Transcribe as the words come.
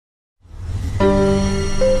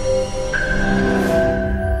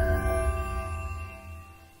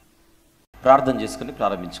ప్రార్థన చేసుకుని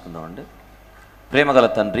ప్రారంభించుకుందామండి. ప్రేమగల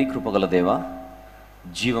తండ్రి, కృపగల దేవ,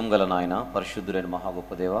 జీవం గల నాయన, పరిశుద్ధులైన మహా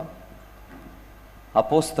గొప్ప దేవ,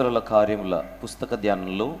 అపోస్తలుల కార్యముల పుస్తక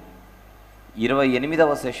ధ్యానంలో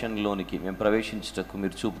 28వ సెషన్లోనికి మేము ప్రవేశించుటకు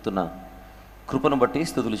మీరు చూపుతున్న కృపను బట్టి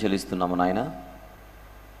స్తుతులు చెల్లిస్తున్నాము నాయన.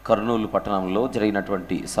 కర్నూలు పట్టణంలో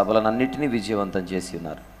జరిగినటువంటి సభలనన్నిటినీ విజయవంతం చేసి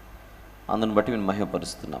ఉన్నారు. అందును బట్టి మేము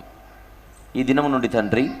మహిమపరుస్తున్నాం. ఈ దినము నుండి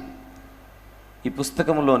తండ్రి, ఈ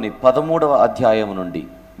పుస్తకంలోని 13వ అధ్యాయము నుండి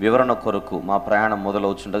వివరణ కొరకు మా ప్రయాణం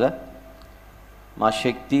మొదలవుచుండగా మా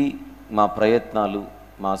శక్తి, మా ప్రయత్నాలు,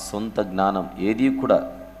 మా సొంత జ్ఞానం ఏది కూడా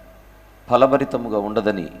ఫలభరితముగా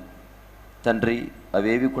ఉండదని తండ్రి,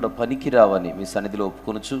 అవేవి కూడా పనికిరావని మీ సన్నిధిలో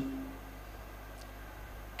ఒప్పుకొనుచు,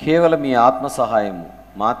 కేవలం మీ ఆత్మ సహాయము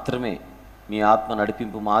మాత్రమే, మీ ఆత్మ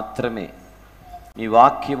నడిపింపు మాత్రమే మీ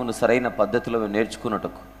వాక్యమును సరైన పద్ధతిలో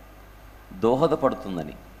నేర్చుకున్నటకు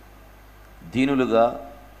దోహదపడుతుందని దీనులుగా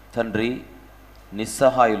తండ్రి,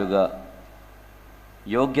 నిస్సహాయులుగా,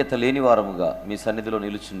 యోగ్యత లేని వారముగా మీ సన్నిధిలో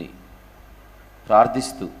నిలుచుని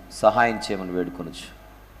ప్రార్థిస్తూ సహాయం చేయమని వేడుకొనొచ్చు.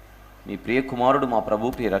 మీ ప్రియ కుమారుడు, మా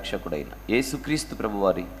ప్రభు, ప్రియ రక్షకుడైన యేసుక్రీస్తు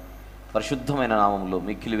ప్రభువారి పరిశుద్ధమైన నామములో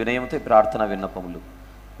మిక్కిలి వినయంతో ప్రార్థన విన్నపములు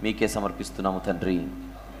మీకే సమర్పిస్తున్నాము తండ్రి,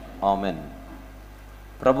 ఆమెన్.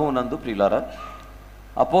 ప్రభువునందు ప్రియులారా,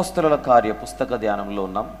 అపోస్తలుల కార్య పుస్తక ధ్యానంలో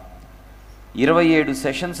ఉన్నాం. 27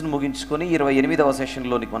 సెషన్స్ను ముగించుకొని 28వ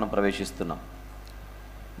సెషన్లోనికి మనం ప్రవేశిస్తున్నాం.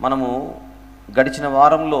 మనము గడిచిన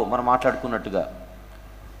వారంలో మనం మాట్లాడుకున్నట్టుగా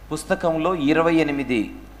పుస్తకంలో 28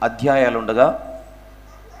 అధ్యాయాలు ఉండగా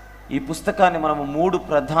ఈ పుస్తకాన్ని మనము 3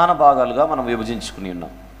 ప్రధాన భాగాలుగా మనం విభజించుకుని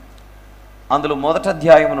ఉన్నాం. అందులో మొదటి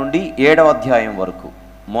అధ్యాయం నుండి 7వ అధ్యాయం వరకు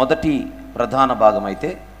మొదటి ప్రధాన భాగం అయితే,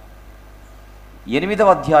 8వ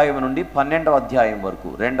అధ్యాయం నుండి 12వ అధ్యాయం వరకు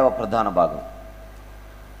రెండవ ప్రధాన భాగం.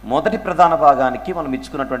 మొదటి ప్రధాన భాగానికి మనం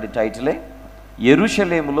ఇచ్చుకున్నటువంటి టైటిలే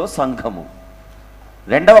యెరూషలేములో సంఘము.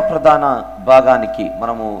 రెండవ ప్రధాన భాగానికి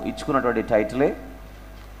మనము ఇచ్చుకున్నటువంటి టైటిలే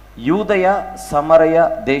యూదయ సమరయ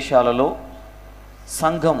దేశాలలో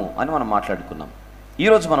సంఘము అని మనం మాట్లాడుకున్నాం.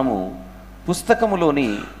 ఈరోజు మనము పుస్తకములోని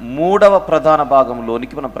 3వ ప్రధాన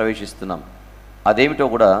భాగంలోనికి మనం ప్రవేశిస్తున్నాం. అదేమిటో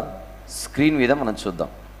కూడా స్క్రీన్ మీద మనం చూద్దాం.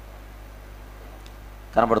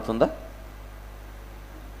 కనబడుతుందా?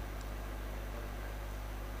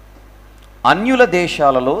 అన్యుల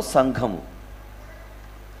దేశాలలో సంఘము.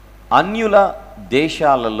 అన్యుల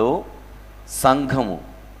దేశాలలో సంఘము.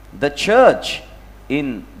 The church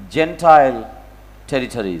in gentile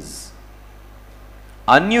territories.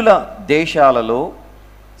 అన్యుల దేశాలలో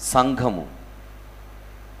సంఘము.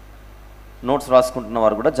 నోట్స్ రాసుకుంటున్న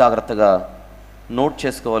వారు కూడా జాగ్రత్తగా నోట్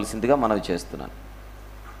చేసుకోవాల్సిందిగా మనవి చేస్తున్నాను.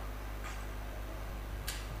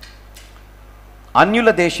 అన్యుల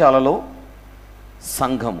దేశాలలో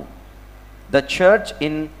సంఘము. The church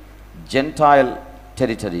in gentile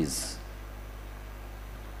territories.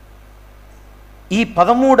 ఈ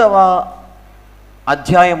 13వ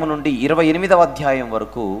అధ్యాయము నుండి 28వ అధ్యాయం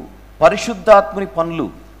వరకు పరిశుద్ధాత్ముని పనులు,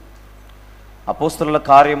 అపోస్తలుల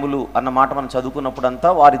కార్యములు అన్న మాట మనం చదువుకున్నప్పుడంతా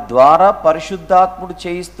వారి ద్వారా పరిశుద్ధాత్ముడు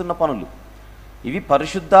చేయిస్తున్న పనులు. ఇవి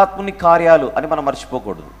పరిశుద్ధాత్ముని కార్యాలు అని మనం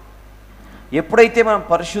మర్చిపోకూడదు. ఎప్పుడైతే మనం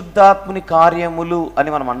పరిశుద్ధాత్ముని కార్యములు అని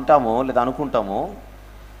మనం అంటామో లేదా అనుకుంటామో,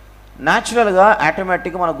 న్యాచురల్గా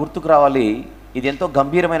ఆటోమేటిక్గా మనకు గుర్తుకు రావాలి, ఇది ఎంతో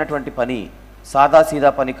గంభీరమైనటువంటి పని, సాదాసీదా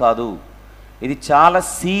పని కాదు, ఇది చాలా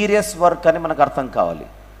సీరియస్ వర్క్ అని మనకు అర్థం కావాలి.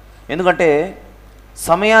 ఎందుకంటే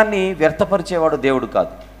సమయాన్ని వ్యర్థపరిచేవాడు దేవుడు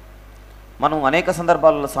కాదు. మనం అనేక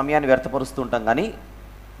సందర్భాలలో సమయాన్ని వ్యర్థపరుస్తూ ఉంటాం, కానీ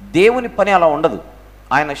దేవుని పని అలా ఉండదు.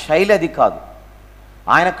 ఆయన శైలి అది కాదు.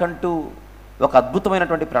 ఆయనకంటూ ఒక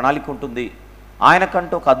అద్భుతమైనటువంటి ప్రణాళిక ఉంటుంది.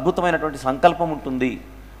 ఆయనకంటూ ఒక అద్భుతమైనటువంటి సంకల్పం ఉంటుంది.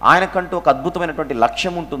 ఆయనకంటూ ఒక అద్భుతమైనటువంటి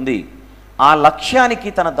లక్ష్యం ఉంటుంది. ఆ లక్ష్యానికి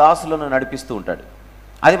తన దాసులను నడిపిస్తూ ఉంటాడు.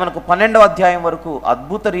 అది మనకు 12వ అధ్యాయం వరకు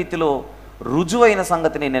అద్భుత రీతిలో రుజువైన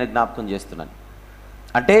సంగతిని నేను జ్ఞాపకం చేస్తున్నాను.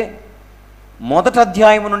 అంటే మొదటి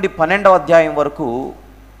అధ్యాయం నుండి 12వ అధ్యాయం వరకు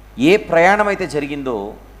ఏ ప్రయాణం అయితే జరిగిందో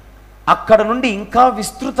అక్కడ నుండి ఇంకా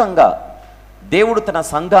విస్తృతంగా దేవుడు తన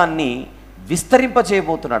సంఘాన్ని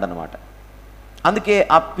విస్తరింపచేయబోతున్నాడు అన్నమాట. అందుకే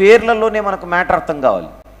ఆ పేర్లలోనే మనకు మ్యాటర్ అర్థం కావాలి.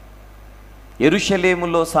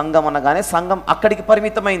 యెరూషలేములో సంఘం అనగానే సంఘం అక్కడికి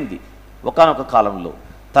పరిమితమైంది ఒకానొక కాలంలో.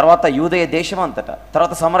 తర్వాత యూదయ దేశమంతటా,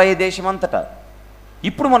 తర్వాత సమరయ దేశమంతటా.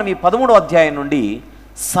 ఇప్పుడు మనం ఈ 13వ అధ్యాయం నుండి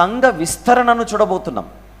సంఘ విస్తరణను చూడబోతున్నాం.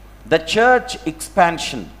 ద చర్చ్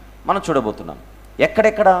ఎక్స్పాన్షన్ మనం చూడబోతున్నాం.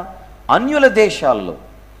 ఎక్కడెక్కడ? అన్యుల దేశాల్లో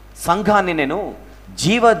సంఘాన్ని నేను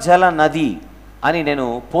జీవజల నది అని నేను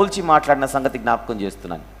పోల్చి మాట్లాడిన సంగతి జ్ఞాపకం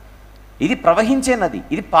చేస్తున్నాను. ఇది ప్రవహించే నది,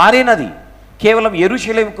 ఇది పారే నది. కేవలం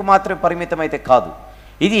యెరూషలేముకు మాత్రమే పరిమితమైతే కాదు,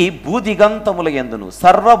 ఇది భూదిగంతముల యందును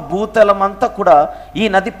సర్వభూతలమంతా కూడా ఈ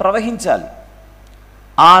నది ప్రవహించాలి.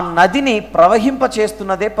 ఆ నదిని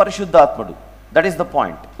ప్రవహింపచేస్తున్నదే పరిశుద్ధాత్ముడు. That is the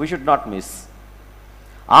point, we should not miss.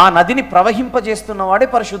 ఆ నదిని ప్రవహింపజేస్తున్నవాడే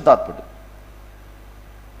పరిశుద్ధాత్ముడు.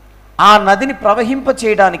 ఆ నదిని ప్రవహింప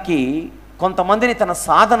చేయడానికి కొంతమందిని తన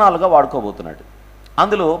సాధనాలుగా వాడుకోబోతున్నాడు.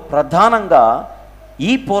 అందులో ప్రధానంగా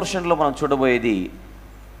ఈ పోర్షన్లో మనం చూడబోయేది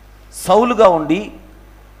సౌలుగా ఉండి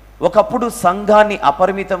ఒకప్పుడు సంఘాన్ని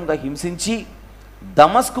అపరిమితంగా హింసించి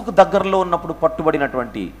దమస్కుకు దగ్గరలో ఉన్నప్పుడు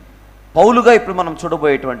పట్టుబడినటువంటి పౌలుగా ఇప్పుడు మనం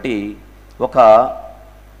చూడబోయేటువంటి ఒక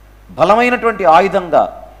బలమైనటువంటి ఆయుధంగా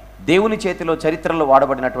దేవుని చేతిలో చరిత్రలో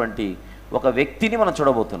వాడబడినటువంటి ఒక వ్యక్తిని మనం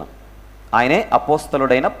చూడబోతున్నాం. ఆయనే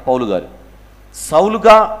అపోస్తలుడైన పౌలు గారు.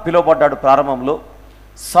 సౌలుగా పిలువబడ్డాడు ప్రారంభంలో.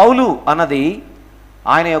 సౌలు అన్నది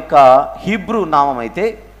ఆయన యొక్క హీబ్రూ నామం అయితే,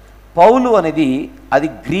 పౌలు అనేది అది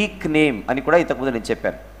గ్రీక్ నేమ్ అని కూడా ఇంతకుముందు నేను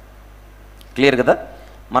చెప్పాను. క్లియర్ కదా?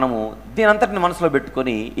 మనము దీని అంతటిని మనసులో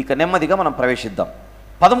పెట్టుకొని ఇక నెమ్మదిగా మనం ప్రవేశిద్దాం.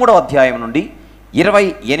 13వ అధ్యాయం నుండి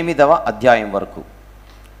 28వ అధ్యాయం వరకు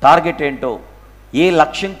టార్గెట్ ఏంటో, ఏ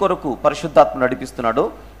లక్ష్యం కొరకు పరిశుద్ధాత్మ నడిపిస్తున్నాడో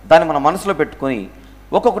దాన్ని మన మనసులో పెట్టుకొని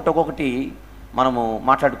ఒక్కొక్కటి మనము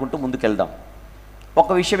మాట్లాడుకుంటూ ముందుకెళ్దాం.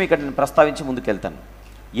 ఒక విషయం ఇక్కడ నేను ప్రస్తావించి ముందుకెళ్తాను.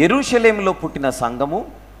 యెరూషలేములో పుట్టిన సంఘము,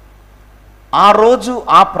 ఆ రోజు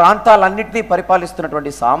ఆ ప్రాంతాలన్నింటినీ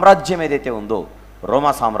పరిపాలిస్తున్నటువంటి సామ్రాజ్యం ఏదైతే ఉందో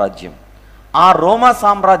రోమా సామ్రాజ్యం, ఆ రోమా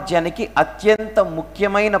సామ్రాజ్యానికి అత్యంత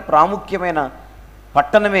ముఖ్యమైన ప్రాముఖ్యమైన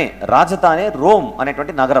పట్టణమే, రాజధాని రోమ్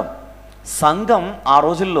అనేటువంటి నగరం. సంఘం ఆ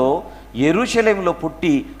రోజుల్లో యెరూషలేములో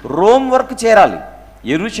పుట్టి రోమ్ వరకు చేరాలి.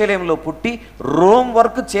 యెరూషలేములో పుట్టి రోమ్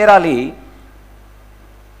వరకు చేరాలి.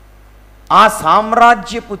 ఆ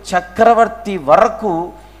సామ్రాజ్యపు చక్రవర్తి వరకు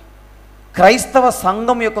క్రైస్తవ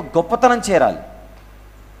సంఘం యొక్క గొప్పతనం చేరాలి.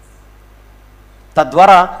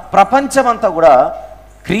 తద్వారా ప్రపంచమంతా కూడా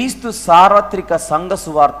క్రీస్తు సార్వత్రిక సంఘ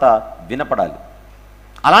సువార్త వినపడాలి.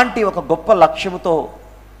 అలాంటి ఒక గొప్ప లక్ష్యముతో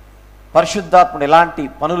పరిశుద్ధాత్ముడు ఎలాంటి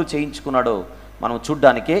పనులు చేయించుకున్నాడో మనం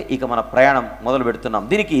చూడ్డానికే ఇక మన ప్రయాణం మొదలు పెడుతున్నాం.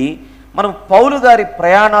 దీనికి మనం పౌలు గారి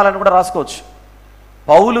ప్రయాణాలను కూడా రాసుకోవచ్చు.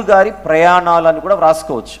 పౌలు గారి ప్రయాణాలను కూడా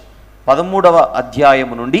రాసుకోవచ్చు. 13వ అధ్యాయం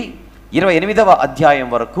నుండి 28వ అధ్యాయం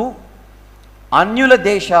వరకు అన్యుల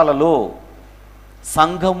దేశాలలో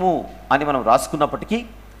సంఘము అని మనం రాసుకున్నప్పటికీ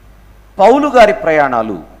పౌలు గారి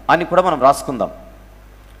ప్రయాణాలు అని కూడా మనం రాసుకుందాం.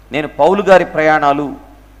 నేను పౌలు గారి ప్రయాణాలు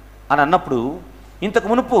అని అన్నప్పుడు ఇంతకు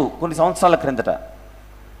మునుపు కొన్ని సంవత్సరాల క్రిందట,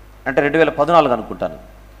 అంటే 2014 అనుకుంటాను,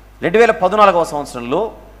 2014వ సంవత్సరంలో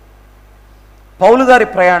పౌలు గారి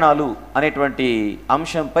ప్రయాణాలు అనేటువంటి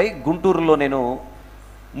అంశంపై గుంటూరులో నేను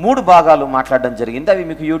 3 భాగాలు మాట్లాడడం జరిగింది. అవి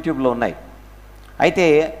మీకు యూట్యూబ్లో ఉన్నాయి. అయితే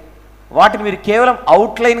వాటిని మీరు కేవలం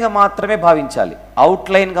అవుట్లైన్గా మాత్రమే భావించాలి.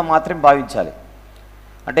 అవుట్లైన్గా మాత్రమే భావించాలి.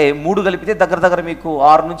 అంటే 3 కలిపితే దగ్గర మీకు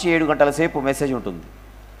 6 నుంచి 7 గంటల సేపు మెసేజ్ ఉంటుంది.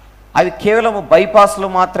 అవి కేవలం బైపాస్లో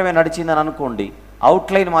మాత్రమే నడిచిందని అనుకోండి,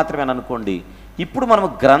 అవుట్లైన్ మాత్రమే అని అనుకోండి. ఇప్పుడు మనము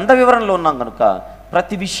గ్రంథ వివరణలో ఉన్నాం కనుక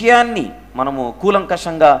ప్రతి విషయాన్ని మనము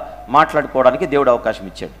కూలంకషంగా మాట్లాడుకోవడానికి దేవుడు అవకాశం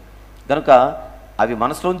ఇచ్చాడు. కనుక అవి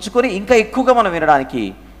మనసులో ఉంచుకొని ఇంకా ఎక్కువగా మనం వినడానికి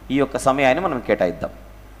ఈ యొక్క సమయాన్ని మనం కేటాయిద్దాం.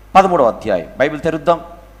 13వ అధ్యాయం బైబిల్ తెరుద్దాం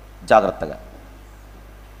జాగ్రత్తగా.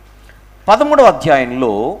 13వ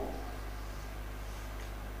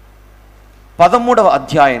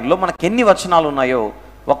అధ్యాయంలో మనకు ఎన్ని వచనాలు ఉన్నాయో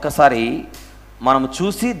ఒక్కసారి మనం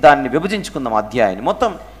చూసి దాన్ని విభజించుకుందాం. అధ్యాయాన్ని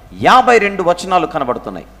మొత్తం 52 వచనాలు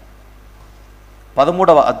కనబడుతున్నాయి.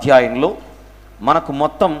 13వ అధ్యాయంలో మనకు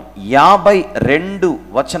మొత్తం 52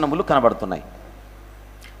 వచనములు కనబడుతున్నాయి.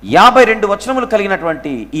 52 వచనములు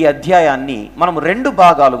కలిగినటువంటి ఈ అధ్యాయాన్ని మనం 2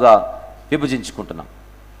 భాగాలుగా విభజించుకుంటున్నాం.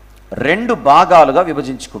 2 భాగాలుగా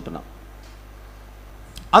విభజించుకుంటున్నాం.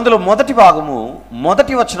 అందులో మొదటి భాగము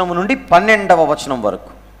 1వ వచనము నుండి 12వ వచనం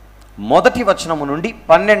వరకు. 1వ వచనము నుండి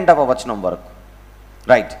 12వ వచనం వరకు.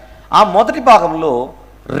 రైట్. ఆ మొదటి భాగంలో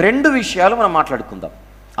 2 విషయాలు మనం మాట్లాడుకుందాం.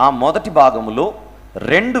 ఆ మొదటి భాగములో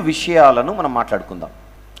 2 విషయాలను మనం మాట్లాడుకుందాం.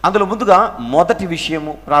 అందులో ముందుగా మొదటి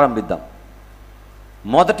విషయము ప్రారంభిద్దాం.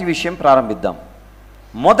 మొదటి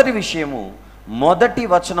విషయము 1వ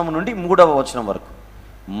వచనము నుండి 3వ వచనం వరకు.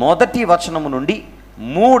 1వ వచనము నుండి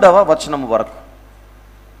 3వ వచనం వరకు.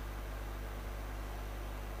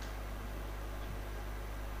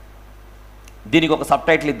 దీనికి ఒక సబ్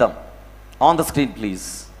టైటిల్ ఇద్దాం. On the screen please.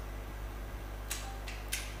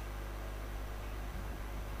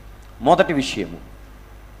 మొదటి విషయము,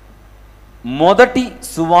 మొదటి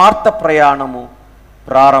సువార్త ప్రయాణము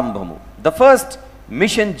ప్రారంభము. The first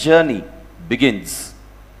machine journey begins.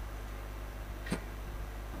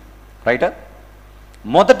 Right.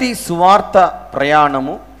 మొదటి సువార్త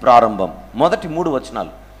ప్రయాణము ప్రారంభం. మొదటి 3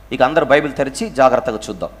 వచనాలు. ఇక అందరు బైబిల్ తెరిచి జాగ్రత్తగా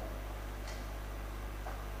చూద్దాం.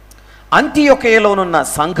 అంతియొకయలోనున్న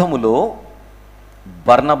సంఘములో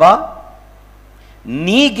బర్నబా,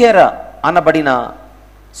 నీగెర అనబడిన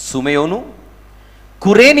సుమయోను,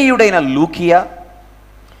 కురేనీయుడైన లూకియా,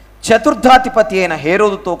 చతుర్థాధిపతి అయిన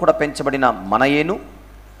హేరోదుతో కూడా పెంచబడిన మనయేను,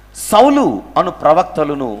 సౌలు అను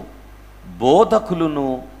ప్రవక్తలను బోధకులను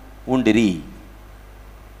ఉండిరి.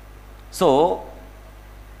 సో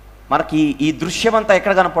మనకి ఈ దృశ్యమంతా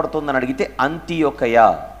ఎక్కడ కనపడుతుందని అడిగితే అంతియోకయ.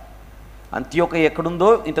 అంతియోకయ ఎక్కడుందో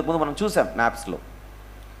ఇంతకుముందు మనం చూసాం మ్యాప్స్లో.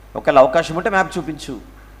 ఒకవేళ అవకాశం ఉంటే మ్యాప్ చూపించు.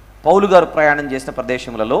 పౌలు గారు ప్రయాణం చేసిన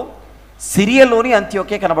ప్రదేశములలో సిరియాలోని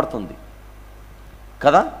అంతియోకయ కనబడుతుంది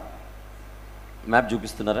కదా. మ్యాప్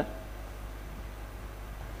చూపిస్తున్నారా?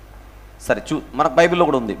 సరే, మనకు బైబిల్లో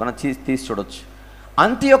కూడా ఉంది, మనం తీసి చూడొచ్చు.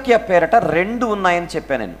 అంతియోకయ పేరట 2 ఉన్నాయని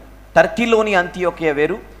చెప్పాను నేను. టర్కీలోని అంతియోకయ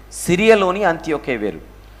వేరు, సిరియాలోని అంతియోకయ వేరు.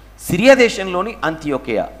 సిరియా దేశంలోని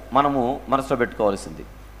అంతియోకయ మనము మనసులో పెట్టుకోవాల్సింది.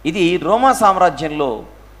 ఇది రోమా సామ్రాజ్యంలో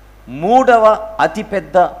 3వ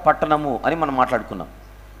అతిపెద్ద పట్టణము అని మనం మాట్లాడుకున్నాం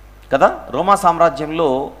కదా. రోమా సామ్రాజ్యంలో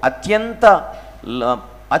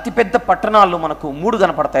అతిపెద్ద పట్టణాలు మనకు 3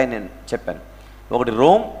 కనపడతాయని నేను చెప్పాను. ఒకటి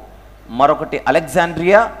రోమ్, మరొకటి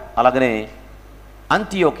అలెగ్జాండ్రియా, అలాగనే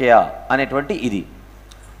అంతియోకయ అనేటువంటి ఇది.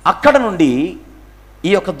 అక్కడ నుండి ఈ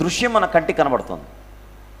యొక్క దృశ్యం మన కంటికి కనబడుతుంది.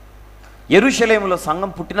 యెరూషలేములో సంఘం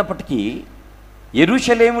పుట్టినప్పటికీ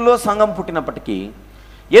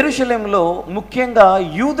యెరూషలేములో ముఖ్యంగా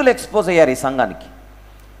యూదులు ఎక్స్పోజ్ అయ్యారు ఈ సంఘానికి.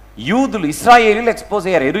 యూదులు, ఇశ్రాయేలీలు ఎక్స్పోజ్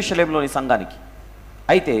అయ్యారు యెరూషలేములోని సంఘానికి.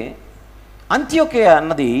 అయితే అంతియోకయ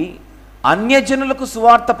అన్నది అన్యజనులకు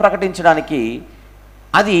సువార్త ప్రకటించడానికి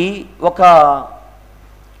అది ఒక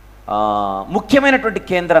ముఖ్యమైనటువంటి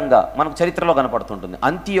కేంద్రంగా మనకు చరిత్రలో కనపడుతుంటుంది.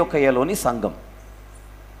 అంతియోకయలోని సంఘం,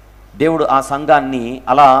 దేవుడు ఆ సంఘాన్ని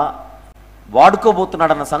అలా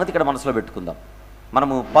వాడుకోబోతున్నాడన్న సంగతి ఇక్కడ మనసులో పెట్టుకుందాం.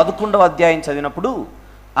 మనము 11వ అధ్యాయం చదివినప్పుడు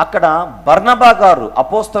అక్కడ బర్నబా గారు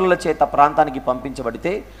అపోస్తలుల చేత ప్రాంతానికి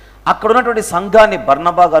పంపించబడితే అక్కడ ఉన్నటువంటి సంఘాన్ని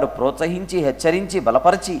బర్నబా గారు ప్రోత్సహించి, హెచ్చరించి,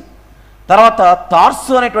 బలపరిచి, తర్వాత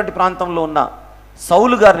తార్సు అనేటువంటి ప్రాంతంలో ఉన్న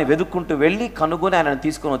సౌలు గారిని వెతుక్కుంటూ వెళ్ళి కనుగొని ఆయనను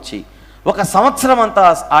తీసుకొని వచ్చి 1 సంవత్సరం అంతా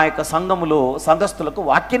ఆ యొక్క సంఘములో సంఘస్థులకు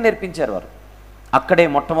వాక్యం నేర్పించారు వారు. అక్కడే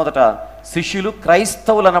మొట్టమొదట శిష్యులు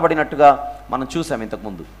క్రైస్తవులు అనబడినట్టుగా మనం చూసాం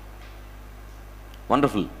ఇంతకుముందు.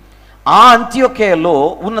 వండర్ఫుల్. ఆ అంతియోకయలో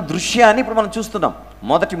ఉన్న దృశ్యాన్ని ఇప్పుడు మనం చూస్తున్నాం.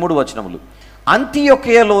 మొదటి 3 వచనములు.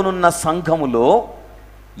 అంతియోకయలోనున్న సంఘములో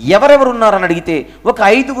ఎవరెవరున్నారని అడిగితే ఒక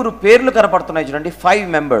 5 పేర్లు కనపడుతున్నాయి చూడండి. 5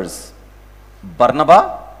 మెంబర్స్. బర్నబా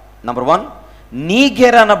నంబర్ 1,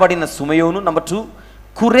 నీగెర అనబడిన సుమయోను నంబర్ 2,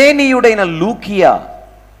 కురేనీయుడైన లూకియా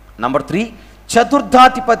నంబర్ 3,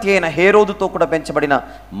 చతుర్థాధిపతి అయిన హేరోదుతో కూడా పెంచబడిన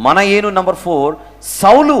మనయేను నంబర్ 4,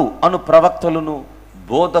 సౌలు అను ప్రవక్తలను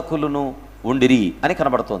బోధకులను ఉండిరి అని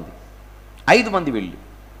కనబడుతోంది. 5 మంది వీళ్ళు.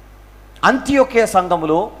 అంతియోకయ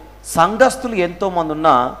సంఘములో సంఘస్థులు ఎంతోమంది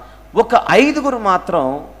ఉన్నా ఒక 5 మాత్రం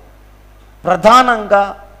ప్రధానంగా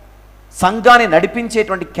సంఘాన్ని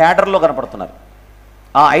నడిపించేటువంటి క్యాడర్లో కనపడుతున్నారు.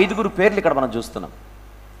 ఆ 5 పేర్లు ఇక్కడ మనం చూస్తున్నాం.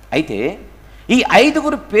 అయితే ఈ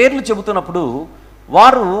 5 పేర్లు చెబుతున్నప్పుడు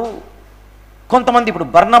వారు కొంతమంది, ఇప్పుడు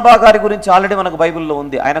బర్నబా గారి గురించి ఆల్రెడీ మనకు బైబిల్లో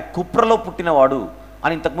ఉంది. ఆయన కుప్రలో పుట్టినవాడు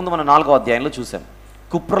అని ఇంతకుముందు మనం 4వ అధ్యాయంలో చూసాం.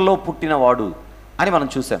 కుప్రలో పుట్టినవాడు అని మనం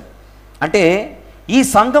చూసాం. అంటే ఈ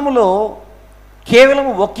సంఘములో కేవలం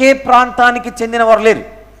ఒకే ప్రాంతానికి చెందిన వారు లేరు.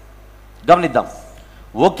 గమనిద్దాం,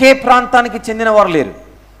 ఒకే ప్రాంతానికి చెందిన వారు లేరు.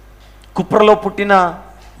 కుప్రలో పుట్టిన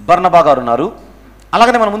బర్నబా గారు ఉన్నారు.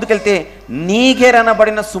 అలాగనే మనం ముందుకెళ్తే నీగెర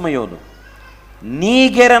అనబడిన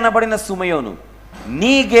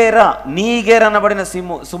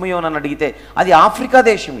సుమయోను అని అడిగితే అది ఆఫ్రికా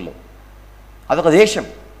దేశంలో, అదొక దేశం,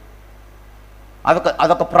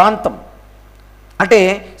 అదొక ప్రాంతం. అంటే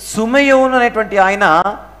సుమయోను అనేటువంటి ఆయన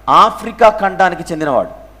ఆఫ్రికా ఖండానికి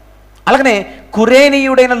చెందినవాడు. అలాగనే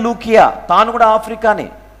కురేనీయుడైన లూకియా తాను కూడా ఆఫ్రికానే.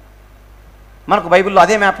 మనకు బైబిల్లో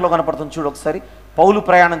అదే మ్యాప్లో కనపడుతుంది చూడు ఒకసారి. పౌలు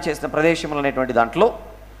ప్రయాణం చేసిన ప్రదేశములు అనేటువంటి దాంట్లో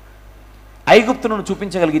ఐగుప్తును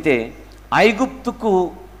చూపించగలిగితే ఐగుప్తుకు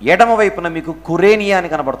ఎడమ వైపున మీకు కురేనియా అని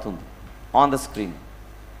కనబడుతుంది ఆన్ ద స్క్రీన్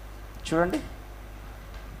చూడండి.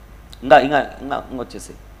 ఇంకా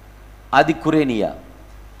వచ్చేసి అది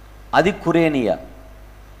కురేనియా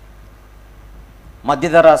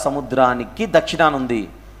మధ్యధరా సముద్రానికి దక్షిణాన ఉంది.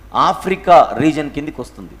 ఆఫ్రికా రీజన్ కిందికి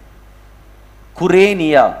వస్తుంది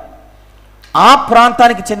కురేనియా. ఆ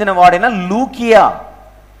ప్రాంతానికి చెందిన వాడైన లూకియా.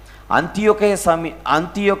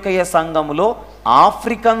 అంతియోకయ సంఘములో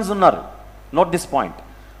ఆఫ్రికన్స్ ఉన్నారు. Note this point.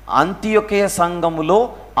 అంతియోకయ సంఘములో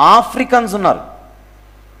ఆఫ్రికన్స్ ఉన్నారు.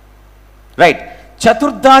 రైట్.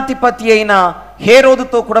 చతుర్థాధిపతి అయిన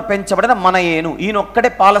హేరోదుతో కూడా పెంచబడిన మనయేను. ఈయనొక్కడే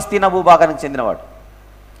పాలస్తీనా భూభాగానికి చెందినవాడు.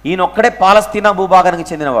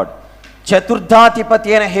 చతుర్థాధిపతి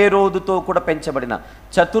అయిన హేరోదుతో కూడా పెంచబడిన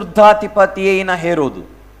చతుర్థాధిపతి అయిన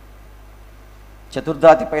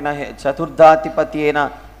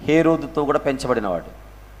హేరోదుతో కూడా పెంచబడినవాడు.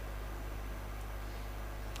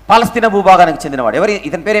 పాలస్తీనా భూభాగానికి చెందినవాడు.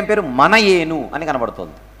 ఇతని పేరు ఏం పేరు? మనయేను అని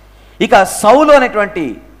కనబడుతుంది. ఇక సౌలు అనేటువంటి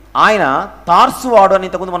ఆయన తార్సు వాడు అని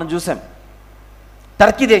ఇంతకుముందు మనం చూసాం.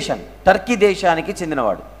 టర్కీ దేశానికి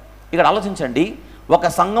చెందినవాడు. ఇక్కడ ఆలోచించండి, ఒక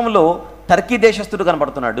సంఘంలో టర్కీ దేశస్థుడు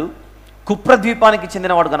కనబడుతున్నాడు, కుప్ర ద్వీపానికి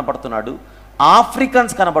చెందినవాడు కనపడుతున్నాడు,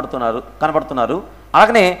 ఆఫ్రికన్స్ కనబడుతున్నారు,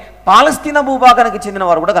 అలాగనే పాలస్తీనా భూభాగానికి చెందిన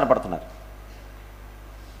వారు కూడా కనపడుతున్నారు.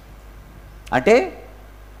 అంటే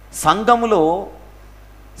సంఘములో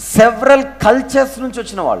సెవరల్ కల్చర్స్ నుంచి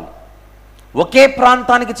వచ్చిన వాళ్ళు, ఒకే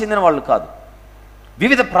ప్రాంతానికి చెందిన వాళ్ళు కాదు,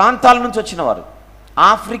 వివిధ ప్రాంతాల నుంచి వచ్చిన వారు.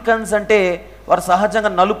 ఆఫ్రికన్స్ అంటే వారు సహజంగా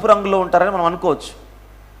నలుపు రంగులో ఉంటారని మనం అనుకోవచ్చు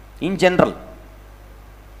ఇన్ జనరల్.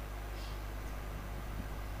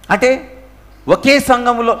 అంటే ఒకే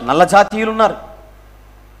సంఘములో నల్ల జాతీయులు ఉన్నారు.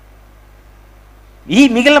 ఈ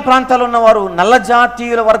మిగిలిన ప్రాంతాల్లో ఉన్నవారు నల్ల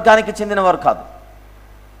జాతీయుల వర్గానికి చెందినవారు కాదు.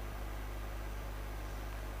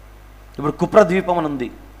 ఇప్పుడు కుప్ర ద్వీపం అని ఉంది,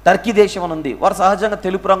 టర్కీ దేశం అని ఉంది, వారు సహజంగా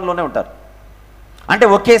తెలుపు రంగులోనే ఉంటారు. అంటే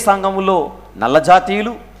ఒకే సంఘములో నల్ల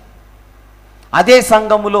జాతీయులు, అదే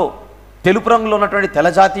సంఘములో తెలుపు రంగులో ఉన్నటువంటి తెల్ల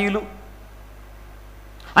జాతీయులు,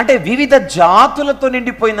 అంటే వివిధ జాతులతో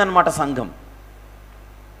నిండిపోయిందన్నమాట సంఘం.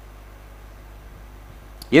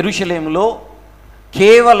 యెరూషలేములో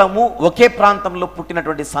కేవలము ఒకే ప్రాంతంలో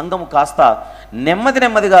పుట్టినటువంటి సంఘము కాస్త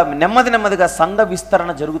నెమ్మదిగా సంఘ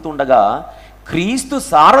విస్తరణ జరుగుతుండగా క్రీస్తు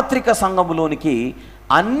సార్వత్రిక సంఘములోనికి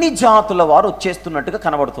అన్ని జాతుల వారు వచ్చేస్తున్నట్టుగా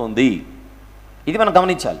కనబడుతోంది. ఇది మనం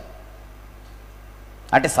గమనించాలి.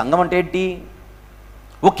 అంటే సంఘం అంటే ఏంటి?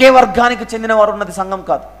 ఒకే వర్గానికి చెందిన వారు ఉన్నది సంఘం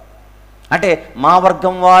కాదు. అంటే మా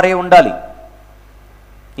వర్గం వారే ఉండాలి,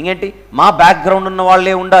 ఇంకేంటి మా బ్యాక్గ్రౌండ్ ఉన్న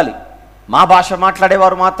వాళ్ళే ఉండాలి, మా భాష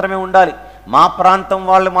మాట్లాడేవారు మాత్రమే ఉండాలి, మా ప్రాంతం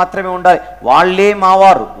వాళ్ళు మాత్రమే ఉండాలి, వాళ్ళే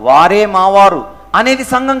మావారు, వారే మావారు అనేది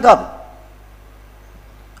సంఘం కాదు,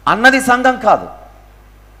 అన్నది సంఘం కాదు.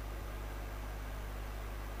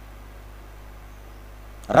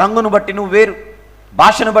 రంగును బట్టి నువ్వు వేరు,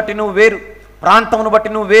 భాషను బట్టి నువ్వు వేరు, ప్రాంతమును బట్టి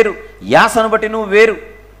నువ్వు వేరు, యాసను బట్టి నువ్వు వేరు,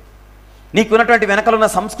 నీకున్నటువంటి వెనకలున్న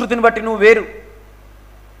సంస్కృతిని బట్టి నువ్వు వేరు,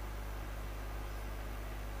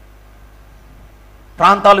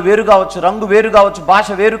 ప్రాంతాలు వేరు కావచ్చు, రంగు వేరు కావచ్చు, భాష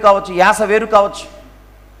వేరు కావచ్చు, యాస వేరు కావచ్చు.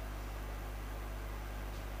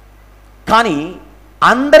 కానీ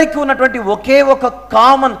అందరికీ ఉన్నటువంటి ఒకే ఒక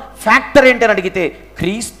కామన్ ఫ్యాక్టర్ ఏంటని అడిగితే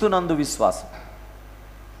క్రీస్తునందు విశ్వాసం.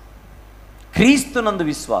 క్రీస్తునందు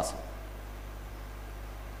విశ్వాసం.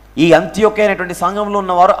 ఈ అంత్యోక్య అనేటువంటి సంఘంలో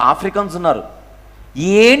ఉన్నవారు ఆఫ్రికన్స్ ఉన్నారు.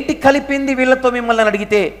 ఏంటి కలిపింది వీళ్ళతో మిమ్మల్ని అని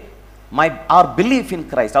అడిగితే hour belief in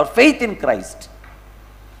Christ, our faith in Christ.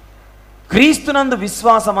 క్రీస్తునందు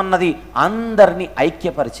విశ్వాసం అన్నది అందరినీ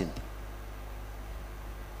ఐక్యపరిచింది.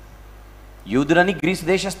 యూదుడని గ్రీసు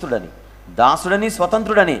దేశస్థుడని, దాసుడని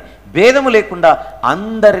స్వతంత్రుడని భేదము లేకుండా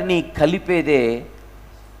అందరినీ కలిపేదే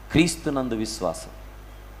క్రీస్తునందు విశ్వాసం.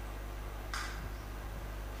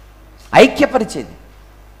 ఐక్యపరిచేది.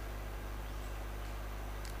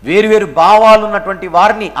 వేరువేరు భావాలు ఉన్నటువంటి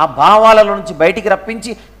వారిని ఆ భావాలలో నుంచి బయటికి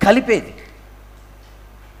రప్పించి కలిపేది.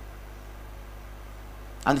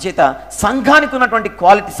 అందుచేత సంఘానికి ఉన్నటువంటి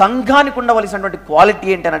క్వాలిటీ, సంఘానికి ఉండవలసినటువంటి క్వాలిటీ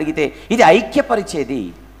ఏంటని అడిగితే ఇది ఐక్యపరిచేది.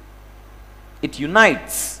 It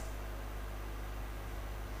unites.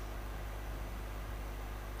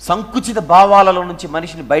 సంకుచిత భావాలలో నుంచి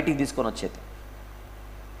మనిషిని బయటికి తీసుకొని వచ్చేది.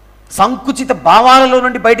 సంకుచిత భావాలలో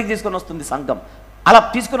నుండి బయటికి తీసుకొని వస్తుంది సంఘం. అలా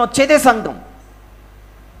తీసుకొని వచ్చేదే సంఘం.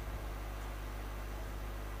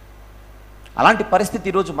 అలాంటి పరిస్థితి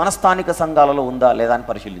ఈరోజు మన స్థానిక సంఘాలలో ఉందా లేదా అని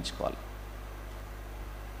పరిశీలించుకోవాలి.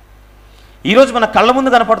 ఈరోజు మన కళ్ళ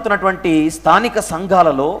ముందు కనపడుతున్నటువంటి స్థానిక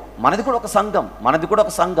సంఘాలలో మనది కూడా ఒక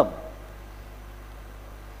సంఘం.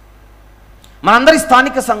 మనందరి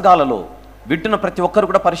స్థానిక సంఘాలలో వింటున్న ప్రతి ఒక్కరు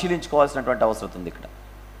కూడా పరిశీలించుకోవాల్సినటువంటి అవసరం ఉంది. ఇక్కడ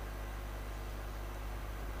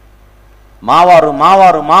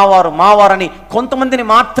మావారు అని కొంతమందిని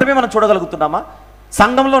మాత్రమే మనం చూడగలుగుతున్నామా?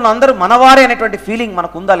 సంఘంలో అందరూ మనవారే అనేటువంటి ఫీలింగ్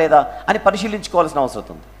మనకు ఉందా లేదా అని పరిశీలించుకోవాల్సిన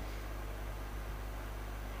అవసరం ఉంది.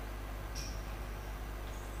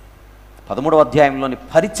 13వ అధ్యాయంలోని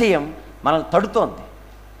పరిచయం మనల్ని తడుతోంది,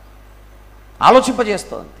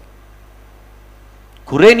 ఆలోచింపజేస్తోంది.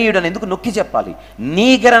 కురేనీయుడని ఎందుకు నొక్కి చెప్పాలి?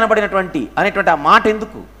 నీగర్ అనబడినటువంటి అనేటువంటి ఆ మాట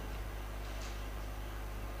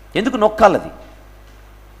ఎందుకు నొక్కాలది?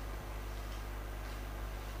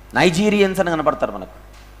 నైజీరియన్స్ అని కనబడతారు మనకు.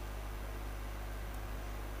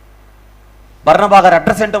 బర్నబా గారి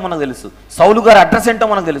అడ్రస్ ఏంటో మనకు తెలుసు, సౌలు గారి అడ్రస్ ఏంటో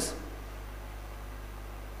మనకు తెలుసు.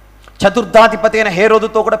 చతుర్థాధిపతి అయిన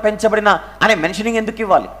హేరోదుతో కూడా పెంచబడిన అనే మెన్షనింగ్ ఎందుకు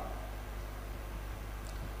ఇవ్వాలి?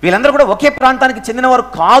 వీళ్ళందరూ కూడా ఒకే ప్రాంతానికి చెందినవారు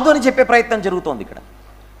కాదు అని చెప్పే ప్రయత్నం జరుగుతోంది ఇక్కడ.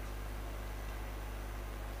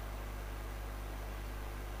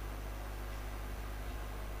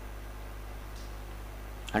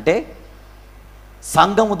 అంటే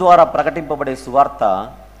సంఘము ద్వారా ప్రకటింపబడే సువార్త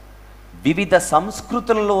వివిధ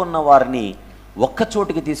సంస్కృతులలో ఉన్న వారిని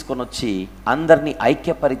ఒక్కచోటికి తీసుకొని వచ్చి అందరినీ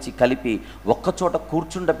ఐక్యపరిచి కలిపి ఒక్కచోట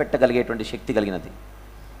కూర్చుండబెట్టగలిగేటువంటి శక్తి కలిగినది.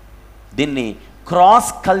 దీన్ని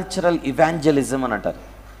క్రాస్ కల్చరల్ ఇవాంజలిజం అని అంటారు.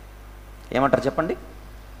 ఏమంటారు చెప్పండి?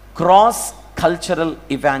 Cross cultural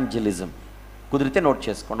evangelism. కుదిరితే నోట్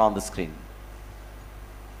చేసుకోండి on the screen.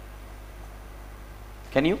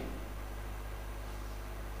 Can you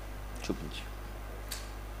చూపించు.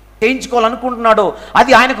 చేయించుకోవాలనుకుంటున్నాడో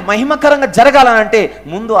అది ఆయనకు మహిమకరంగా జరగాలనంటే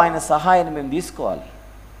ముందు ఆయన సహాయాన్ని మేము తీసుకోవాలి,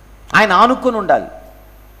 ఆయన ఆనుకొని ఉండాలి.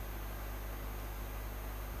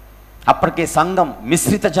 అప్పటికే సంఘం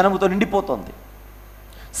మిశ్రిత జనముతో నిండిపోతుంది.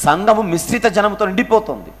 సంఘము మిశ్రిత జనముతో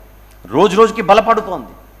నిండిపోతుంది. రోజు రోజుకి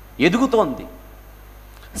బలపడుతోంది, ఎదుగుతోంది.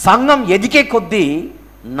 సంఘం ఎదిగే కొద్దీ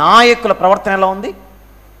నాయకుల ప్రవర్తన ఎలా ఉంది?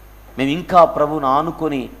 మేము ఇంకా ప్రభువును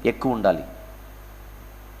ఆనుకొని ఎక్కువ ఉండాలి.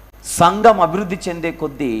 సంఘం అభివృద్ధి చెందే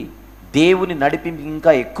కొద్దీ దేవుని నడిపింపు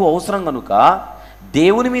ఇంకా ఎక్కువ అవసరం కనుక,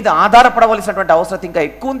 దేవుని మీద ఆధారపడవలసినటువంటి అవసరం ఇంకా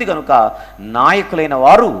ఎక్కువ ఉంది కనుక నాయకులైన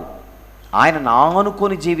వారు ఆయనను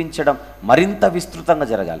ఆనుకొని జీవించడం మరింత విస్తృతంగా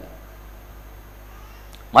జరగాలి,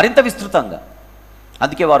 మరింత విస్తృతంగా.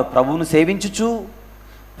 అందుకే వారు ప్రభువును సేవించుచు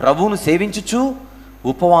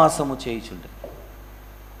ఉపవాసము చేయుచుండ్రి.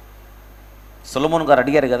 సొలొమోను గారు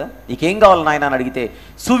అడిగారు కదా, నీకేం కావాలి నాయన అని అడిగితే,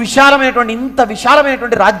 ఇంత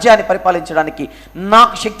విశాలమైనటువంటి రాజ్యాన్ని పరిపాలించడానికి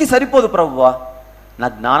నాకు శక్తి సరిపోదు ప్రభువా, నా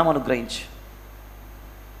జ్ఞానం అనుగ్రహించు.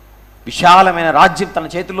 విశాలమైన రాజ్యం తన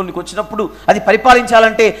చేతుల్లోనికి వచ్చినప్పుడు అది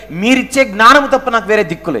పరిపాలించాలంటే మీరిచ్చే జ్ఞానము తప్ప నాకు వేరే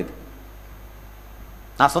దిక్కు లేదు.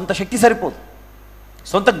 నా సొంత శక్తి సరిపోదు,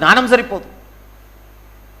 సొంత జ్ఞానం సరిపోదు.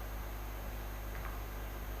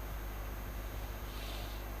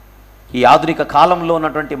 ఈ ఆధునిక కాలంలో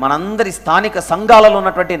ఉన్నటువంటి మనందరి స్థానిక సంఘాలలో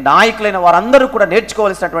ఉన్నటువంటి నాయకులైన వారందరూ కూడా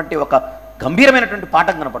నేర్చుకోవాల్సినటువంటి ఒక గంభీరమైనటువంటి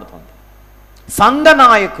పాఠం కనపడుతుంది. సంఘ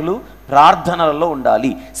నాయకులు ప్రార్థనలలో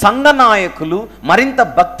ఉండాలి. సంఘ నాయకులు మరింత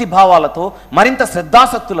భక్తి భావాలతో, మరింత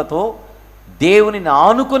శ్రద్ధాసక్తులతో దేవునిని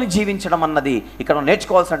ఆనుకొని జీవించడం అన్నది ఇక్కడ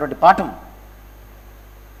నేర్చుకోవాల్సినటువంటి పాఠం.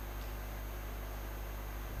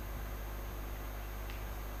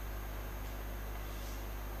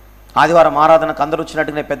 ఆదివారం ఆరాధనకు అందరూ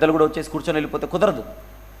వచ్చినట్టుగానే పెద్దలు కూడా వచ్చేసి కూర్చొని వెళ్ళిపోతే కుదరదు.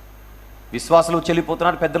 విశ్వాసులు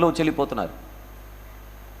చెల్లిపోతున్నారు, పెద్దలు చెల్లిపోతున్నారు.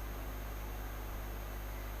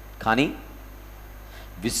 కానీ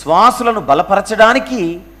విశ్వాసులను బలపరచడానికి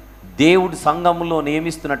దేవుడు సంఘంలో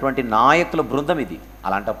నియమిస్తున్నటువంటి నాయకుల బృందం ఇది.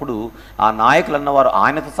 అలాంటప్పుడు ఆ నాయకులు అన్నవారు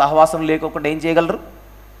ఆయనతో సహవాసం లేకుండా ఏం చేయగలరు?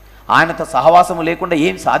 ఆయనతో సహవాసం లేకుండా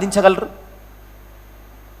ఏం సాధించగలరు?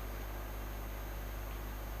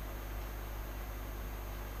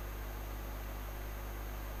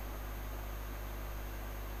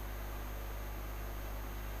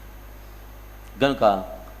 కనుక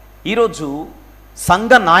ఈరోజు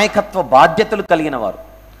సంఘ నాయకత్వ బాధ్యతలు కలిగిన వారు,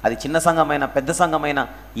 అది చిన్న సంఘమైనా పెద్ద సంఘమైనా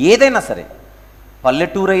ఏదైనా సరే,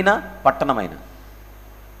 పల్లెటూరైనా పట్టణమైనా,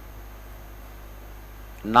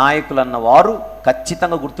 నాయకులన్న వారు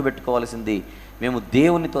ఖచ్చితంగా గుర్తుపెట్టుకోవాల్సింది, మేము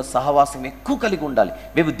దేవునితో సహవాసం ఎక్కువ కలిగి ఉండాలి.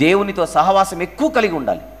 మేము దేవునితో సహవాసం ఎక్కువ కలిగి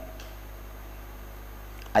ఉండాలి.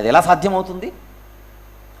 అది ఎలా సాధ్యమవుతుంది?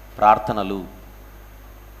 ప్రార్థనలు.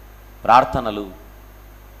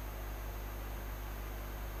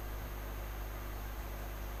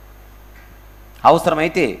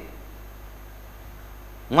 అవసరమైతే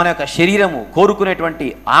మన యొక్క శరీరము కోరుకునేటువంటి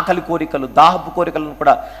ఆకలి కోరికలు, దాహపు కోరికలను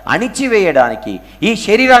కూడా అణిచివేయడానికి, ఈ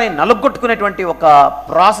శరీరాన్ని నలుగొట్టుకునేటువంటి ఒక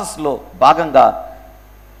ప్రాసెస్లో భాగంగా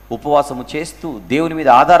ఉపవాసము చేస్తూ దేవుని మీద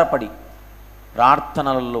ఆధారపడి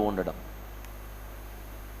ప్రార్థనలలో ఉండడం.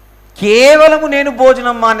 కేవలము నేను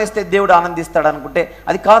భోజనం మానేస్తే దేవుడు ఆనందిస్తాడు అనుకుంటే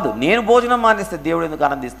అది కాదు. నేను భోజనం మానేస్తే దేవుడు ఎందుకు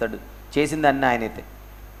ఆనందిస్తాడు? చేసింది అన్నీ ఆయనైతే.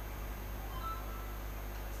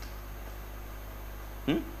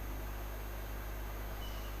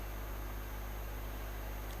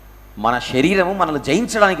 మన శరీరము మనల్ని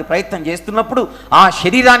జయించడానికి ప్రయత్నం చేస్తున్నప్పుడు ఆ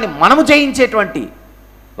శరీరాన్ని మనము జయించేటువంటి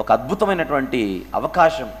ఒక అద్భుతమైనటువంటి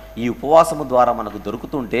అవకాశం ఈ ఉపవాసము ద్వారా మనకు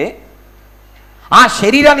దొరుకుతుంటే, ఆ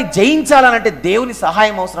శరీరాన్ని జయించాలనంటే దేవుని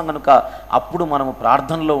సహాయం అవసరం కనుక అప్పుడు మనము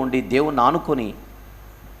ప్రార్థనలో ఉండి దేవుణ్ణి ఆనుకొని,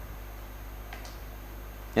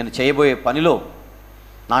 నేను చేయబోయే పనిలో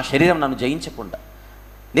నా శరీరం నన్ను జయించకుండా,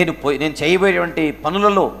 నేను చేయబోయేటువంటి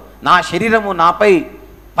పనులలో నా శరీరము నాపై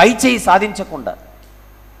పైచేయి సాధించకుండా,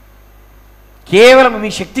 కేవలం మీ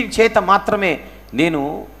శక్తి చేత మాత్రమే నేను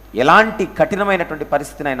ఎలాంటి కఠినమైనటువంటి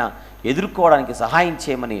పరిస్థితినైనా ఎదుర్కోవడానికి సహాయం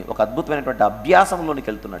చేయమని ఒక అద్భుతమైనటువంటి అభ్యాసంలోనికి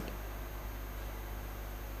వెళ్తున్నట్టు.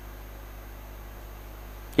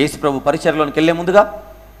 యేసు ప్రభు పరిచర్యలోనికి వెళ్ళే ముందుగా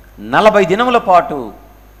 40 దినముల పాటు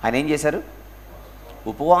ఆయన ఏం చేశారు?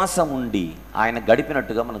 ఉపవాసం ఉండి ఆయన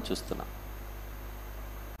గడిపినట్టుగా మనం చూస్తున్నాం.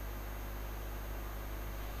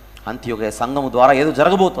 అంత్యోదయ సంఘము ద్వారా ఏదో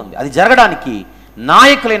జరగబోతుంది. అది జరగడానికి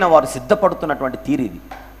నాయకులైన వారు సిద్ధపడుతున్నటువంటి తీరు ఇది.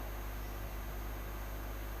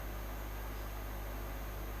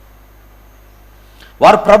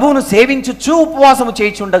 వారు ప్రభువును సేవించుచు ఉపవాసము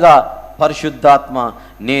చేయుచుండగా పరిశుద్ధాత్మ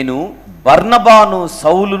నేను బర్నబాను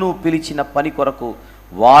సౌలును పిలిచిన పని కొరకు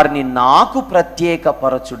వారిని నాకు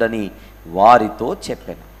ప్రత్యేకపరచుడని వారితో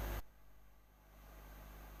చెప్పాను.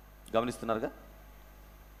 గమనిస్తున్నారుగా?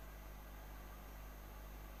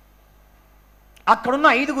 అక్కడున్న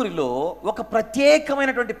 5గురిలో ఒక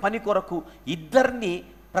ప్రత్యేకమైనటువంటి పని కొరకు ఇద్దరిని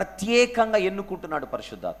ప్రత్యేకంగా ఎన్నుకుంటున్నాడు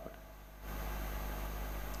పరిశుద్ధాత్ముడు.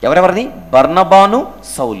 ఎవరెవరిని? బర్నబాను,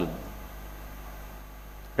 సౌలును.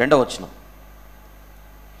 2వ వచనం,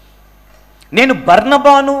 నేను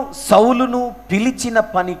బర్నబాను సౌలును పిలిచిన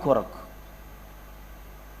పని కొరకు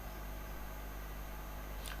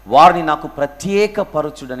వారిని నాకు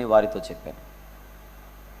ప్రత్యేకపరచుడని వారితో చెప్పాను.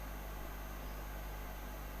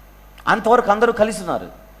 అంతవరకు అందరూ కలిసి ఉన్నారు.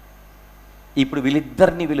 ఇప్పుడు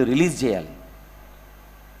వీళ్ళిద్దరిని వీళ్ళు రిలీజ్ చేయాలి.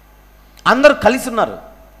 అందరూ కలిసి ఉన్నారు.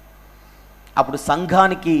 అప్పుడు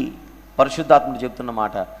సంఘానికి పరిశుద్ధాత్ముడు చెప్తున్న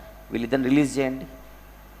మాట, వీళ్ళిద్దరిని రిలీజ్ చేయండి.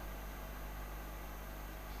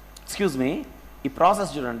 ఎక్స్క్యూజ్ మీ, ఈ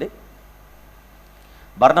ప్రాసెస్ చూడండి.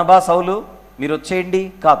 బర్నబా, సౌలు మీరు వచ్చేయండి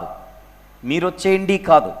కాదు, మీరు వచ్చేయండి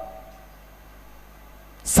కాదు,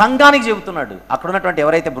 సంఘానికి చెబుతున్నాడు. అక్కడ ఉన్నటువంటి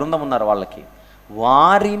ఎవరైతే బృందం ఉన్నారో వాళ్ళకి,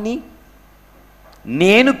 వారిని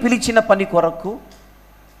నేను పిలిచిన పని కొరకు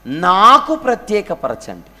నాకు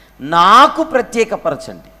ప్రత్యేకపరచండి, నాకు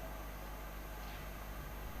ప్రత్యేకపరచండి.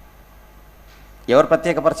 ఎవరు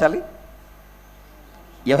ప్రత్యేకపరచాలి?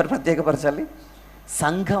 ఎవరు ప్రత్యేకపరచాలి?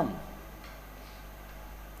 సంఘం.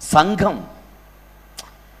 సంఘం.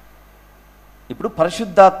 ఇప్పుడు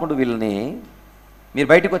పరిశుద్ధాత్ముడు వీళ్ళని మీరు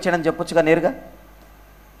బయటకు వచ్చాడని చెప్పొచ్చుగా, నేరుగా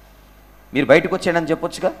మీరు బయటకు వచ్చాడని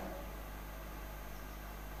చెప్పొచ్చుగా.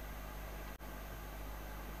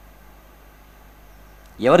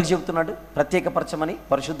 ఎవరికి చెబుతున్నాడు ప్రత్యేకపరచమని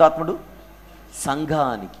పరిశుద్ధాత్ముడు?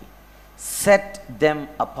 సంఘానికి. Set them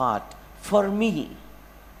apart for me.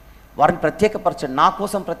 వారిని ప్రత్యేకపరచండి, నా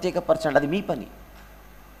కోసం ప్రత్యేకపరచండి. అది మీ పని.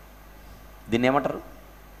 దీన్ని ఏమంటారు?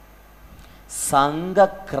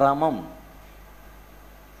 సంఘక్రమం.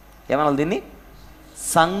 ఏమనాలి దీన్ని?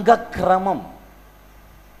 సంఘక్రమం.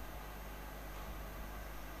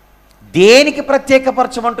 దేనికి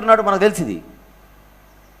ప్రత్యేకపరచమంటున్నాడు మనకు తెలిసింది?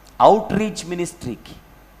 Out reach మినిస్ట్రీకి.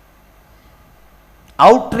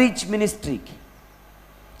 అవుట్ రీచ్ మినిస్ట్రీకి,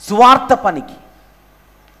 సువార్త పనికి.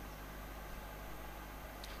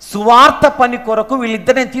 సువార్త పని కొరకు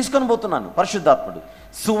వీళ్ళిద్దరు నేను తీసుకొని పోతున్నాను. పరిశుద్ధాత్ముడు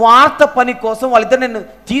సువార్త పని కోసం వాళ్ళిద్దరు నేను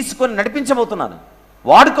తీసుకొని నడిపించబోతున్నాను,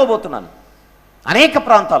 వాడుకోబోతున్నాను. అనేక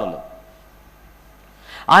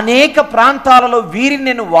ప్రాంతాలలో వీరిని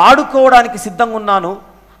నేను వాడుకోవడానికి సిద్ధంగా ఉన్నాను.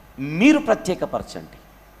 మీరు ప్రత్యేకపరచండి.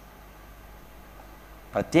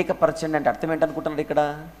 ప్రత్యేకపరచండి అంటే అర్థం ఏంటనుకుంటున్నారు ఇక్కడ?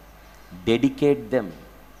 Dedicate them.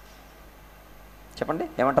 చెప్పండి,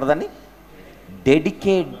 ఏమంటారు దాన్ని?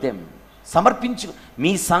 Dedicate them. సమర్పించు.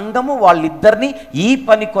 మీ సంఘము వాళ్ళిద్దరిని ఈ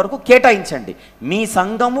పని కొరకు కేటాయించండి. మీ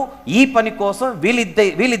సంఘము ఈ పని కోసం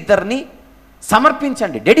వీళ్ళిద్దరిని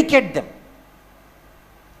సమర్పించండి. Dedicate them.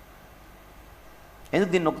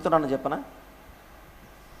 ఎందుకు దీన్ని నొక్కుతున్నాను చెప్పనా?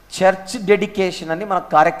 చర్చ్ డెడికేషన్ అని మన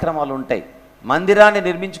కార్యక్రమాలు ఉంటాయి. మందిరాన్ని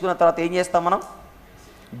నిర్మించుకున్న తర్వాత ఏం చేస్తాం మనం?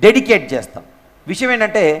 డెడికేట్ చేస్తాం. విషయం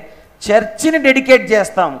ఏంటంటే చర్చిని డెడికేట్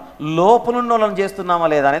చేస్తాం, లోపలున్న వాళ్ళని చేస్తున్నామా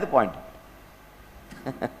లేదా అనేది పాయింట్.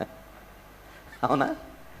 అవునా?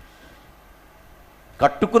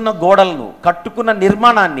 కట్టుకున్న గోడలను, కట్టుకున్న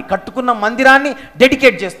నిర్మాణాన్ని, కట్టుకున్న మందిరాన్ని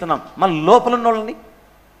డెడికేట్ చేస్తున్నాం, మన లోపలున్న వాళ్ళని.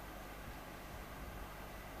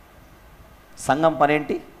 సంఘం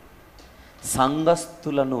పనేంటి?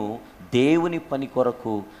 సంఘస్థులను దేవుని పని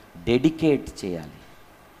కొరకు డెడికేట్ చేయాలి.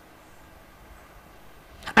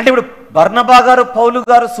 అంటే ఇప్పుడు బర్నబా గారు, పౌలు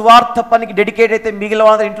గారు సువార్త పనికి డెడికేట్ అయితే మిగిలిన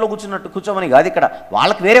వాళ్ళ ఇంట్లో కూర్చోమని కాదు. ఇక్కడ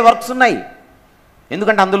వాళ్ళకి వేరే వర్క్స్ ఉన్నాయి.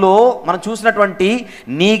 ఎందుకంటే అందులో మనం చూసినటువంటి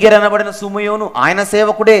నీగెరనబడిన సుమయోను ఆయన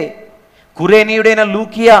సేవకుడే, కురేనీయుడైన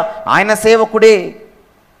లూకియా ఆయన సేవకుడే,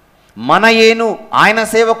 మనయేను ఆయన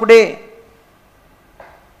సేవకుడే.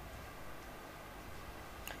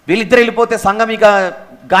 వీళ్ళిద్దరు వెళ్ళిపోతే సంఘం ఇక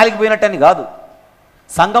గాలికి పోయినట్టని కాదు.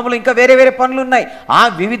 సంఘంలో ఇంకా వేరే వేరే పనులు ఉన్నాయి. ఆ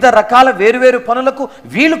వివిధ రకాల వేరువేరు పనులకు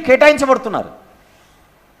వీళ్ళు కేటాయించబడుతున్నారు.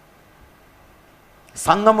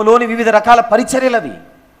 సంఘములోని వివిధ రకాల పరిచర్యలవి.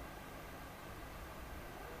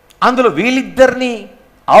 అందులో వీళ్ళిద్దరిని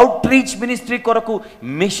అవుట్ రీచ్ మినిస్ట్రీ కొరకు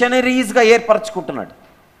మిషనరీస్గా ఏర్పరచుకుంటున్నాడు.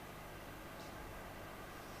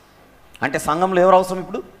 అంటే సంఘంలో ఎవరు అవసరం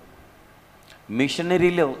ఇప్పుడు?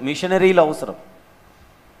 మిషనరీలు అవసరం.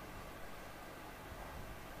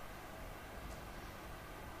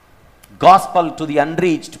 Gospel to the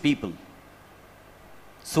unreached people.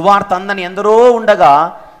 సువార్త అందని ఎందరో ఉండగా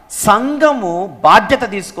సంఘము బాధ్యత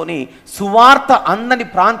తీసుకొని సువార్త అందని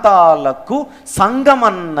ప్రాంతాలకు సంఘం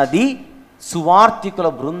అన్నది సువార్థికుల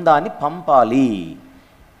బృందాన్ని పంపాలి.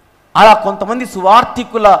 అలా కొంతమంది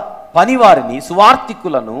సువార్థికుల పనివారిని,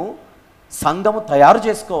 సువార్థికులను సంఘము తయారు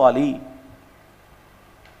చేసుకోవాలి.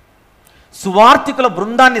 సువార్థికుల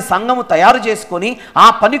బృందాన్ని సంఘము తయారు చేసుకొని ఆ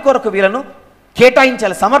పని కొరకు వీళ్ళను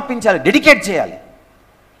కేటాయించాలి, సమర్పించాలి, డెడికేట్ చేయాలి.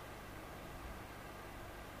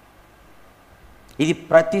 ఇది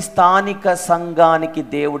ప్రతి స్థానిక సంఘానికి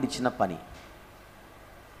దేవుడిచ్చిన పని.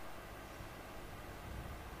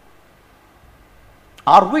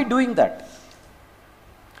 Are we doing that?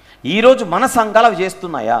 ఈరోజు మన సంఘాలు అవి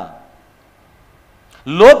చేస్తున్నాయా?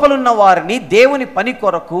 లోపలున్న వారిని దేవుని పని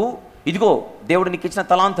కొరకు, ఇదిగో దేవుడు నీకు ఇచ్చిన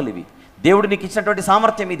తలాంతులు ఇవి, దేవుడు నీకు ఇచ్చినటువంటి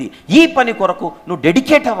సామర్థ్యం ఇది, ఈ పని కొరకు నువ్వు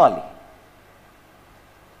డెడికేట్ అవ్వాలి.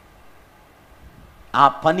 ఆ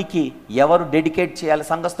పనికి ఎవరు డెడికేట్ చేయాలి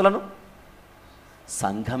సంఘస్థులను?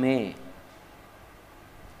 సంఘమే.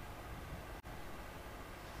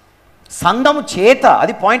 సంఘము చేత,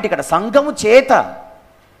 అది పాయింట్ ఇక్కడ, సంఘము చేత.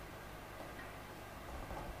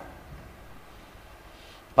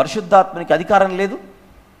 పరిశుద్ధాత్మనికి అధికారం లేదు.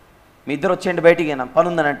 మీ ఇద్దరు వచ్చేయండి బయటికి పని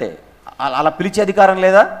ఉందనంటే అలా పిలిచే అధికారం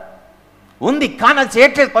లేదా? ఉంది, కానీ అది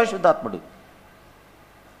చేయట్లేదు పరిశుద్ధాత్ముడు.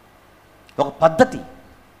 ఒక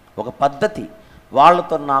పద్ధతి.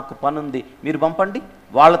 వాళ్ళతో నాకు పనుంది, మీరు పంపండి.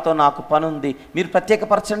 వాళ్ళతో నాకు పనుంది, మీరు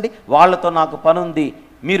ప్రత్యేకపరచండి. వాళ్ళతో నాకు పనుంది,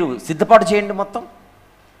 మీరు సిద్ధపాటు చేయండి. మొత్తం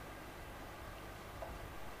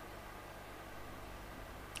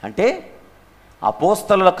అంటే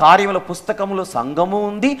అపోస్తలుల కార్యముల పుస్తకములో సంఘము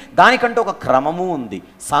ఉంది, దానికంటే ఒక క్రమము ఉంది.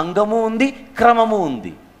 సంఘము ఉంది, క్రమము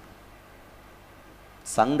ఉంది.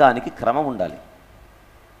 సంఘానికి క్రమం ఉండాలి.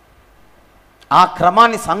 ఆ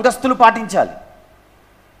క్రమాన్ని సంఘస్థులు పాటించాలి.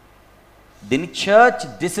 దీన్ని చర్చ్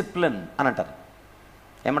డిసిప్లిన్ అని అంటారు.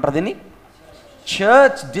 ఏమంటారు దీన్ని?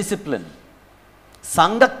 చర్చ్ డిసిప్లిన్,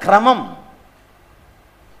 సంఘ క్రమం.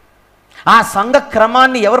 ఆ సంఘ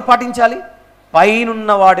క్రమాన్ని ఎవరు పాటించాలి?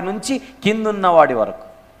 పైనున్న వాడి నుంచి కిందున్న వాడి వరకు,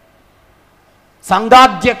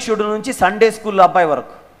 సంఘాధ్యక్షుడు నుంచి సండే స్కూల్ అబ్బాయి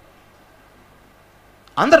వరకు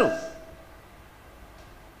అందరూ.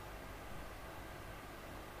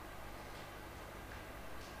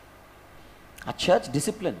 ఆ చర్చ్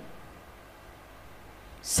డిసిప్లిన్,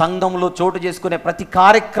 సంఘంలో చోటు చేసుకునే ప్రతి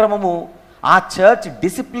కార్యక్రమము ఆ చర్చ్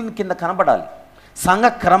డిసిప్లిన్ కింద కనబడాలి, సంఘ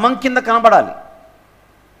క్రమం కింద కనబడాలి.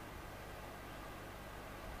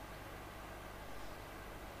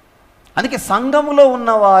 అందుకే సంఘములో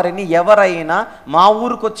ఉన్న వారిని ఎవరైనా మా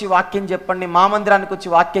ఊరికి వచ్చి వాక్యం చెప్పండి, మా మందిరానికి వచ్చి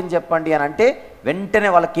వాక్యం చెప్పండి అని అంటే వెంటనే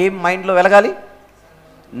వాళ్ళకి ఏం మైండ్లో వెలగాలి?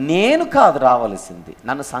 నేను కాదు రావాల్సింది,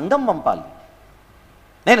 నన్ను సంఘం పంపాలి,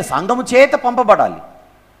 నేను సంఘము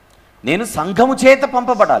చేత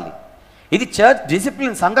పంపబడాలి. ఇది చర్చ్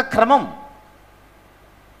డిసిప్లిన్, సంఘ క్రమం.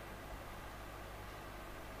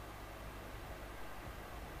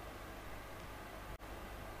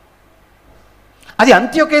 అది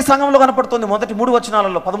అంత్యోకే సంఘంలో కనపడుతుంది. మొదటి 3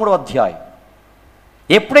 వచనాలలో 13వ అధ్యాయం.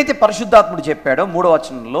 ఎప్పుడైతే పరిశుద్ధాత్ముడు చెప్పాడో 3వ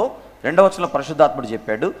వచనంలో, 2వ వచనంలో పరిశుద్ధాత్ముడు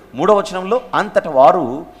చెప్పాడు, 3వ వచనంలో అంతట వారు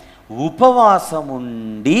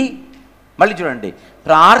ఉపవాసముండి, మళ్ళీ చూడండి,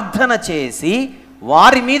 ప్రార్థన చేసి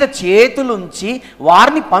వారి మీద చేతులుంచి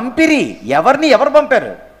వారిని పంపిరి. ఎవరు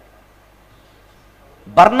పంపారు?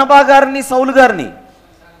 బర్నబా గారిని, సౌలు గారిని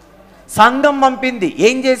సంఘం పంపింది.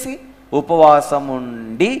 ఏం చేసి?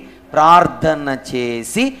 ఉపవాసముండి ప్రార్థన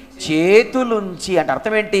చేసి చేతులుంచి. అంటే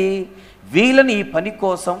అర్థం ఏంటి? వీళ్ళని ఈ పని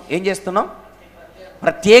కోసం ఏం చేస్తున్నాం?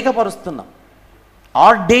 ప్రత్యేకపరుస్తున్నాం.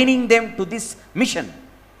 ఆర్డైనింగ్ them to this machine,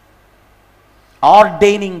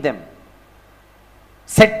 ఆర్డైనింగ్ them,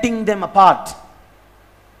 setting them apart,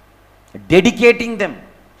 dedicating them.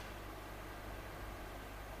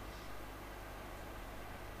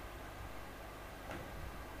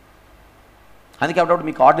 అందుకే అప్పుడు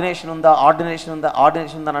మీకు ఆర్డినేషన్ ఉందా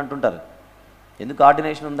అని అంటుంటారు. ఎందుకు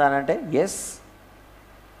ఆర్డినేషన్ ఉందా అని అంటే, ఎస్,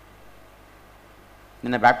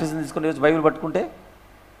 నిన్న బ్యాప్టిజం తీసుకుని రోజు బైబిల్ పట్టుకుంటే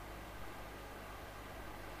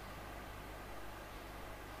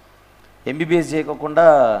ఎంబీబీఎస్ చేయకోకుండా,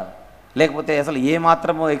 లేకపోతే అసలు ఏ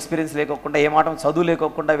మాత్రము ఎక్స్పీరియన్స్ లేకోకుండా, ఏ మాత్రం చదువు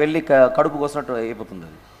లేకోకుండా వెళ్ళి కడుపు కోసినట్టు అయిపోతుంది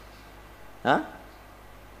అది.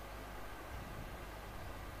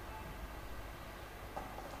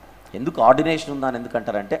 ఎందుకు ఆర్డినేషన్ ఉందా అని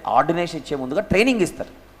ఎందుకంటారంటే, ఆర్డినేషన్ ఇచ్చే ముందుగా ట్రైనింగ్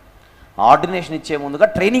ఇస్తారు.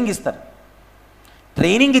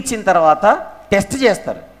 ట్రైనింగ్ ఇచ్చిన తర్వాత టెస్ట్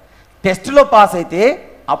చేస్తారు. టెస్ట్లో పాస్ అయితే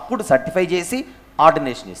అప్పుడు సర్టిఫై చేసి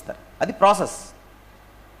ఆర్డినేషన్ ఇస్తారు. అది ప్రాసెస్.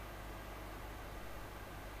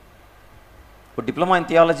 ఇప్పుడు diploma in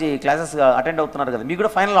theology classes attend అవుతున్నారు కదా, మీకు కూడా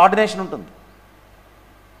ఫైనల్ ఆర్డినేషన్ ఉంటుంది.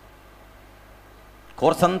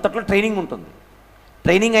 కోర్స్ అంతట్లో ట్రైనింగ్ ఉంటుంది.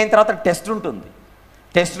 ట్రైనింగ్ అయిన తర్వాత టెస్ట్ ఉంటుంది.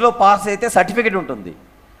 టెస్ట్లో పాస్ అయితే సర్టిఫికెట్ ఉంటుంది.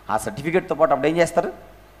 ఆ సర్టిఫికెట్తో పాటు అప్పుడు ఏం చేస్తారు?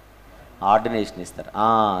 ఆర్డినేషన్ ఇస్తారు.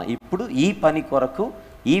 ఇప్పుడు ఈ పని కొరకు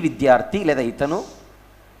ఈ విద్యార్థి లేదా ఇతను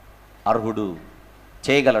అర్హుడు,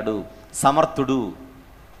 చేయగలడు, సమర్థుడు.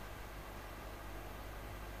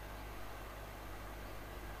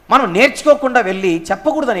 మనం నేర్చుకోకుండా వెళ్ళి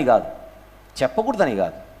చెప్పకూడదని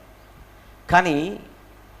కాదు, కానీ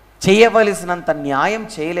చేయవలసినంత న్యాయం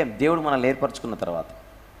చేయలేం దేవుడు మనల్ని ఏర్పరచుకున్న తర్వాత.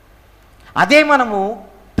 అదే మనము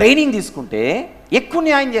ట్రైనింగ్ తీసుకుంటే ఎక్కువ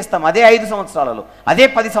న్యాయం చేస్తాం. అదే 5 సంవత్సరాలలో, అదే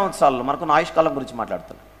 10 సంవత్సరాలలో. మనకున్న ఆయుష్కాలం గురించి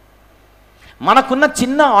మాట్లాడుతున్నాం. మనకున్న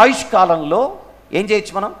చిన్న ఆయుష్కాలంలో ఏం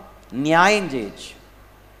చేయొచ్చు? మనం న్యాయం చేయొచ్చు.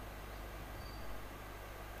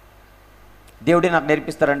 దేవుడే నాకు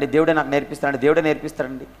నేర్పిస్తాడండి, దేవుడే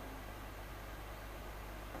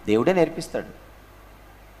నేర్పిస్తాడు.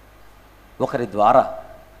 ఒకరి ద్వారా,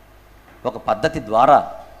 ఒక పద్ధతి ద్వారా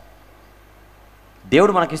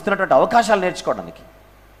దేవుడు మనకి ఇస్తున్నటువంటి అవకాశాలు నేర్చుకోవడానికి.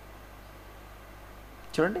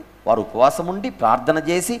 చూడండి, వారు ఉపవాసం ఉండి ప్రార్థన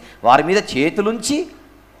చేసి వారి మీద చేతులుంచి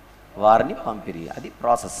వారిని పంపిరి. అది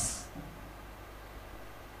ప్రాసెస్.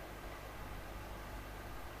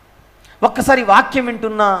 ఒక్కసారి వాక్యం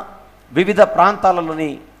వింటున్న వివిధ ప్రాంతాలలోని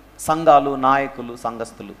సంఘాలు, నాయకులు,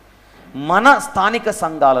 సంఘస్థులు, మన స్థానిక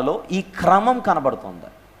సంఘాలలో ఈ క్రమం కనబడుతోంది.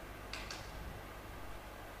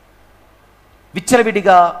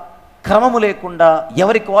 విచ్చలవిడిగా క్రమము లేకుండా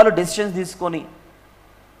ఎవరికి వాళ్ళు డెసిషన్స్ తీసుకొని,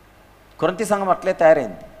 కొరింథీ సంఘం అట్లే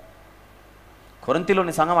తయారైంది.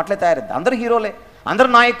 కొరింథీలోని సంఘం అట్లే తయారైంది. అందరూ హీరోలే, అందరూ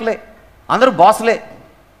నాయకులే, అందరూ బాసులే.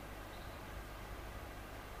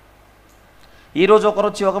 ఈరోజు ఒకరు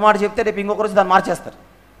వచ్చి ఒక మాట చెప్తే రేపు ఇంకొకరు వచ్చి దాన్ని మార్చేస్తారు.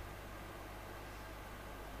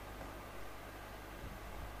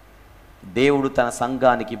 దేవుడు తన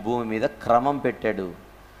సంఘానికి భూమి మీద క్రమం పెట్టాడు.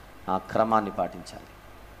 ఆ క్రమాన్ని పాటించాలి.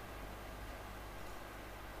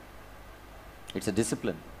 It's a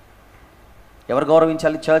discipline. ఎవరు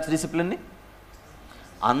గౌరవించాలి చర్చ్ డిసిప్లిన్ని?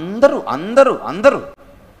 అందరూ అందరూ అందరూ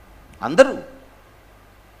అందరూ.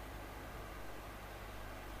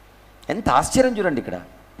 ఎంత ఆశ్చర్యం చూడండి. ఇక్కడ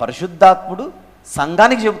పరిశుద్ధాత్ముడు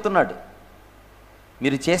సంఘానికి చెబుతున్నాడు,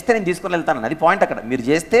 మీరు చేస్తే నేను తీసుకొని వెళ్తాను. అది పాయింట్ అక్కడ. మీరు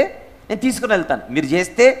చేస్తే నేను తీసుకొని వెళ్తాను, మీరు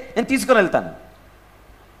చేస్తే నేను తీసుకొని వెళ్తాను.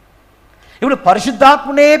 ఇప్పుడు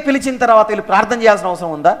పరిశుద్ధాత్ముడే పిలిచిన తర్వాత వీళ్ళు ప్రార్థన చేయాల్సిన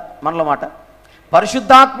అవసరం ఉందా? మనలో మాట,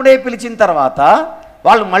 పరిశుద్ధాత్ముడే పిలిచిన తర్వాత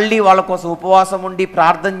వాళ్ళు మళ్ళీ వాళ్ళ కోసం ఉపవాసం ఉండి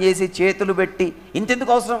ప్రార్థన చేసి చేతులు పెట్టి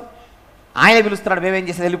ఇంతెందుకు అవసరం? ఆయన పిలుస్తున్నాడు, మేమేం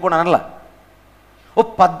చేసేది వెళ్ళిపోవడం అనలా. ఒక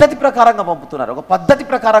పద్ధతి ప్రకారంగా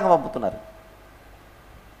పంపుతున్నారు.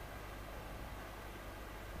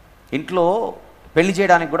 ఇంట్లో పెళ్లి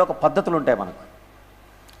చేయడానికి కూడా ఒక పద్ధతులు ఉంటాయి మనకు.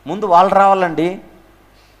 ముందు వాళ్ళు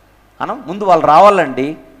రావాలండి,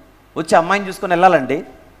 వచ్చి అమ్మాయిని చూసుకొని వెళ్ళాలండి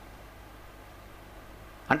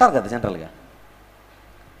అంటారు కదా జనరల్గా.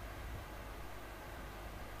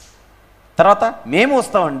 తర్వాత మేము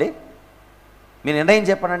వస్తామండి, మీరు నిర్ణయం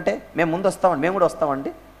చెప్పానంటే మేము ముందు వస్తామండి, మేము కూడా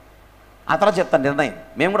వస్తామండి. ఆ తర్వాత చెప్తాను నిర్ణయం,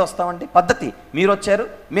 మేము కూడా వస్తామండి. పద్ధతి, మీరు వచ్చారు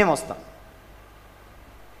మేము వస్తాం,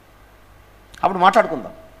 అప్పుడు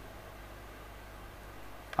మాట్లాడుకుందాం.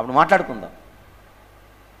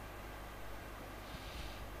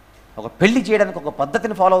 ఒక పెళ్లి చేయడానికి ఒక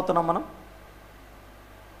పద్ధతిని ఫాలో అవుతున్నాం మనం.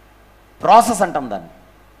 ప్రాసెస్ అంటాం దాన్ని.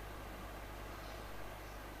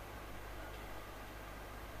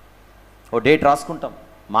 ఓ డేట్ రాసుకుంటాం,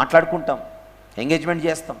 మాట్లాడుకుంటాం, ఎంగేజ్మెంట్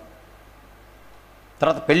చేస్తాం.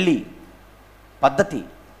 తర్వాత పెళ్ళి పద్ధతి.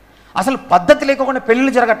 అసలు పద్ధతి లేకుండా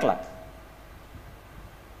పెళ్ళిళ్ళు జరగట్లా.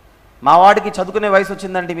 మా వాడికి చదువుకునే వయసు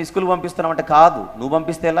వచ్చిందండి, మీ స్కూల్ పంపిస్తున్నామంటే కాదు, నువ్వు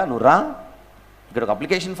పంపిస్తే ఎలా? నువ్వు రా, ఇక్కడ ఒక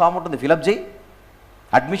అప్లికేషన్ ఫామ్ ఉంటుంది, ఫిలప్ చేయి,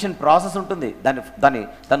 అడ్మిషన్ ప్రాసెస్ ఉంటుంది,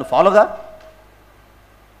 దాన్ని ఫాలోగా.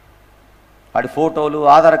 వాడి ఫోటోలు,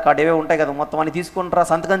 ఆధార్ కార్డు ఏవే ఉంటాయి కదా, మొత్తం అన్ని తీసుకుంటారా,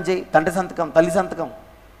 సంతకం చేయి, తండ్రి సంతకం, తల్లి సంతకం,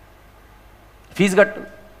 ఫీజు కట్టు,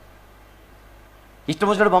 ఇష్టం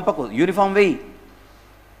వచ్చినట్టు పంపకు, యూనిఫామ్ వేయి.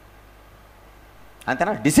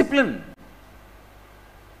 అంతేనా? డిసిప్లిన్.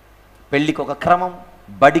 పెళ్ళికి ఒక క్రమం,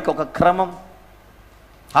 బడికి ఒక క్రమం.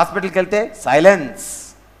 హాస్పిటల్కి వెళ్తే silence,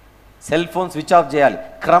 cell phone switch off చేయాలి,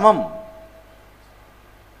 క్రమం.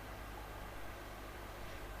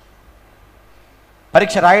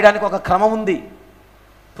 పరీక్ష రాయడానికి ఒక క్రమం ఉంది.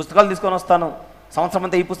 పుస్తకాలు తీసుకొని వస్తాను, సంవత్సరం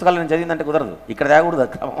అంతా ఈ పుస్తకాలు నేను చదివిందంటే కుదరదు. ఇక్కడ తేకూడదు,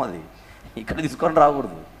 క్రమం అది. ఇక్కడ తీసుకొని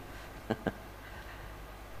రాకూడదు.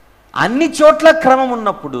 అన్ని చోట్ల క్రమం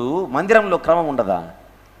ఉన్నప్పుడు మందిరంలో క్రమం ఉండదా?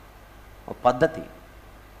 ఒక పద్ధతి.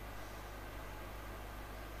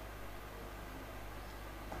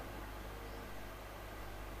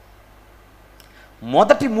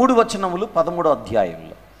 మొదటి 3 వచనములు 13వ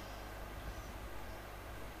అధ్యాయంలో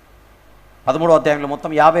 13వ అధ్యాయంలో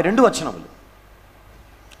మొత్తం 52 వచనములు,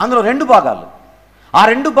 అందులో 2 భాగాలు. ఆ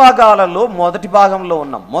 2 భాగాలలో మొదటి భాగంలో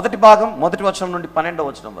ఉన్నాం. మొదటి భాగం మొదటి వచనం నుండి 12వ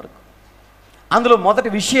వచనం వరకు. అందులో మొదటి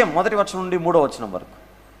విషయం మొదటి వచనం నుండి 3వ వచనం వరకు.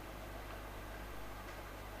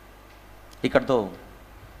 ఇక్కడితో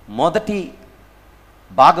మొదటి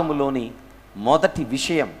భాగములోని మొదటి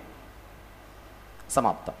విషయం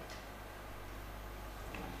సమాప్తం.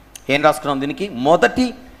 ఏం రాసుకున్నాం దీనికి? మొదటి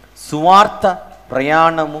సువార్త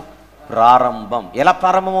ప్రయాణము ప్రారంభం. ఎలా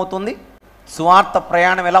ప్రారంభమవుతుంది? సువార్త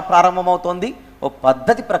ప్రయాణం ఎలా ప్రారంభమవుతుంది? ఓ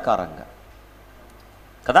పద్ధతి ప్రకారంగా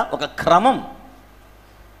కదా, ఒక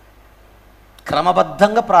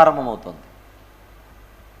క్రమబద్ధంగా ప్రారంభమవుతుంది.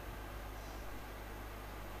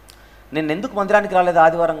 నేను ఎందుకు మందిరానికి రాలేదు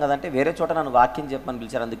ఆదివారం కదంటే, వేరే చోట నన్ను వాక్యం చెప్పమని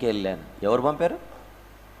పిలిచారు, అందుకే వెళ్ళాను. ఎవరు పంపారు?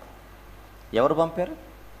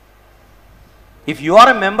 If you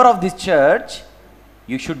are a member of this church,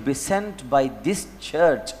 you should be sent by this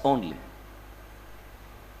church only.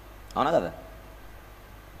 అవునా కదా?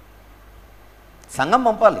 సంఘం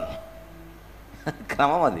పంపాలి,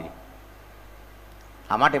 క్రమం అది.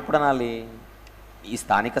 ఆ మాట ఎప్పుడు అనాలి? ఈ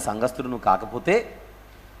స్థానిక సంఘస్థుడు నువ్వు కాకపోతే,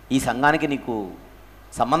 ఈ సంఘానికి నీకు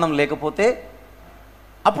సంబంధం లేకపోతే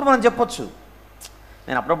అప్పుడు మనం చెప్పొచ్చు.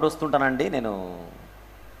 నేను అప్పుడప్పుడు వస్తుంటానండి, నేను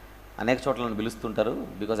అనేక చోట్ల నన్ను పిలుస్తుంటారు,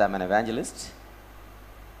 because I'm N evangelist.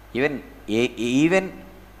 Even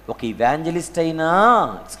ఒక ఇవాంజలిస్ట్ అయినా,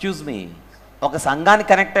 ఎక్స్క్యూజ్ మీ, ఒక సంఘానికి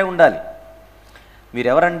కనెక్ట్ అయి ఉండాలి. మీరు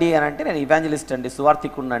ఎవరండి అని అంటే, నేను ఇవాంజలిస్ట్ అండి,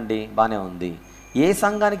 సువార్థికుడినండి. బాగానే ఉంది. ఏ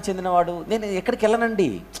సంఘానికి చెందినవాడు? నేను ఎక్కడికి వెళ్ళనండి,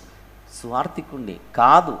 సువార్థికుడిని.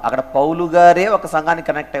 కాదు, అక్కడ పౌలు గారే ఒక సంఘానికి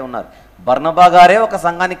కనెక్ట్ అయి ఉన్నారు, బర్నబా గారే ఒక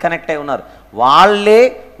సంఘానికి కనెక్ట్ అయి ఉన్నారు. వాళ్ళే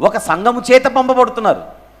ఒక సంఘము చేత పంపబడుతున్నారు.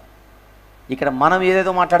 ఇక్కడ మనం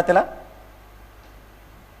ఏదేదో మాట్లాడితేలా?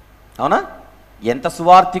 అవునా? ఎంత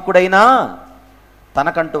సువార్థికుడైనా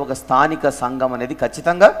తనకంటూ ఒక స్థానిక సంఘం అనేది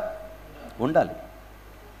ఖచ్చితంగా ఉండాలి.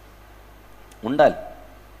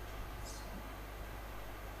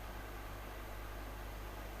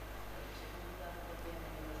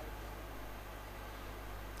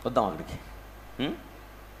 వద్దాం అక్కడికి.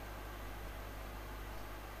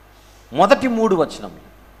 మొదటి 3 వచనములు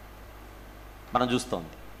మనం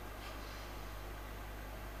చూస్తోంది.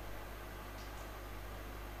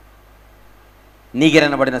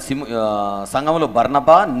 నీగెరనబడిన సంఘములో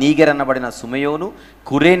బర్నబా, నీగెరనబడిన సుమయోను,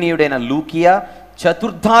 కురేనీయుడైన లూకియా,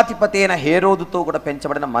 చతుర్థాధిపతి అయిన హేరోదుతో కూడా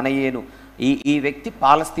పెంచబడిన మనయేను. ఈ వ్యక్తి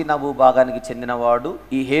పాలస్తీనా భూభాగానికి చెందినవాడు.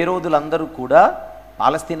 ఈ హేరోదులందరూ కూడా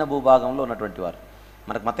పాలస్తీనా భూభాగంలో ఉన్నటువంటి వారు.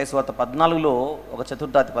 మనకు మత్తయి సువార్త 14లో ఒక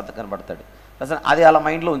చతుర్థాధిపతి కనబడతాడు. అసలు అది అలా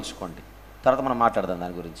మైండ్లో ఉంచుకోండి, తర్వాత మనం మాట్లాడదాం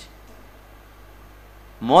దాని గురించి.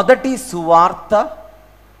 మొదటి సువార్త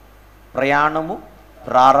ప్రయాణము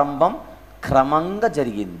ప్రారంభం క్రమంగా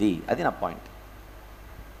జరిగింది. అది నా పాయింట్.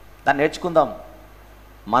 దాన్ని నేర్చుకుందాం.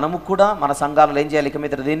 మనము కూడా మన సంఘాలలో ఏం చేయాలి? ఇక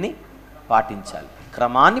మీద దీన్ని పాటించాలి,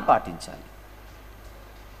 క్రమాన్ని పాటించాలి.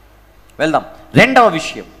 వెళ్దాం. రెండవ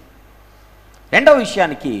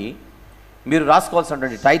విషయానికి మీరు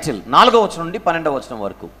రాసుకోవాల్సినటువంటి టైటిల్ 4వ వచనం నుండి 12వ వచనం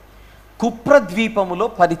వరకు, కుప్ర ద్వీపములో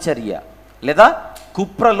పరిచర్య లేదా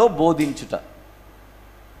కుప్రలో బోధించుట.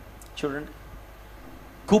 చూడండి,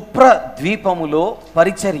 కుప్ర ద్వీపములో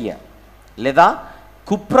పరిచర్య లేదా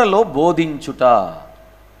కుప్రలో బోధించుట.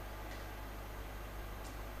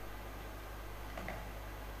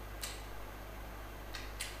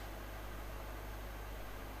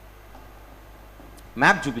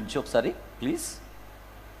 మ్యాప్ చూపించు ఒకసారి ప్లీజ్.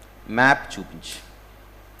 మ్యాప్ చూపించు.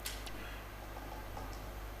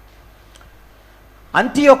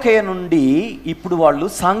 అంతియోకయ నుండి ఇప్పుడు వాళ్ళు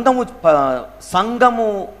సంఘము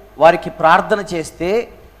వారికి ప్రార్థన చేస్తే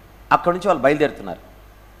అక్కడి నుంచి వాళ్ళు బయలుదేరుతున్నారు.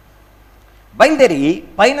 బయలుదేరి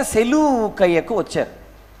పైన సెలూకయ్యకు వచ్చారు.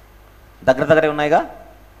 దగ్గరే ఉన్నాయిగా.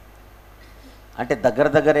 అంటే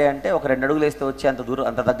దగ్గరే అంటే ఒక 2 అడుగులు వేస్తే వచ్చే అంత దూరం,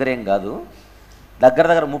 అంత దగ్గరేం కాదు.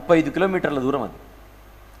 దగ్గర 35 కిలోమీటర్ల దూరం అది.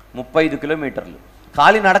 35 కిలోమీటర్లు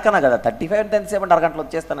ఖాళీ నడకన కదా. 35 అంటే ఎంతసేపు అంటే అరగంటలో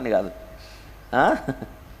వచ్చేస్తానని కాదు,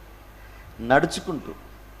 నడుచుకుంటూ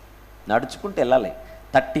వెళ్ళాలి.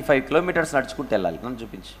 35 కిలోమీటర్స్ నడుచుకుంటూ వెళ్ళాలి. నన్ను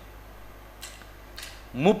చూపించి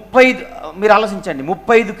 35, మీరు ఆలోచించండి,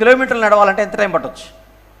 35 కిలోమీటర్లు నడవాలంటే ఎంత టైం పట్టవచ్చు?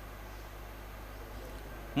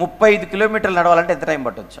 35 కిలోమీటర్లు నడవాలంటే ఎంత టైం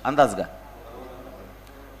పట్టవచ్చు అందాజుగా?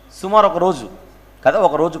 సుమారు ఒక రోజు కదా,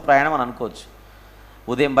 ఒక రోజు ప్రయాణం అని అనుకోవచ్చు.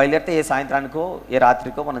 ఉదయం బయలుదేరితే ఏ సాయంత్రానికో ఏ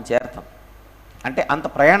రాత్రికో మనం చేరుతాం. అంటే అంత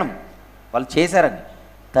ప్రయాణం వాళ్ళు చేశారని.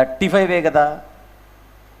 35 కదా,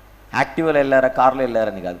 యాక్టివ్లో వెళ్ళారా కార్లో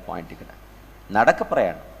వెళ్ళారని కాదు పాయింట్. ఇక్కడ నడక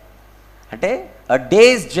ప్రయాణం అంటే అ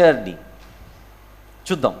డేస్ జర్నీ.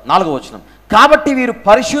 చూద్దాం 4వ వచనం. కాబట్టి వీరు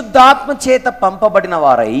పరిశుద్ధాత్మ చేత పంపబడిన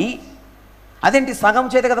వారై, అదేంటి సగం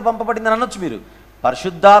చేత కదా పంపబడిందని అనొచ్చు మీరు.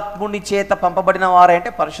 పరిశుద్ధాత్ముని చేత పంపబడిన వారే అంటే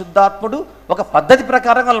పరిశుద్ధాత్ముడు ఒక పద్ధతి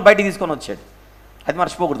ప్రకారం వాళ్ళని బయటికి తీసుకొని వచ్చాడు, అది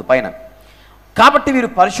మర్చిపోకూడదు పైన. కాబట్టి వీరు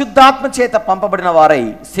పరిశుద్ధాత్మ చేత పంపబడిన వారై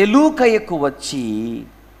సెలూకయకు వచ్చి,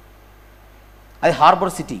 అది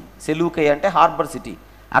హార్బర్ సిటీ, సెలూకయ అంటే హార్బర్ సిటీ,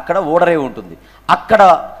 అక్కడ ఓడరే ఉంటుంది. అక్కడ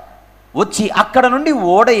వచ్చి అక్కడ నుండి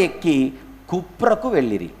ఓడ ఎక్కి కుప్రకు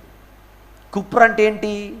వెళ్ళిరి. కుప్ర అంటే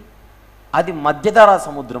ఏంటి? అది మధ్యధరా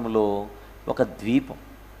సముద్రంలో ఒక ద్వీపం,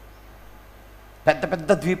 పెద్ద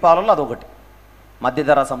పెద్ద ద్వీపాలలో అదొకటి.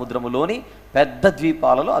 మధ్యధరా సముద్రములోని పెద్ద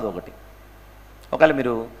ద్వీపాలలో అదొకటి. ఒకవేళ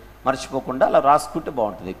మీరు మర్చిపోకుండా అలా రాసుకుంటే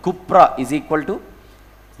బాగుంటుంది. కుప్ర ఈజ్ ఈక్వల్ టు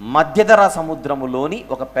మధ్యధరా సముద్రములోని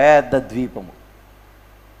ఒక పెద్ద ద్వీపము.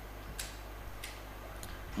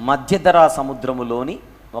 మధ్యధరా సముద్రములోని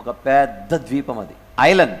ఒక పెద్ద ద్వీపం, అది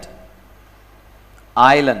ఐలాండ్.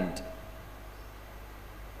 ఐలాండ్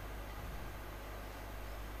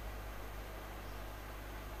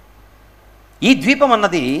ఈ ద్వీపం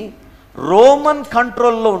అన్నది రోమన్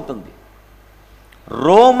కంట్రోల్లో ఉంటుంది.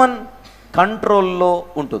 రోమన్ కంట్రోల్లో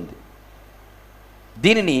ఉంటుంది.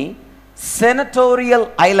 దీనిని సెనటోరియల్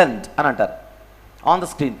ఐలాండ్ అని అంటారు. On the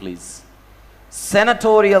screen please.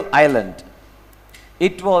 సెనటోరియల్ island.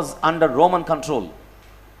 It was under Roman control.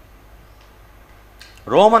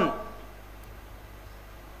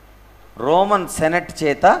 Roman senate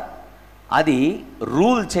చేత అది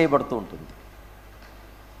రూల్ చేయబడుతూ ఉంటుంది.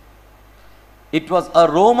 It was a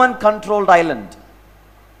Roman controlled island.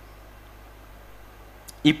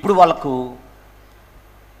 ఇప్పుడు వాళ్ళకు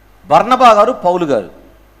బర్నబా గారు, పౌలు గారు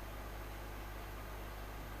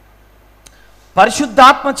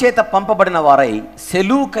పరిశుద్ధాత్మ చేత పంపబడిన వారై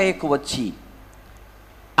సెలూకయకు వచ్చి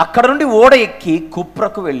అక్కడ నుండి ఓడ ఎక్కి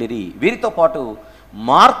కుప్రకు వెళ్ళిరి. వీరితో పాటు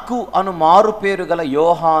మార్కు అను మారు పేరు గల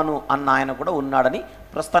యోహాను అన్న ఆయన కూడా ఉన్నాడని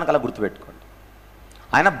ప్రస్తుతానికి అలా గుర్తుపెట్టుకోండి.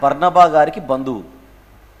 ఆయన బర్నబా గారికి బంధువు.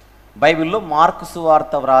 బైబిల్లో మార్కు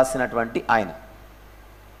సువార్త వ్రాసినటువంటి ఆయన,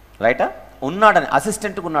 రైటా, ఉన్నాడని,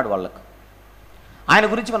 అసిస్టెంట్గా ఉన్నాడు వాళ్ళకు. ఆయన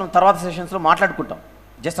గురించి మనం తర్వాత సెషన్స్లో మాట్లాడుకుంటాం.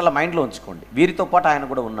 జస్ట్ అలా మైండ్లో ఉంచుకోండి, వీరితో పాటు ఆయన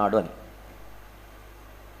కూడా ఉన్నాడు అని.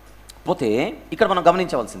 పోతే ఇక్కడ మనం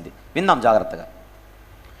గమనించవలసింది, విందాం జాగ్రత్తగా.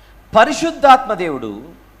 పరిశుద్ధాత్మ దేవుడు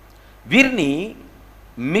వీరిని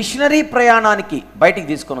మిషనరీ ప్రయాణానికి బయటికి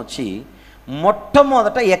తీసుకొని వచ్చి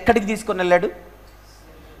మొట్టమొదట ఎక్కడికి తీసుకొని వెళ్ళాడు?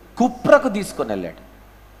 కుప్రకు తీసుకొని వెళ్ళాడు.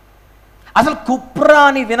 అసలు కుప్ర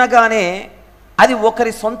అని వినగానే అది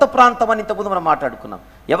ఒకరి సొంత ప్రాంతం అని ఇంతకుముందు మనం మాట్లాడుకున్నాం.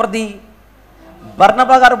 ఎవరిది?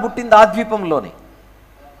 బర్నబా గారు పుట్టింది ఆ ద్వీపంలోనే,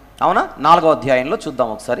 అవునా? 4వ అధ్యాయంలో చూద్దాం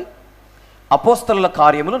ఒకసారి. అపోస్తలుల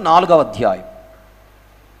కార్యములు 4వ అధ్యాయం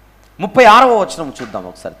 36వ వచనం చూద్దాం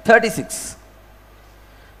ఒకసారి. 36.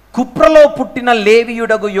 కుప్రలో పుట్టిన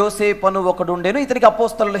లేవియుడగు యోసేపను ఒకడుండెను, ఇతనికి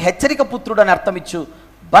అపోస్తలులు హెచ్చరిక పుత్రుడు అని అర్థమిచ్చు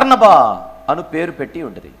బర్నబా అను పేరు పెట్టి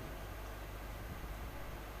ఉండేది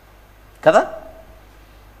కదా.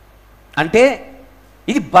 అంటే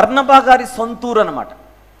ఇది బర్నబా గారి సొంతూరు అన్నమాట,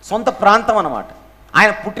 సొంత ప్రాంతం అన్నమాట,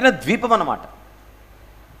 ఆయన పుట్టిన ద్వీపం అన్నమాట.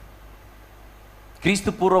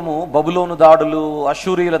 క్రీస్తు పూర్వము బబులోను దాడులు,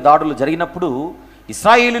 అషూరియుల దాడులు జరిగినప్పుడు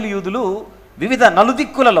ఇశ్రాయేలు యూదులు వివిధ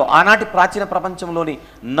నలుదిక్కులలో, ఆనాటి ప్రాచీన ప్రపంచంలోని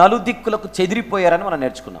నలుదిక్కులకు చెదిరిపోయారని మనం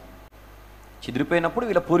నేర్చుకున్నాం. చెదిరిపోయినప్పుడు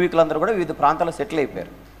వీళ్ళ పూర్వీకులందరూ కూడా వివిధ ప్రాంతాల్లో సెటిల్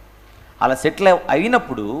అయిపోయారు. అలా సెటిల్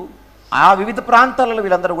అయినప్పుడు ఆ వివిధ ప్రాంతాలలో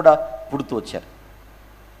వీళ్ళందరూ కూడా పుడుతూ వచ్చారు.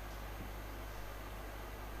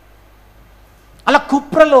 అలా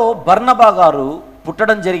కుప్రలో బర్నబా గారు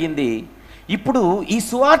పుట్టడం జరిగింది. ఇప్పుడు ఈ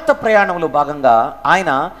సువార్త ప్రయాణంలో భాగంగా ఆయన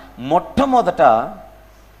మొట్టమొదట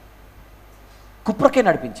కుప్రకే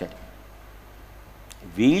నడిపించాడు.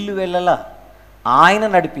 వీళ్ళు వెళ్ళలా, ఆయన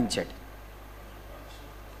నడిపించాడు,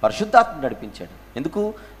 పరిశుద్ధాత్మ నడిపించాడు. ఎందుకు?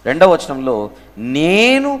 2వ వచనంలో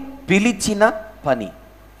నేను పిలిచిన పని,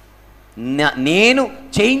 నేను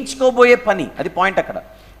చేయించుకోబోయే పని, అది పాయింట్ అక్కడ.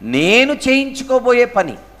 నేను చేయించుకోబోయే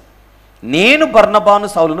పని, నేను బర్నబాను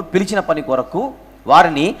సౌలును పిలిచిన పని కొరకు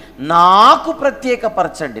వారిని నాకు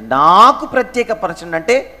ప్రత్యేకపరచండి. నాకు ప్రత్యేకపరచండి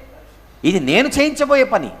అంటే ఇది నేను చేయించబోయే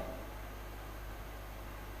పని.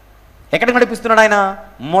 ఎక్కడికి నడిపిస్తున్నాడు ఆయన?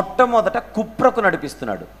 మొట్టమొదట కుప్రకు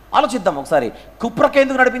నడిపిస్తున్నాడు. ఆలోచిద్దాం ఒకసారి, కుప్రకు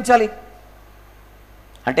ఎందుకు నడిపించాలి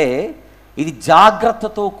అంటే ఇది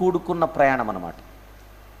జాగ్రత్తతో కూడుకున్న ప్రయాణం అన్నమాట.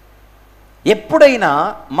 ఎప్పుడైనా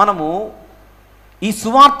మనము ఈ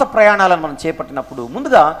సువార్త ప్రయాణాలను మనం చేపట్టినప్పుడు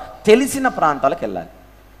ముందుగా తెలిసిన ప్రాంతాలకు వెళ్ళాలి.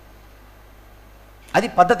 అది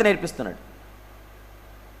పద్ధతి నేర్పిస్తున్నాడు.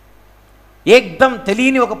 ఏకదం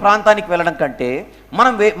తెలియని ఒక ప్రాంతానికి వెళ్ళడం కంటే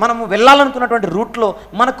మనము వెళ్ళాలనుకున్నటువంటి రూట్లో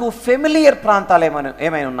మనకు ఫెమిలియర్ ప్రాంతాలు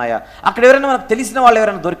ఏమైనా ఉన్నాయా? అక్కడ ఎవరైనా మనకు తెలిసిన వాళ్ళు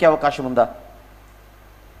ఎవరైనా దొరికే అవకాశం ఉందా?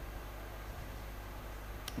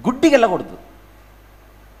 గుడ్డికి వెళ్ళకూడదు,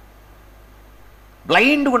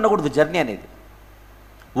 బ్లైండ్గా ఉండకూడదు జర్నీ అనేది.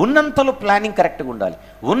 ఉన్నంతలో ప్లానింగ్ కరెక్ట్గా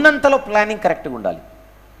ఉండాలి.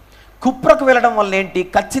 కుప్రకు వెళ్ళడం వల్ల ఏంటి,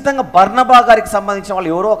 ఖచ్చితంగా బర్నబా గారికి సంబంధించిన వాళ్ళు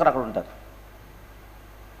ఎవరో ఒకరు అక్కడ ఉంటారు.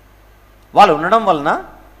 వాళ్ళు ఉండడం వలన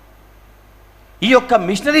ఈ యొక్క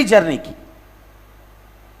మిషనరీ జర్నీకి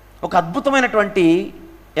ఒక అద్భుతమైనటువంటి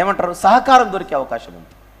ఏమంటారు సహకారం దొరికే అవకాశం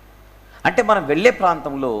ఉంది. అంటే మనం వెళ్ళే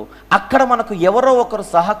ప్రాంతంలో అక్కడ మనకు ఎవరో ఒకరు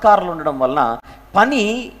సహకారులు ఉండడం వలన పని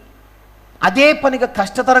అదే పనిగా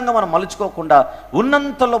కష్టతరంగా మనం మలుచుకోకుండా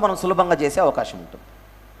ఉన్నంతలో మనం సులభంగా చేసే అవకాశం ఉంటుంది.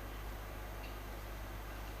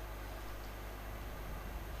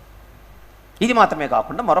 ఇది మాత్రమే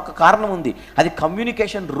కాకుండా మరొక కారణం ఉంది, అది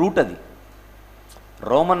కమ్యూనికేషన్ రూట్. అది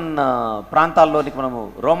రోమన్ ప్రాంతాల్లోనికి మనము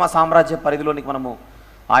రోమా సామ్రాజ్య పరిధిలోనికి మనము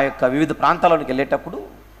ఆ యొక్క వివిధ ప్రాంతాల్లోనికి వెళ్ళేటప్పుడు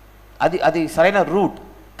అది సరైన రూట్.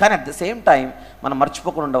 కానీ అట్ ద సేమ్ టైం మనం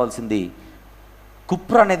మర్చిపోకుండా ఉండవలసింది,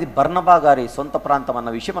 కుప్ర అనేది బర్నబా గారి సొంత ప్రాంతం అన్న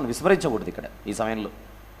విషయం మనం విస్మరించకూడదు ఇక్కడ ఈ సమయంలో.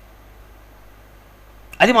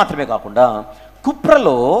 అది మాత్రమే కాకుండా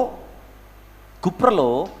కుప్రలో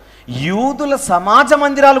యూదుల సమాజ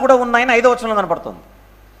మందిరాలు కూడా ఉన్నాయని 5వ వచనంలో కనపడుతుంది.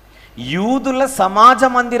 యూదుల సమాజ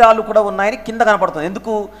మందిరాలు కూడా ఉన్నాయని కింద కనపడుతుంది.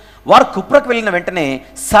 ఎందుకు? వారు కుప్రకు వెళ్ళిన వెంటనే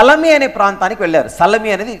సలమి అనే ప్రాంతానికి వెళ్ళారు. సలమి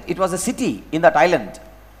అనేది it was a city in that island.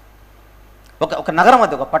 ఒక నగరం,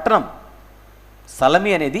 అది ఒక పట్టణం.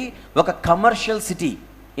 సలమి అనేది ఒక commercial city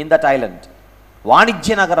in that island,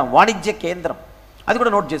 వాణిజ్య నగరం, వాణిజ్య కేంద్రం. అది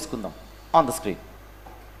కూడా నోట్ చేసుకుందాం ఆన్ ద స్క్రీన్.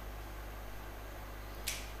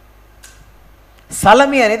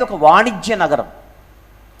 సలమి అనేది ఒక వాణిజ్య నగరం.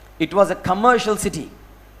 It was a commercial city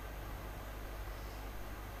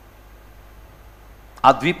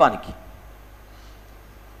ఆ ద్వీపానికి.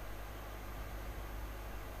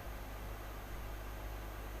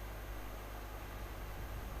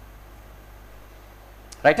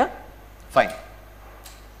 రైటా? ఫైన్.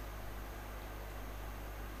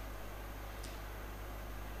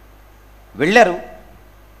 వెళ్ళారు,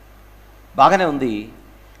 బాగానే ఉంది.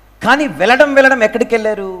 కానీ వెళ్ళడం ఎక్కడికి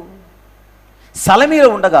వెళ్ళారు? సలమీలో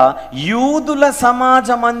ఉండగా యూదుల సమాజ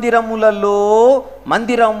మందిరములలో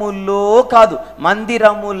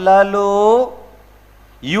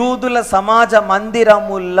యూదుల సమాజ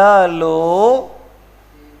మందిరములలో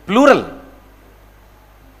ప్లూరల్.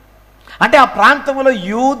 అంటే ఆ ప్రాంతంలో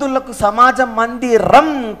యూదులకు సమాజ మందిరం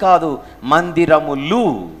కాదు,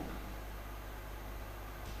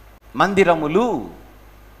 మందిరములు.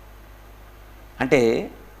 అంటే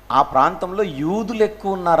ఆ ప్రాంతంలో యూదులు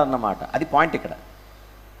ఎక్కువ ఉన్నారన్నమాట. అది పాయింట్ ఇక్కడ.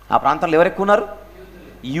 ఆ ప్రాంతంలో ఎవరు ఎక్కువ ఉన్నారు?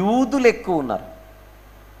 యూదులు ఎక్కువ ఉన్నారు.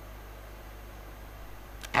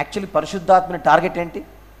 యాక్చువల్లీ పరిశుద్ధాత్మని టార్గెట్ ఏంటి?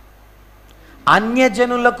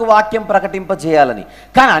 అన్యజనులకు వాక్యం ప్రకటింపజేయాలని.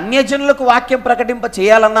 కానీ అన్యజనులకు వాక్యం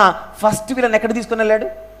ప్రకటింపజేయాలన్నా ఫస్ట్ వీళ్ళని ఎక్కడ తీసుకుని వెళ్ళాడు?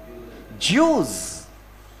 జ్యూస్.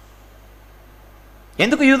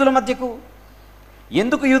 ఎందుకు యూదుల మధ్యకు?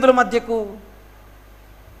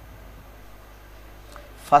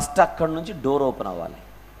 ఫస్ట్ అక్కడి నుంచి డోర్ ఓపెన్ అవ్వాలి.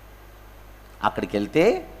 అక్కడికి వెళ్తే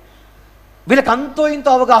వీళ్ళకి అంతో ఇంతో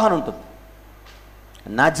అవగాహన ఉంటుంది.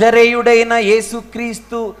 నజరేయుడైన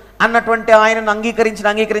యేసుక్రీస్తు అన్నటువంటి ఆయనను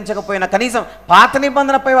అంగీకరించకపోయినా కనీసం పాత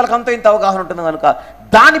నిబంధనపై వాళ్ళకి అంతో ఇంత అవగాహన ఉంటుంది కనుక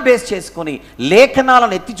దాన్ని బేస్ చేసుకొని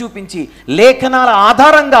లేఖనాలను ఎత్తి చూపించి లేఖనాల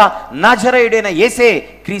ఆధారంగా నజరేయుడైన యేసే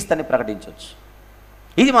క్రీస్తుని ప్రకటించవచ్చు.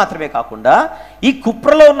 ఇది మాత్రమే కాకుండా ఈ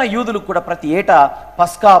కుప్రలో ఉన్న యూదులు కూడా ప్రతి ఏటా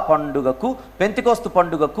పస్కా పండుగకు, పెంతెకోస్తు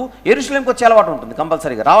పండుగకు యెరూషలేంకి వచ్చే అలవాటు ఉంటుంది.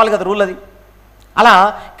 కంపల్సరీగా రావాలి కదా, రూల్ అది. అలా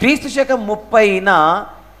క్రీస్తు శకం 30న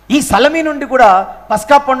ఈ సలమీ నుండి కూడా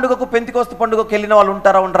పస్కా పండుగకు, పెంతెకోస్తు పండుగకు వెళ్ళిన వాళ్ళు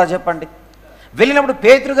ఉండరా చెప్పండి. వెళ్ళినప్పుడు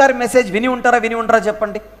పేతురు గారి మెసేజ్ విని ఉంటారా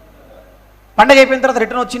చెప్పండి. పండగ అయిపోయిన తర్వాత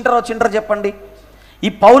రిటర్న్ వచ్చింటారా చెప్పండి. ఈ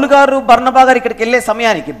పౌలు గారు బర్నబా గారు ఇక్కడికి వెళ్ళే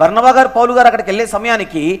సమయానికి, బర్నబా గారు పౌలు గారు అక్కడికి వెళ్ళే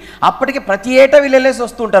సమయానికి అప్పటికి ప్రతి ఏటా వీళ్ళు వెళ్ళేసి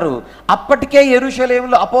వస్తుంటారు. అప్పటికే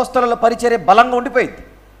యెరూషలేములో అపోస్తలుల పరిచర్య బలంగా ఉండిపోయింది.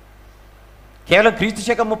 కేవలం క్రీస్తు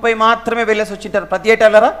శకం 30 మాత్రమే వెళ్ళేసి వచ్చింటారు. ప్రతి ఏటా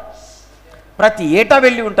వెళ్ళరా? ప్రతి ఏటా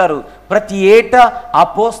వెళ్ళి ఉంటారు. ప్రతి ఏటా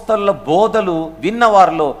అపోస్తలుల బోధలు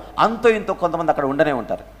విన్నవారిలో అంతో ఇంతో కొంతమంది అక్కడ ఉండనే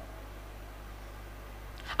ఉంటారు.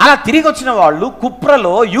 అలా తిరిగి వచ్చిన వాళ్ళు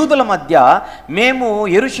కుప్రలో యూదుల మధ్య మేము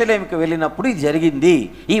యెరూషలేముకి వెళ్ళినప్పుడు ఇది జరిగింది,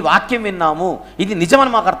 ఈ వాక్యం విన్నాము, ఇది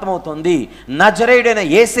నిజమని మాకు అర్థమవుతుంది, నజరేయుడైన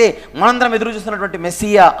యేసే మనందరం ఎదురు చూస్తున్నటువంటి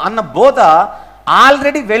మెస్సియా అన్న బోధ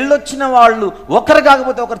ఆల్రెడీ వెళ్ళొచ్చిన వాళ్ళు ఒకరు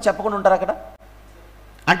కాకపోతే ఒకరు చెప్పకుండా ఉంటారు అక్కడ.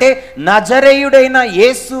 అంటే నజరేయుడైన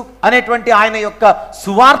యేసు అనేటువంటి ఆయన యొక్క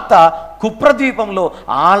సువార్త కుప్రద్వీపంలో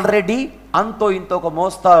ఆల్రెడీ అంతో ఇంతో ఒక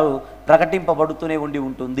మోస్తారు ప్రకటింపబడుతూనే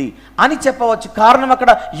ఉంటుంది అని చెప్పవచ్చు. కారణం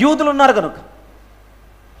అక్కడ యూదులు ఉన్నారు కనుక.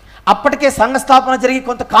 అప్పటికే సంఘస్థాపన జరిగి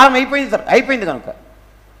కొంతకాలం అయిపోయింది కనుక.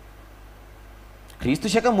 క్రీస్తు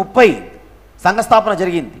శకం 30 సంఘస్థాపన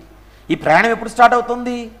జరిగింది. ఈ ప్రయాణం ఎప్పుడు స్టార్ట్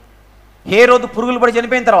అవుతుంది? హేరోదు పురుగులు పడి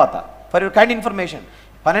చనిపోయిన తర్వాత. ఫర్ యువర్ కైండ్ ఇన్ఫర్మేషన్,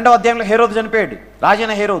 12వ అధ్యాయంలో హేరోదు చనిపోయాడు,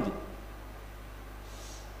 రాజైన హేరోదు.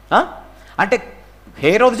 అంటే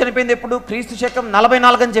హేరోదు చనిపోయింది ఎప్పుడు? క్రీస్తు శకం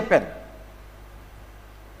 44 అని చెప్పారు.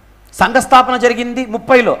 సంఘస్థాపన జరిగింది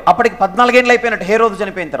 30లో, అప్పటికి 14 ఏళ్ళు అయిపోయినట్టు హేరోదు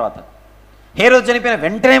చనిపోయిన తర్వాత. హేరోదు చనిపోయిన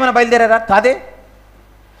వెంటనే ఏమైనా బయలుదేరారా? కాదే.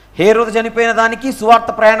 హేరోదు చనిపోయిన దానికి సువార్త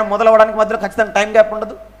ప్రయాణం మొదలవడానికి మధ్యలో ఖచ్చితంగా టైం గ్యాప్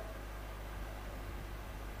ఉండదు.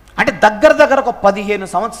 అంటే దగ్గర ఒక 15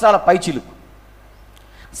 సంవత్సరాల పైచిలుకు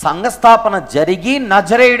సంఘస్థాపన జరిగి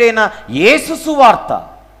నజరేయుడైన యేసు సువార్త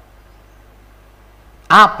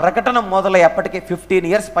ఆ ప్రకటన మొదలై అప్పటికే 15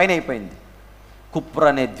 ఇయర్స్ పైన అయిపోయింది. కుప్ర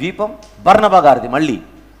అనే ద్వీపం బర్నబా గారిది మళ్ళీ.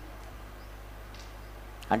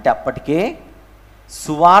 అంటే అప్పటికే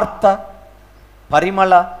సువార్త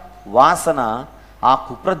పరిమళ వాసన ఆ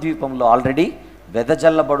కుప్ర ద్వీపంలో ఆల్రెడీ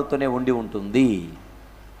వెదజల్లబడుతూనే ఉండి ఉంటుంది.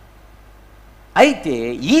 అయితే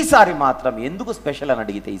ఈసారి మాత్రం ఎందుకు స్పెషల్ అని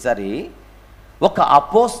అడిగితే, ఈసారి ఒక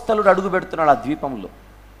అపోస్తలుడు అడుగు పెడుతున్నాడు ఆ ద్వీపంలో.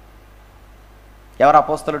 ఎవరు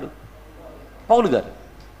అపోస్తలుడు? పౌలు గారు.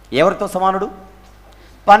 ఎవరితో సమానుడు?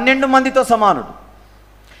 12 మందితో సమానుడు.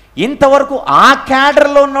 ఇంతవరకు ఆ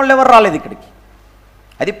క్యాడర్లో ఉన్న వాళ్ళు ఎవరు రాలేదు ఇక్కడికి.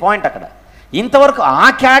 అది పాయింట్ అక్కడ. ఇంతవరకు ఆ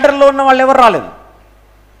క్యాడర్లో ఉన్న వాళ్ళు ఎవరు రాలేదు.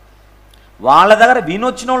 వాళ్ళ దగ్గర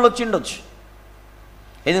వినొచ్చిన వాళ్ళు వచ్చిండొచ్చు.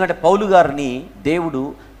 ఎందుకంటే పౌలు గారిని దేవుడు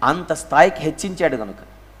అంత స్థాయికి హెచ్చించాడు కనుక.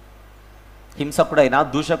 హింసకుడైనా,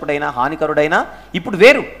 దూషకుడైనా, హానికరుడైనా ఇప్పుడు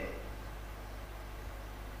వేరు.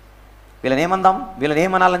 వీళ్ళని ఏమందాం? వీళ్ళని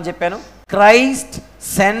ఏమనాలని చెప్పాను? Christ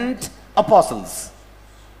cent apostles.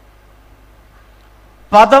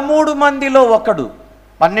 13 మందిలో ఒకడు,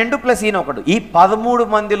 12 ప్లస్ ఈయన ఒకడు. ఈ 13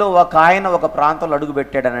 మందిలో ఒక ఆయన ఒక ప్రాంతంలో అడుగు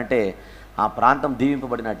పెట్టాడనంటే ఆ ప్రాంతం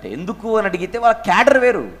దీవింపబడినట్టే. ఎందుకు అని అడిగితే వాళ్ళ క్యాడర్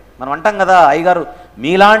వేరు. మనం అంటాం కదా, అయ్యగారు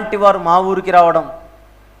మీలాంటి వారు మా ఊరికి రావడం.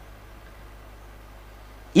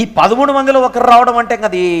 ఈ 13 మందిలో ఒకరు రావడం అంటే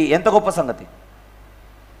అది ఎంత గొప్ప సంగతి.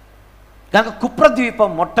 కనుక కుప్ర ద్వీపం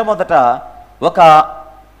మొట్టమొదట ఒక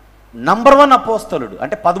నంబర్ 1 అపోస్తలుడు,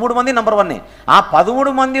 అంటే 13 మంది నంబర్ 1. ఆ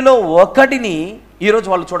 13 మందిలో ఒకటిని ఈరోజు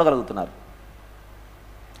వాళ్ళు చూడగలుగుతున్నారు.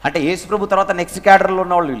 అంటే యేసుప్రభు తర్వాత నెక్స్ట్ క్యాడర్లో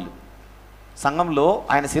ఉన్నవాళ్ళు వీళ్ళు. సంఘంలో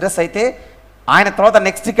ఆయన శిరస్సు అయితే ఆయన తర్వాత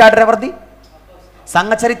నెక్స్ట్ క్యాడర్ ఎవరిది?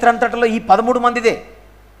 సంఘ చరిత్ర అంతటిలో ఈ 13 మందిదే.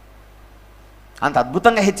 అంత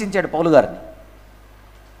అద్భుతంగా హెచ్చించాడు పౌలు గారిని.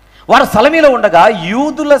 వారు సలమీలో ఉండగా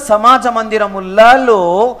యూదుల సమాజ మందిరములలో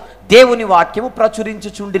దేవుని వాక్యము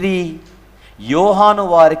ప్రచురించుచుండిరి. యోహాను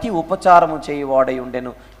వారికి ఉపచారము చేయువాడై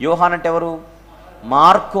ఉండెను. యోహాన్ అంటే ఎవరు?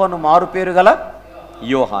 మార్కు అను మారు పేరు గల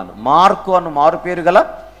యోహాను. మార్కు అను మారు పేరు గల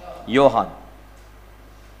యోహాను.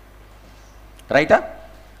 రైటా?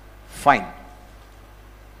 ఫైన్.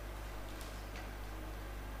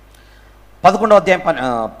 12వ అధ్యాయం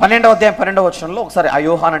 12వ వచనంలో ఒకసారి ఆ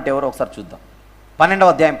యోహాన్ అంటే ఎవరో ఒకసారి చూద్దాం. 12వ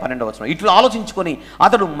అధ్యాయం 12వ వచనం. ఇట్లా ఆలోచించుకొని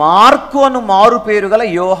అతడు మార్కు అను మారు పేరు గల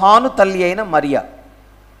యోహాను తల్లి అయిన మరియా.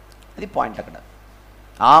 అది పాయింట్ అక్కడ.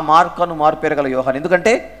 ఆ మార్కు అను మారు పేరు గల యోహాను.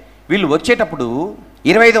 ఎందుకంటే వీళ్ళు వచ్చేటప్పుడు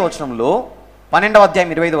 25వ వచనంలో, 12వ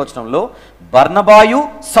అధ్యాయం 25వ వచనంలో బర్నబాయు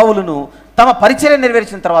సౌలును తమ పరిచర్య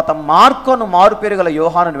నెరవేర్చిన తర్వాత మార్కు అను మారు పేరు గల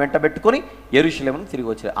యోహానును వెంటబెట్టుకొని యెరూషలేమును తిరిగి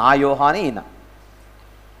వచ్చారు. ఆ యోహానే ఈయన.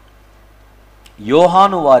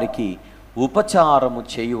 యోహాను వారికి ఉపచారము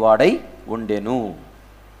చేయువాడై ఉండెను.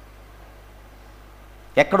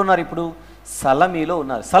 ఎక్కడున్నారు ఇప్పుడు? సలమీలో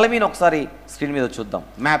ఉన్నారు. సలమీని ఒకసారి స్క్రీన్ మీద చూద్దాం.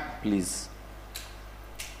 Map please.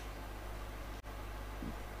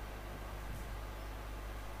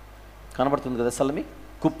 కనబడుతుంది కదా సలమి?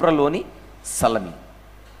 కుప్రలోని సలమి.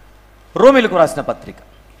 రోమీలకు వ్రాసిన పత్రిక,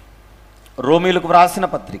 రోమీలకు వ్రాసిన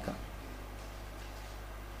పత్రిక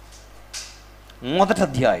మొదటి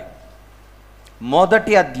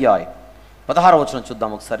అధ్యాయం 16వ వచనం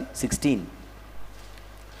చూద్దాం ఒకసారి. 16.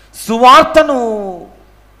 సువార్తను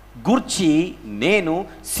గూర్చి నేను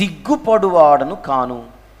సిగ్గుపడువాడను కాను.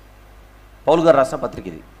 పౌలు గారు రాసిన పత్రిక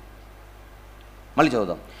ఇది. మళ్ళీ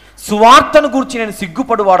చదువుదాం. సువార్తను గూర్చి నేను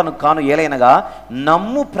సిగ్గుపడువాడను కాను, ఏలైనగా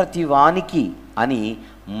నమ్ము ప్రతివానికి అని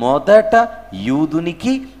మొదట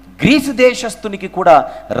యూదునికి గ్రీసు దేశస్థునికి కూడా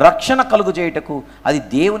రక్షణ కలుగుచేయుటకు అది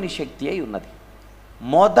దేవుని శక్తి అయి ఉన్నది.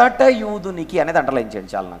 మొదట యూదునికి అనేది అండర్లైన్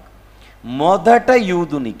చేయండి చాలు నాకు. మొదట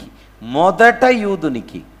యూదునికి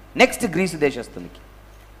నెక్స్ట్ గ్రీసు దేశస్థునికి.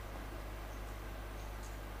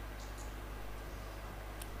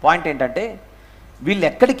 పాయింట్ ఏంటంటే వీళ్ళు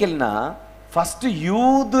ఎక్కడికి వెళ్ళినా ఫస్ట్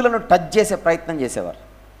యూదులను టచ్ చేసే ప్రయత్నం చేసేవారు.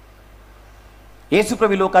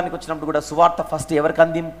 యేసుప్రభు లోకానికి వచ్చినప్పుడు కూడా సువార్త ఫస్ట్ ఎవరికి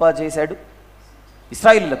అందింపజేశాడు?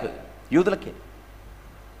 ఇశ్రాయేలీయులకు, యూదులకే,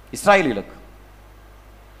 ఇశ్రాయేలీయులకు.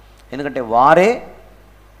 ఎందుకంటే వారే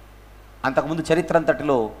అంతకుముందు చరిత్ర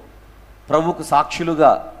అంతటిలో ప్రభువుకు సాక్షులుగా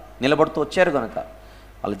నిలబడుతూ వచ్చారు కనుక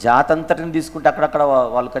వాళ్ళ జాతంతటిని తీసుకుంటే అక్కడక్కడ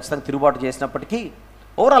వాళ్ళు ఖచ్చితంగా తిరుగుబాటు చేసినప్పటికీ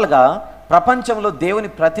ఓవరాల్గా ప్రపంచంలో దేవుని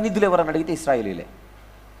ప్రతినిధులు ఎవరని అడిగితే ఇశ్రాయేలీలే.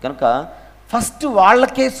 కనుక ఫస్ట్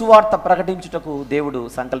వాళ్ళకే సువార్త ప్రకటించుటకు దేవుడు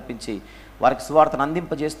సంకల్పించి వారికి సువార్తను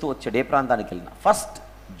అందింపజేస్తూ వచ్చాడు. ఏ ప్రాంతానికి వెళ్ళినా ఫస్ట్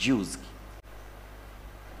జ్యూస్కి.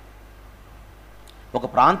 ఒక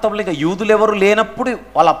ప్రాంతంలో ఇంకా యూదులు ఎవరు లేనప్పుడు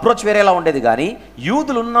వాళ్ళ అప్రోచ్ వేరేలా ఉండేది. కానీ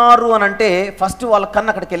యూదులు ఉన్నారు అని అంటే ఫస్ట్ వాళ్ళ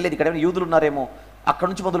కన్నా అక్కడికి వెళ్ళేది. ఇక్కడ యూదులు ఉన్నారేమో అక్కడ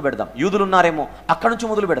నుంచి మొదలు పెడదాం, యూదులు ఉన్నారేమో అక్కడ నుంచి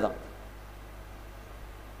మొదలు పెడదాం.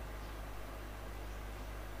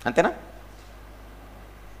 అంతేనా?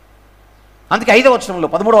 అందుకే 5వ వచనంలో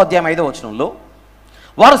 13వ అధ్యాయం 5వ వచనంలో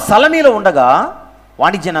వారు సలమీలో ఉండగా,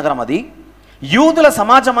 వాణిజ్య నగరం అది, యూదుల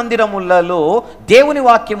సమాజ మందిరములలో దేవుని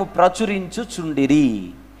వాక్యము ప్రచురించుచుండిరి.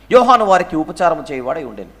 యోహాను వారికి ఉపచారము చేయవాడై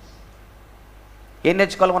ఉండేను. ఏం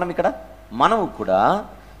నేర్చుకోవాలి మనం ఇక్కడ? మనము కూడా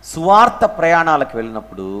సువార్త ప్రయాణాలకు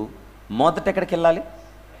వెళ్ళినప్పుడు మొదట ఎక్కడికి వెళ్ళాలి?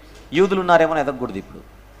 యూదులు ఉన్నారేమో అని వెతకూడదు. ఇప్పుడు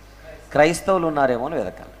క్రైస్తవులు ఉన్నారేమో అని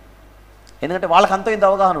వెతకాలి. ఎందుకంటే వాళ్ళకి అంత ఇంత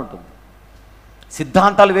అవగాహన ఉంటుంది.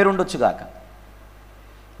 సిద్ధాంతాలు వేరుండొచ్చు గాక,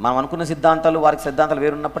 మనం అనుకున్న సిద్ధాంతాలు వారికి సిద్ధాంతాలు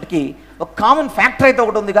వేరున్నప్పటికీ ఒక కామన్ ఫ్యాక్టర్ అయితే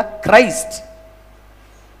ఒకటి ఉందిగా, క్రైస్ట్.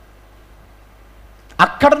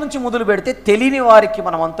 అక్కడ నుంచి మొదలు పెడితే తెలియని వారికి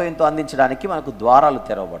మనం అంతో ఎంతో అందించడానికి మనకు ద్వారాలు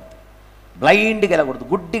తెరవబడతాయి. బ్లైండ్కి వెళ్ళకూడదు,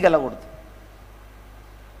 గుడ్డికి వెళ్ళకూడదు.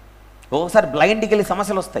 ఒకసారి బ్లైండ్కి వెళ్ళి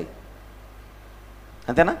సమస్యలు వస్తాయి.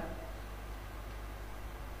 అంతేనా?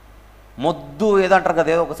 మొద్దు ఏదో అంటారు కదా,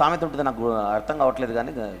 ఏదో ఒక సామెత ఉంటుంది, నాకు అర్థం కావట్లేదు.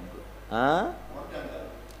 కానీ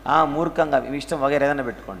మూర్ఖంగా మీ ఇష్టం వగేర ఏదైనా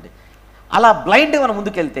పెట్టుకోండి. అలా బ్లైండ్గా మనం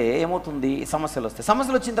ముందుకెళ్తే ఏమవుతుంది? సమస్యలు వస్తాయి.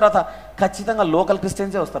 సమస్యలు వచ్చిన తర్వాత ఖచ్చితంగా లోకల్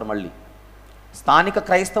క్రిస్టియన్సే వస్తారు, మళ్ళీ స్థానిక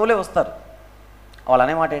క్రైస్తవులే వస్తారు. వాళ్ళు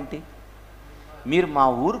అనే మాట ఏంటి? మీరు మా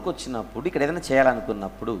ఊరికి వచ్చినప్పుడు ఇక్కడ ఏదైనా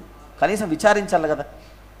చేయాలనుకున్నప్పుడు కనీసం విచారించాలి కదా,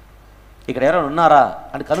 ఇక్కడ ఎవరైనా ఉన్నారా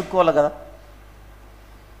అని కనుక్కోవాలి కదా.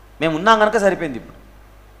 మేము ఉన్నాం కనుక సరిపోయింది. ఇప్పుడు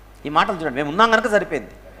ఈ మాటలు చూడండి, మేము ఉన్నాం కనుక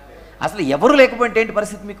సరిపోయింది. అసలు ఎవరు లేకపోతే ఏంటి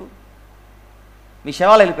పరిస్థితి? మీకు మీ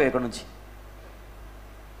శవాలు వెళ్ళిపోయాయి ఇక్కడ నుంచి.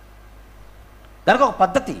 దానికి ఒక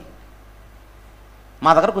పద్ధతి.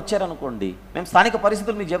 మా దగ్గరకు వచ్చారనుకోండి, మేము స్థానిక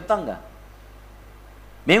పరిస్థితులు మీకు చెప్తాంగా,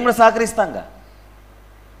 మేము కూడా సహకరిస్తాంగా,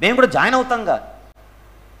 మేము కూడా జాయిన్ అవుతాంగా.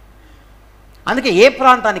 అందుకే ఏ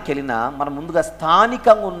ప్రాంతానికి వెళ్ళినా మనం ముందుగా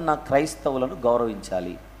స్థానికంగా ఉన్న క్రైస్తవులను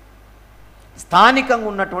గౌరవించాలి, స్థానికంగా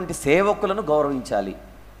ఉన్నటువంటి సేవకులను గౌరవించాలి.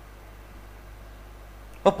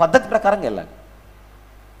 ఓ పద్ధతి ప్రకారంగా వెళ్ళాలి.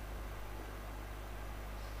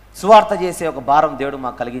 సువార్త చేసే ఒక భారం దేవుడు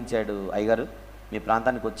మాకు కలిగించాడు. అయ్యగారు, మీ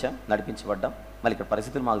ప్రాంతానికి వచ్చాం, నడిపించబడ్డాం, మళ్ళీ ఇక్కడ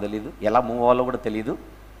పరిస్థితులు మాకు తెలియదు, ఎలా మూవ్ అవ్వాలో కూడా తెలియదు.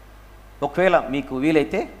 ఒకవేళ మీకు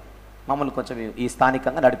వీలైతే మమ్మల్ని కొంచెం ఈ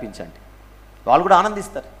స్థానికంగా నడిపించండి. వాళ్ళు కూడా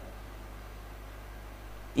ఆనందిస్తారు.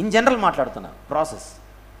 ఇన్ జనరల్ మాట్లాడుతున్నా, ప్రాసెస్.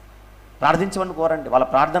 ప్రార్థించమని కోరండి, వాళ్ళ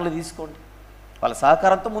ప్రార్థనలు తీసుకోండి, వాళ్ళ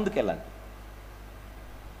సహకారంతో ముందుకెళ్ళండి.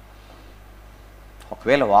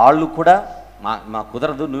 ఒకవేళ వాళ్ళు కూడా మా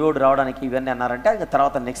కుదరదు, నువ్వుడు రావడానికి ఇవన్నీ అన్నారంటే అది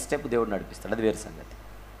తర్వాత నెక్స్ట్ స్టెప్ దేవుడు నడిపిస్తాడు, అది వేరే సంగతి.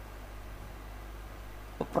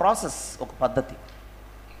 ఒక ప్రాసెస్, ఒక పద్ధతి.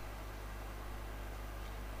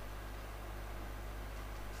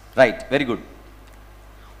 Right, very good.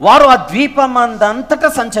 వారు ఆ ద్వీపమందంతటా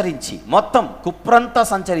సంచరించి, మొత్తం కుప్రంతా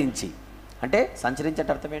సంచరించి, అంటే సంచరించేట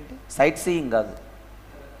అర్థం ఏంటి? సైట్ సీయింగ్ కాదు,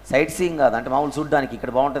 సైట్ సీయింగ్ కాదు. అంటే మామూలు చూడడానికి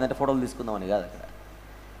ఇక్కడ బాగుంటుంది అంటే ఫోటోలు తీసుకుందామని కాదు. అక్కడ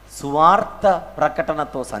సువార్త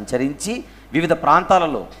ప్రకటనతో సంచరించి వివిధ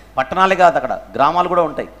ప్రాంతాలలో, పట్టణాలే కాదు అక్కడ గ్రామాలు కూడా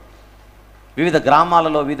ఉంటాయి, వివిధ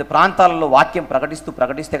గ్రామాలలో వివిధ ప్రాంతాలలో వాక్యం ప్రకటిస్తూ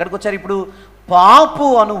ఎక్కడికి వచ్చారు? ఇప్పుడు పాపు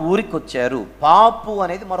అను ఊరికి వచ్చారు. పాపు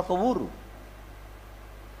అనేది మరొక ఊరు.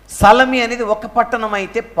 సలమి అనేది ఒక పట్టణం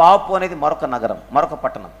అయితే పాపు అనేది మరొక నగరం, మరొక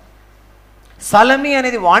పట్టణం. సలమి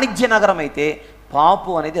అనేది వాణిజ్య నగరం అయితే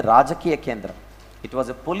పాపు అనేది రాజకీయ కేంద్రం. It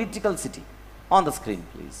was a political city. On the screen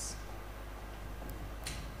please.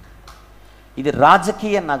 ఇది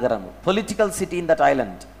రాజకీయ నగరం, political city in that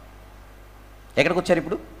island. ఎక్కడికి వచ్చారు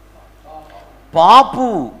ఇప్పుడు? పాపు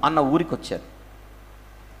అన్న ఊరికి వచ్చారు.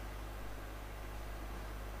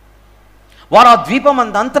 వారు ఆ ద్వీపం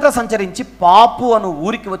అంతటా సంచరించి పాపు అను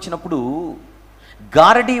ఊరికి వచ్చినప్పుడు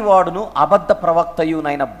గారడీవాడును అబద్ధ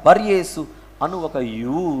ప్రవక్తయునైన బర్యేసు అను ఒక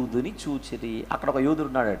యూదుని చూచిరి. అక్కడ ఒక యూదుడు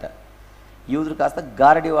ఉన్నాడట. యూదుడు కాస్త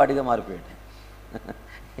గారడీవాడిగా మారిపోయాడు.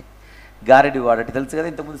 గారడీవాడు అంటే తెలుసు కదా,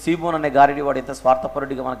 ఇంతకుముందు సీమోన్ అనే గారడీవాడు ఎంత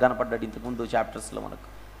స్వార్థపరుడిగా మనకు కనపడ్డాడు ఇంతకుముందు చాప్టర్స్లో మనకు.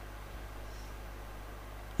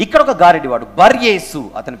 ఇక్కడ ఒక గారడీవాడు బర్యేసు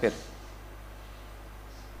అతని పేరు.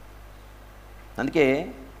 అందుకే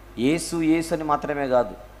యేసు యేసు అని మాత్రమే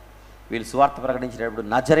కాదు, వీళ్ళు సువార్త ప్రకటించేటప్పుడు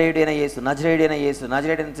నజరేయుడైన యేసు, నజరేయుడైన యేసు,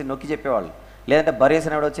 నజరేయుడైన నొక్కి చెప్పేవాళ్ళు. లేదంటే బర్యేసు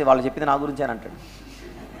అనేవాడు వచ్చి వాళ్ళు చెప్పింది నా గురించి అని అంటాడు.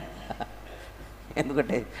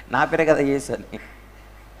 ఎందుకంటే నా పేరే కదా యేసు అని.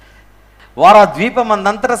 వారు ఆ ద్వీపం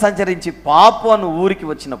అందంతటా సంచరించి పాపు అను ఊరికి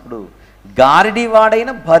వచ్చినప్పుడు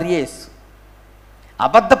గారడీవాడైన బర్యేసు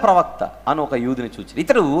అబద్ధ ప్రవక్త అను ఒక యూదుని చూచి,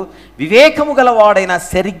 ఇతడు వివేకము గలవాడైన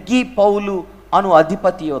సెర్గీ పౌలు అను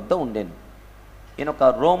అధిపతి వద్ద ఉండేను. ఈయన ఒక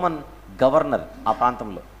రోమన్ గవర్నర్ ఆ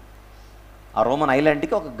ప్రాంతంలో, ఆ రోమన్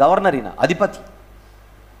ఐలాండ్కి ఒక గవర్నర్, ఈయన అధిపతి,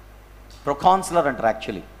 ప్రొకాన్సులర్ అంటారు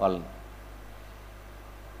యాక్చువల్లీ వాళ్ళని.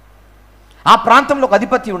 ఆ ప్రాంతంలో ఒక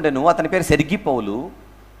అధిపతి ఉండెను, అతని పేరు సెర్గీ పౌలు.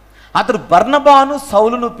 అతడు బర్నబాను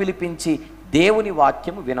సౌలును పిలిపించి దేవుని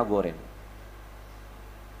వాక్యము వినగోరెను.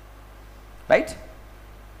 రైట్.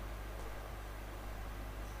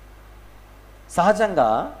 సహజంగా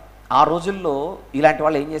ఆ రోజుల్లో ఇలాంటి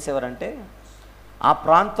వాళ్ళు ఏం చేసేవారంటే ఆ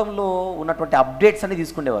ప్రాంతంలో ఉన్నటువంటి అప్డేట్స్ అన్ని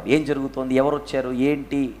తీసుకునేవారు. ఏం జరుగుతుంది, ఎవరు వచ్చారు,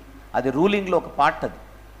 ఏంటి, అది రూలింగ్లో ఒక పార్ట్. అది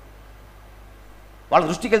వాళ్ళ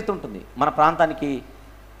దృష్టికి వెళ్తుంటుంది. మన ప్రాంతానికి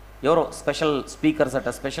ఎవరో స్పెషల్ స్పీకర్స్ అట,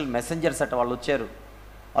 స్పెషల్ మెసెంజర్స్ అట, వాళ్ళు వచ్చారు,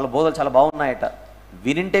 వాళ్ళ బోధలు చాలా బాగున్నాయట.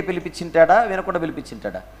 వినింటే పిలిపించింటాడా, వినకుండా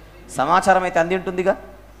పిలిపించింటాడా, సమాచారం అయితే అంది ఉంటుందిగా.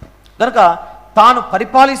 కనుక తాను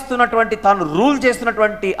పరిపాలిస్తున్నటువంటి, తాను రూల్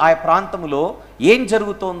చేస్తున్నటువంటి ఆ ప్రాంతంలో ఏం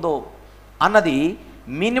జరుగుతోందో అన్నది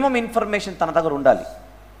మినిమం ఇన్ఫర్మేషన్ తన దగ్గర ఉండాలి.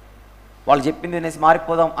 వాళ్ళు చెప్పింది వినేసి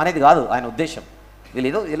మారిపోదాం అనేది కాదు ఆయన ఉద్దేశం. వీళ్ళు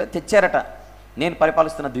ఏదో తెచ్చారట, నేను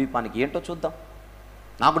పరిపాలిస్తున్న ద్వీపానికి, ఏంటో చూద్దాం,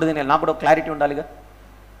 నాకు కూడా క్లారిటీ ఉండాలిగా.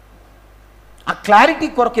 ఆ క్లారిటీ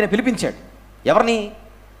కొరకు ఈయన పిలిపించాడు. ఎవరిని?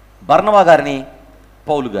 బర్నబా గారిని,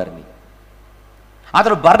 పౌలు గారిని.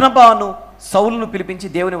 అతడు బర్నబాను సౌలును పిలిపించి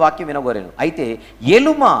దేవుని వాక్యం వినగోరాను. అయితే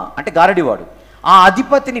ఎలుమా అంటే గారడివాడు ఆ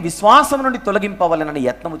అధిపతిని విశ్వాసం నుండి తొలగింపవలనని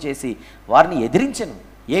యత్నము చేసి వారిని ఎదిరించెను.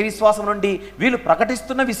 ఏ విశ్వాసం నుండి? వీళ్ళు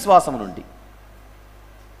ప్రకటిస్తున్న విశ్వాసం నుండి.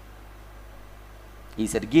 ఈ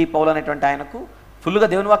సెర్గీ పౌలు అనేటువంటి ఆయనకు ఫుల్గా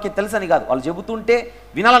దేవుని వాక్యం తెలుసని కాదు, వాళ్ళు చెబుతుంటే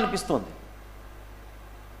వినాలనిపిస్తుంది.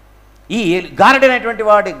 ఈ గారడి అనేటువంటి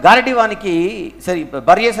గారడి వానికి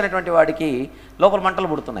బర్యేస్ అనేటువంటి వాడికి లోపల మంటలు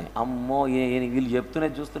పుడుతున్నాయి. అమ్మో, వీళ్ళు చెప్తూనే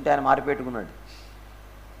చూస్తుంటే ఆయన మారిపెట్టుకున్నాడు.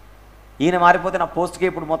 ఈయన మారిపోతే నా పోస్ట్కి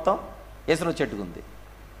ఇప్పుడు మొత్తం ఎసురు చెట్టుకుంది,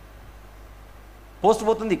 పోస్ట్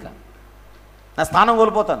పోతుంది, ఇక నా స్థానం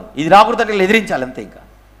కోల్పోతాను, ఇది రాకూడదంటే ఎదిరించాలి, అంతే, ఇంకా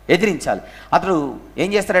ఎదిరించాలి. అతడు ఏం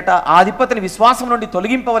చేస్తాడట, ఆ అధిపతిని విశ్వాసం నుండి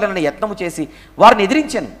తొలగింపవలనని యత్నము చేసి వారిని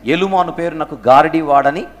ఎదిరించాను. ఎలుమాను పేరు నాకు గారడి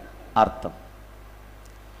వాడని అర్థం.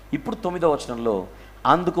 ఇప్పుడు 9వ వచనంలో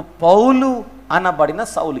అందుకు పౌలు అనబడిన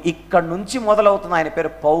సౌలు, ఇక్కడి నుంచి మొదలవుతున్న ఆయన పేరు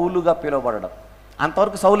పౌలుగా పిలువబడడం.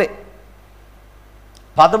 అంతవరకు సౌలే.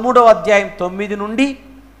 13వ అధ్యాయం 9 నుండి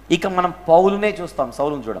ఇక మనం పౌలునే చూస్తాం,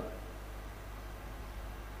 సౌలుని చూడం.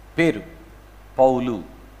 పేరు పౌలు,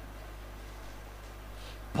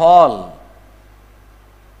 పాల్.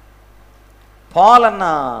 పాల్ అన్న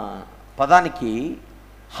పదానికి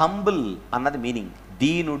హంబుల్ అన్నది మీనింగ్.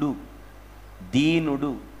 దీనుడు,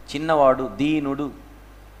 దీనుడు, చిన్నవాడు, దీనుడు.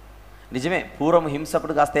 నిజమే, పూర్వం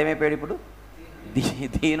హింసకుడు కాస్త ఏమైపోయాడు, ఇప్పుడు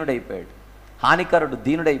దీనుడైపోయాడు. హానికరుడు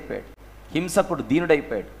దీనుడైపోయాడు, హింసకుడు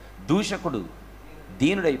దీనుడైపోయాడు, దూషకుడు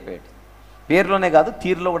దీనుడైపోయాడు. పేరులోనే కాదు,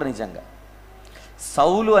 తీరులో కూడా. నిజంగా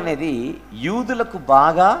సౌలు అనేది యూదులకు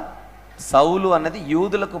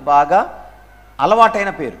బాగా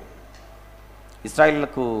అలవాటైన పేరు.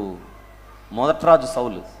 ఇశ్రాయేలులకు మొదటి రాజు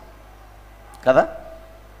సౌలు కదా.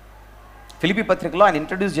 ఫిలిప్పీ పత్రికలో ఆయన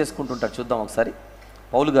ఇంట్రడ్యూస్ చేసుకుంటుంటాడు. చూద్దాం ఒకసారి.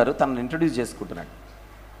 పౌలు గారు తనను ఇంట్రడ్యూస్ చేసుకుంటున్నాడు.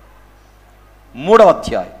 3వ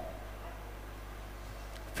అధ్యాయం,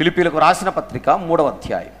 ఫిలిప్పీలకు రాసిన పత్రిక 3వ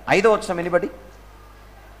అధ్యాయం 5వ వచనం. ఎనిబడి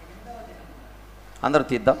అందరూ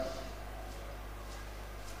తీద్దాం.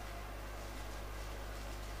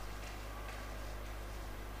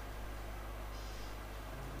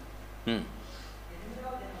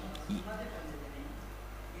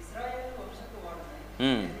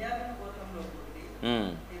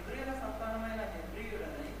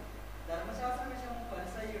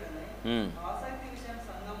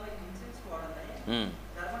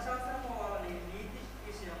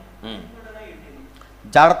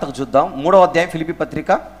 జాగ్రత్తగా చూద్దాం. 3వ అధ్యాయం ఫిలిప్పీ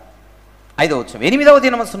పత్రిక 5వ వచనం. 8వ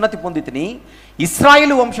దినము సున్నతి పొందితిని,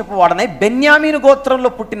 ఇశ్రాయేలు వంశపు వాడనై బెన్యామీను గోత్రంలో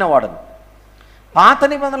పుట్టినవాడను. పాత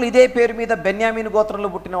నిబంధనలు ఇదే పేరు మీద బెన్యామీను గోత్రంలో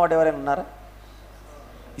పుట్టినవాడు ఎవరైనా ఉన్నారా?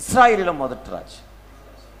 ఇశ్రాయేలులో మొదటి రాజు,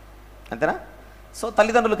 అంతేనా? సో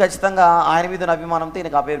తల్లిదండ్రులు ఖచ్చితంగా ఆయన మీద ఉన్న అభిమానంతో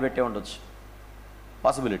ఈయనకు ఆ పేరు పెట్టే ఉండొచ్చు,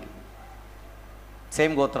 పాసిబిలిటీ.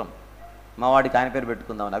 సేమ్ గోత్రం, మా వాడికి ఆయన పేరు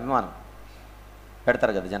పెట్టుకుందామని అభిమానం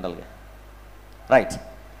పెడతారు కదా జనరల్గా, రైట్.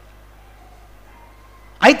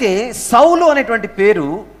 అయితే సౌలు అనేటువంటి పేరు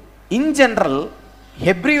ఇన్ జనరల్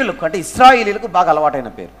హెబ్రీయులకు అంటే ఇశ్రాయేలీలకు బాగా అలవాటైన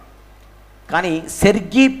పేరు. కానీ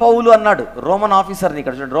సెర్గీ పౌలు అన్నాడు రోమన్ ఆఫీసర్ని.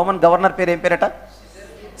 ఇక్కడ చూడండి, రోమన్ గవర్నర్ పేరు ఏం పేరట?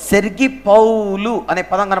 సెర్గీ పౌలు అనే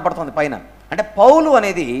పదం కనపడుతుంది పైన. అంటే పౌలు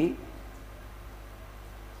అనేది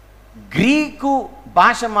గ్రీకు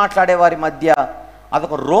భాష మాట్లాడే వారి మధ్య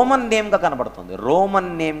అదొక రోమన్ నేమ్గా కనబడుతుంది.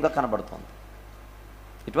 రోమన్ నేమ్గా కనబడుతుంది.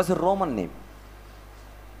 It was a Roman name.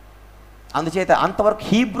 అందుచేత అంతవరకు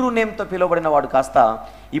హీబ్రూ నేమ్తో పిలువబడిన వాడు కాస్త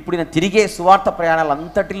ఇప్పుడు ఈయన తిరిగే సువార్త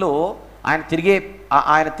ప్రయాణాలంతటిలో ఆయన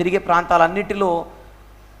తిరిగే ప్రాంతాలన్నిటిలో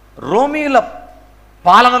రోమీల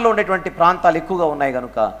పాలనలో ఉండేటువంటి ప్రాంతాలు ఎక్కువగా ఉన్నాయి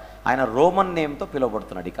కనుక ఆయన రోమన్ నేమ్తో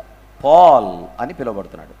పిలువబడుతున్నాడు. ఇక పాల్ అని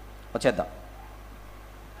పిలువబడుతున్నాడు. వచ్చేద్దాం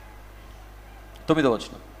 9వ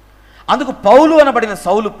వచనం. అందుకు పౌలు అనబడిన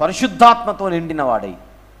సౌలు పరిశుద్ధాత్మతో నిండినవాడై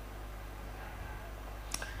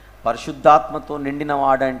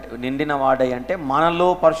అంటే మనలో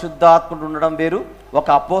పరిశుద్ధాత్ముడు ఉండడం వేరు, ఒక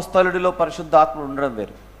అపోస్తలుడిలో పరిశుద్ధాత్ముడు ఉండడం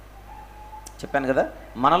వేరు. చెప్పాను కదా,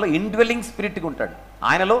 మనలో ఇండ్వెల్లింగ్ స్పిరిట్గా ఉంటాడు,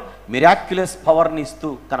 ఆయనలో మిరాక్యులస్ పవర్ని ఇస్తూ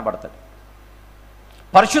కనబడతాడు.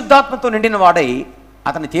 పరిశుద్ధాత్మతో నిండినవాడై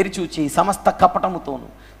అతన్ని తేరిచూచి సమస్త కపటముతోను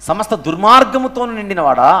సమస్త దుర్మార్గముతోను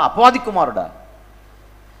నిండినవాడా, అపవాది కుమారుడా,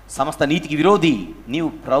 సమస్త నీతికి విరోధి, నీవు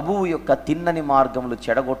ప్రభువు యొక్క తిన్నని మార్గములు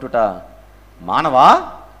చెడగొట్టుట మానవా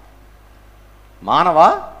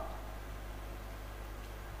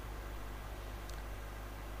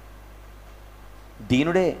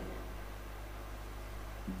దీనుడే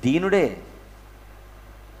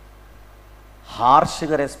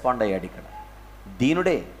హార్ష్గా రెస్పాండ్ అయ్యాడు. ఇక్కడ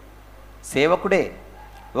దీనుడే, సేవకుడే.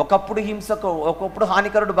 ఒకప్పుడు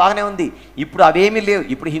హానికరుడు బాగానే ఉంది, ఇప్పుడు అవేమీ లేవు.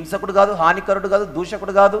 ఇప్పుడు హింసకుడు కాదు, హానికరుడు కాదు,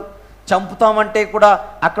 దూషకుడు కాదు, చంపుతామంటే కూడా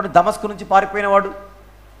అక్కడ దమస్కు నుంచి పారిపోయినవాడు,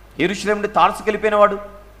 యెరూషలేము నుండి తార్సుకు వెళ్ళిపోయినవాడు,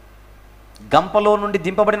 గంపలో నుండి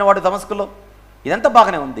దింపబడినవాడు దమస్కులో. ఇదంతా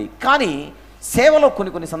బాగానే ఉంది. కానీ సేవలో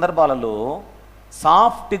కొన్ని సందర్భాలలో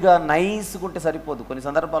సాఫ్ట్గా నైస్గా ఉంటే సరిపోదు, కొన్ని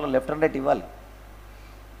సందర్భాల్లో లెఫ్ట్ అండ్ రైట్ ఇవ్వాలి.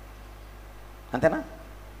 అంతేనా?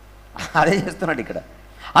 అదే చేస్తున్నాడు ఇక్కడ.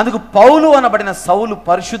 అందుకు పౌలు అనబడిన సౌలు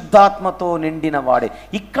పరిశుద్ధాత్మతో నిండిన వాడే.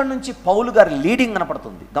 ఇక్కడ నుంచి పౌలు గారి లీడింగ్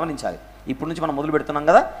కనపడుతుంది, గమనించాలి. ఇప్పుడు నుంచి మనం మొదలు పెడుతున్నాం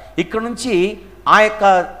కదా, ఇక్కడ నుంచి ఆ యొక్క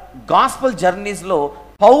గాస్పల్ జర్నీస్లో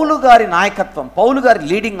పౌలు గారి నాయకత్వం, పౌలు గారి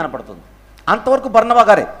లీడింగ్ కనపడుతుంది. అంతవరకు బర్నబా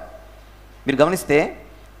గారే. మీరు గమనిస్తే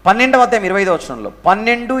 12వ అధ్యాయం 25వ వచనంలో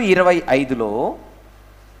 12:25లో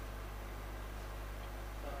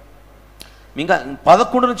ఇంకా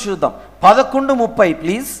 11 నుంచి చూద్దాం. 11:30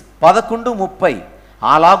 ప్లీజ్, 11:30.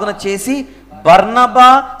 అలాగున చేసి బర్నబా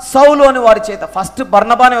సౌలు అని వారి చేత, ఫస్ట్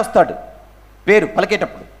బర్నబానే వస్తాడు పేరు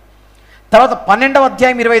పలికేటప్పుడు. తర్వాత 12వ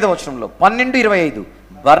అధ్యాయం 25వ వచనంలో 12:25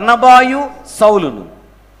 బర్నబాయు సౌలును.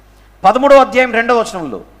 13వ అధ్యాయం 2వ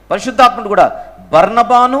వచనంలో పరిశుద్ధాత్ముడు కూడా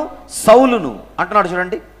బర్నబాను సౌలును అంటున్నాడు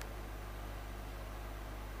చూడండి.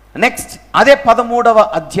 నెక్స్ట్ అదే 13వ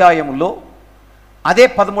అధ్యాయంలో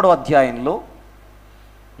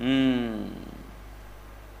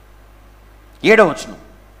 7వ వచనం.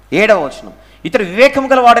 ఇతడు వివేకము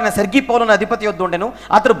గల వాడైన సెర్గీ పౌలును అధిపతి యొద్ద ఉండెను.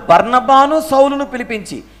 అతడు బర్నబాను సౌలును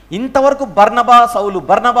పిలిపించి, ఇంతవరకు బర్నబా సౌలు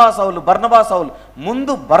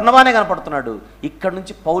ముందు బర్నబానే కనపడుతున్నాడు. ఇక్కడ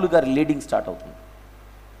నుంచి పౌలు గారి లీడింగ్ స్టార్ట్ అవుతుంది.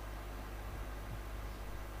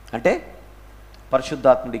 అంటే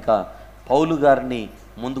పరిశుద్ధాత్ముడిక పౌలు గారిని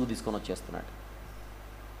ముందుకు తీసుకొని వచ్చేస్తున్నాడు.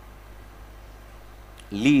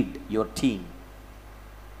 Lead your team.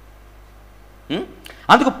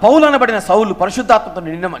 అందుకు పౌలు అనబడిన సౌలు పరిశుద్ధాత్మతో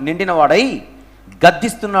నిండిన వాడై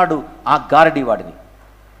గద్దిస్తున్నాడు ఆ గారడీ వాడిని.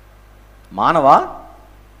 మానవా,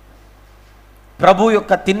 ప్రభు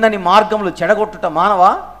యొక్క తిన్నని మార్గములు చెడగొట్టుట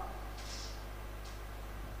మానవా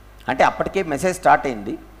అంటే అప్పటికే మెసేజ్ స్టార్ట్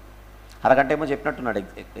అయింది. అరగంట ఏమో చెప్పినట్టున్నాడు.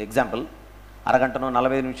 ఎగ్జాంపుల్, అరగంటనో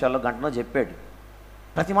 45 నిమిషాల్లో గంటనో చెప్పాడు.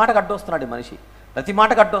 ప్రతి మాటకు అడ్డొస్తున్నాడు ఈ మనిషి, ప్రతి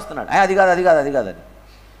మాటకు అడ్డొస్తున్నాడు. అది కాదు అని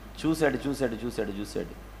చూశాడు.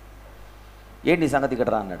 ఏంటి నీ సంగతి ఇక్కడ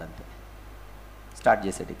రా అన్నాడు. అంతే, స్టార్ట్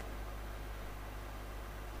చేసాడు. ఇక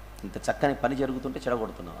ఇంత చక్కని పని జరుగుతుంటే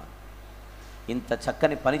చెడగొడుతున్నావా? ఇంత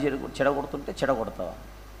చక్కని పని చెడగొడుతుంటే చెడగొడతావా?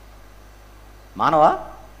 మానవా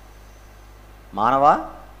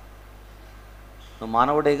నువ్వు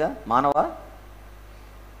మానవుడేగా, మానవా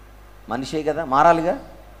మనిషే కదా, మారాలిగా.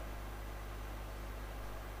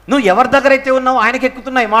 నువ్వు ఎవరి దగ్గర అయితే ఉన్నావు ఆయనకి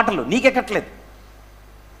ఎక్కుతున్నాయి మాటలు, నీకెక్కట్లేదు.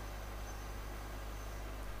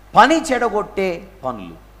 పని చెడగొట్టే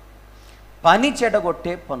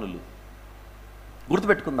పనులు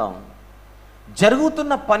గుర్తుపెట్టుకుందాం.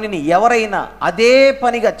 జరుగుతున్న పనిని ఎవరైనా అదే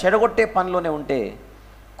పనిగా చెడగొట్టే పనిలోనే ఉంటే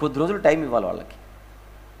కొద్ది రోజులు టైం ఇవ్వాలి వాళ్ళకి.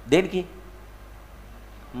 దేనికి?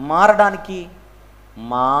 మారడానికి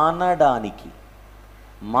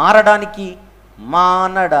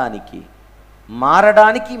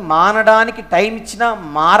టైం ఇచ్చినా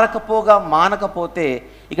మానకపోతే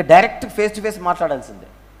ఇక డైరెక్ట్ ఫేస్ టు ఫేస్ మాట్లాడాల్సిందే.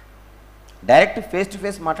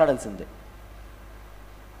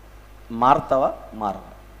 మారుతావా,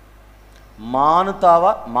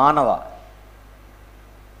 మానుతావా, మానవా,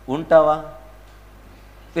 ఉంటావా,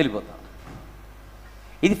 వెళ్ళిపోతావా?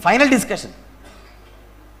 ఇది ఫైనల్ డిస్కషన్.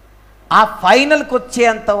 ఆ ఫైనల్కి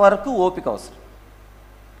వచ్చేంత వరకు ఓపిక అవసరం.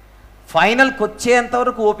 ఫైనల్కి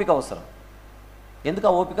వచ్చేంతవరకు ఓపిక అవసరం. ఎందుకు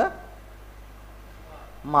ఆ ఓపిక?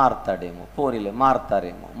 మారుతాడేమో, పోనీలే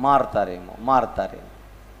మారుతారేమో.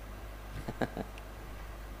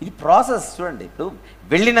 ఇది ప్రాసెస్ చూడండి. ఇప్పుడు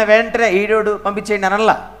వెళ్ళిన వెంటనే ఈడోడు పంపించేయండి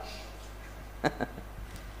అనల్లా.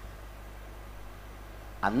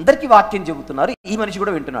 అందరికీ వాక్యం చెబుతున్నారు, ఈ మనిషి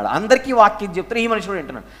కూడా వింటున్నాడు. అందరికీ వాక్యం చెబుతున్నారు, ఈ మనిషి కూడా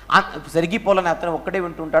వింటున్నాడు. సరిగిపోలని అతను ఒక్కడే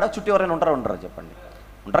వింటుంటాడా? చుట్టూ ఎవరైనా ఉంటారా చెప్పండి?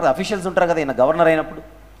 ఉంటారు కదా, అఫీషియల్స్ ఉంటారు కదా. ఈయన గవర్నర్ అయినప్పుడు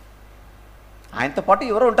ఆయనతో పాటు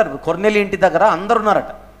ఎవరో ఉంటారు. కొర్నేలి ఇంటి దగ్గర అందరు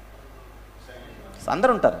ఉన్నారట,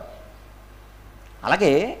 అందరు ఉంటారు.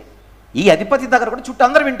 అలాగే ఈ అధిపతి దగ్గర కూడా చుట్టూ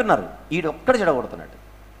అందరు వింటున్నారు, ఈడు ఒక్కడు చెడగొడుతున్నాడు.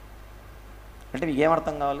 అంటే మీకు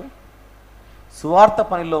ఏమర్థం కావాలి? సువార్త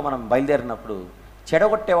పనిలో మనం బయలుదేరినప్పుడు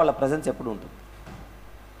చెడగొట్టే వాళ్ళ ప్రజెన్స్ ఎప్పుడు ఉంటుంది?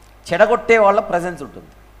 చెడగొట్టే వాళ్ళ ప్రజెన్స్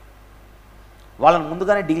ఉంటుంది. వాళ్ళని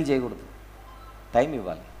ముందుగానే డీల్ చేయకూడదు, టైం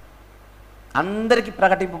ఇవ్వాలి. అందరికీ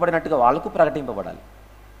ప్రకటింపబడినట్టుగా వాళ్ళకు ప్రకటింపబడాలి.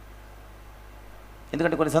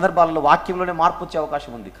 ఎందుకంటే కొన్ని సందర్భాలలో వాక్యంలోనే మార్పు వచ్చే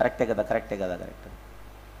అవకాశం ఉంది. కరెక్టే కదా.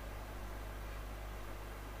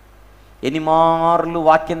 ఎన్ని మార్లు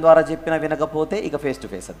వాక్యం ద్వారా చెప్పినా వినకపోతే ఇక ఫేస్ టు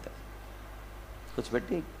ఫేస్ అంతే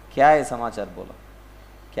కూర్చోబెట్టి క్యా ఏ సమాచార్ బోలో,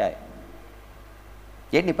 క్యా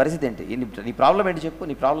ఏంటి నీ పరిస్థితి ఏంటి, నీ ప్రాబ్లం ఏంటి చెప్పు,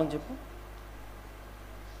 నీ ప్రాబ్లం చెప్పు.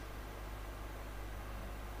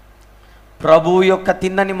 ప్రభు యొక్క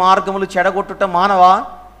తిన్నని మార్గములు చెడగొట్టుట మానవా?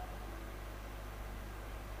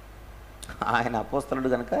 ఆయన అపోస్తలుడు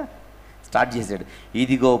కనుక స్టార్ట్ చేశాడు,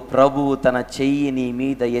 ఇదిగో ప్రభువు తన చెయ్యి నీ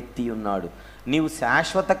మీద ఎత్తి ఉన్నాడు. నీవు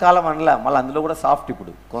శాశ్వత కాలం అనలా, మళ్ళీ అందులో కూడా సాఫ్ట్.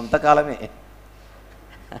 ఇప్పుడు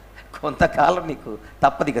కొంతకాలం నీకు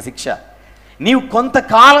తప్పదిక శిక్ష. నీవు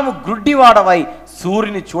కొంతకాలము గ్రుడ్డివాడవై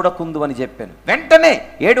సూర్యుని చూడకుందు అని చెప్పాను. వెంటనే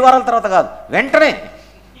 7 వారాల తర్వాత కాదు, వెంటనే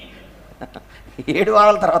 7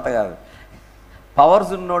 వారాల తర్వాత కాదు.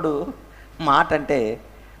 పవర్స్ ఉన్నోడు మాట అంటే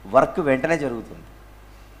వర్క్ వెంటనే జరుగుతుంది.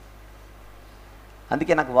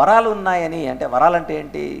 అందుకే నాకు వరాలు ఉన్నాయని, అంటే వరాలంటే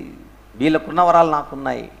ఏంటి, వీళ్ళకున్న వరాలు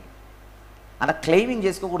నాకున్నాయి అన్న క్లెయిమింగ్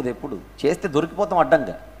చేసుకోకూడదు. ఎప్పుడు చేస్తే దొరికిపోతాం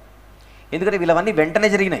అడ్డంగా. ఎందుకంటే వీళ్ళవన్నీ వెంటనే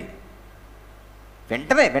జరిగినాయి.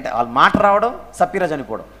 వెంటనే వాళ్ళ మాట రావడం, సప్పీరా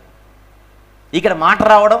చనిపోవడం, ఇక్కడ మాట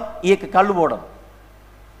రావడం, ఈ కళ్ళు పోవడం,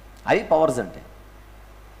 అవి పవర్స్. అంటే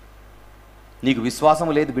నీకు విశ్వాసం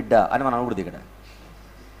లేదు బిడ్డ అని మనం అనకూడదు ఇక్కడ.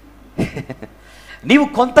 నీవు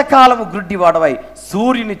కొంతకాలము గ్రుడ్డివాడవై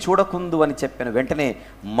సూర్యుని చూడకుందు అని చెప్పాను. వెంటనే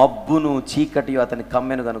మబ్బును చీకటి అతని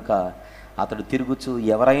కమ్మెను గనుక అతడు తిరుగుచు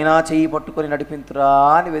ఎవరైనా చెయ్యి పట్టుకొని నడిపింతురా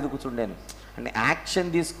అని వెతుకుచుండాను. అంటే యాక్షన్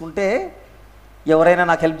తీసుకుంటే ఎవరైనా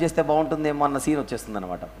నాకు హెల్ప్ చేస్తే బాగుంటుందేమో అన్న సీన్ వచ్చేస్తుంది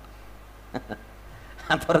అనమాట.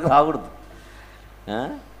 అంతవరకు రాకూడదు.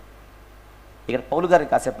 ఇక్కడ పౌలు గారిని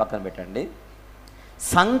కాసేపు పక్కన పెట్టండి.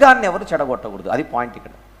 సంఘాన్ని ఎవరు చెడగొట్టకూడదు, అది పాయింట్.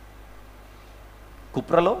 ఇక్కడ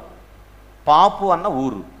కుప్రలో పాపు అన్న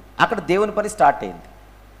ఊరు, అక్కడ దేవుని పని స్టార్ట్ అయింది.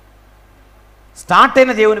 స్టార్ట్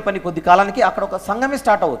అయిన దేవుని పని కొద్ది కాలానికి అక్కడ ఒక సంఘమే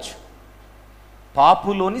స్టార్ట్ అవ్వచ్చు.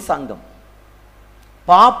 పాపులోని సంఘం.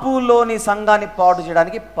 పాపులోని సంఘాన్ని పాడు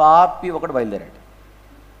చేయడానికి పాపి ఒకడు బయలుదేరాడు.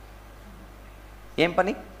 ఏం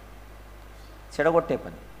పని? చెడగొట్టే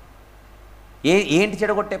పని. ఏంటి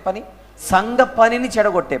చెడగొట్టే పని? సంఘ పనిని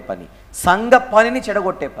చెడగొట్టే పని. సంఘ పనిని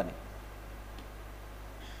చెడగొట్టే పని.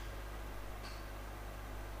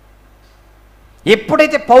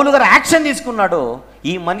 ఎప్పుడైతే పౌలు గారు యాక్షన్ తీసుకున్నాడో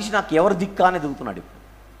ఈ మనిషి నాకు ఎవరు దిక్కా అని దిగుతున్నాడు. ఇప్పుడు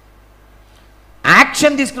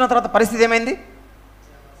యాక్షన్ తీసుకున్న తర్వాత పరిస్థితి ఏమైంది?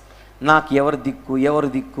 నాకు ఎవరు దిక్కు, ఎవరు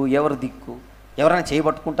దిక్కు, ఎవరు దిక్కు, ఎవరైనా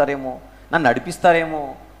చేయబట్టుకుంటారేమో, నన్ను నడిపిస్తారేమో.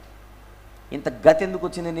 ఇంత గతి ఎందుకు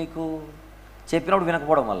వచ్చింది నీకు? చెప్పినప్పుడు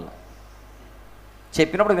వినకపోవడం వల్ల.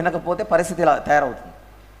 చెప్పినప్పుడు వినకపోతే పరిస్థితి ఇలా తయారవుతుంది.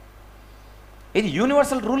 ఇది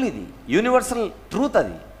యూనివర్సల్ రూల్, ఇది యూనివర్సల్ ట్రూత్.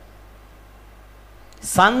 అది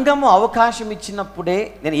సంఘము అవకాశం ఇచ్చినప్పుడే.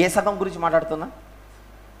 నేను ఏ సంఘం గురించి మాట్లాడుతున్నా?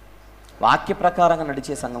 వాక్య ప్రకారంగా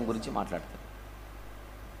నడిచే సంఘం గురించి మాట్లాడుతున్నా.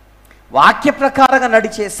 వాక్య ప్రకారంగా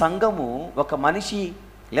నడిచే సంఘము ఒక మనిషి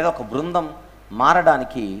లేదా ఒక బృందం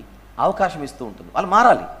మారడానికి అవకాశం ఇస్తూ ఉంటుంది. వాళ్ళు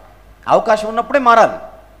మారాలి, అవకాశం ఉన్నప్పుడే మారాలి.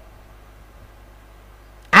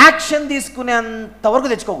 యాక్షన్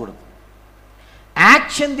తీసుకునేంతవరకు తెచ్చుకోకూడదు.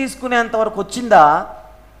 యాక్షన్ తీసుకునేంతవరకు వచ్చిందా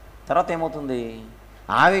తర్వాత ఏమవుతుంది?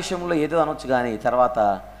 ఆవేశంలో ఏదో అనొచ్చు, కానీ తర్వాత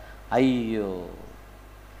అయ్యో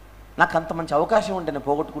నాకు అంత మంచి అవకాశం ఉంటే నేను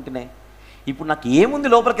పోగొట్టుకుంటేనే, ఇప్పుడు నాకు ఏముంది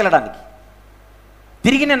లోపలికి వెళ్ళడానికి,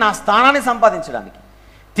 తిరిగి నేను నా స్థానాన్ని సంపాదించడానికి,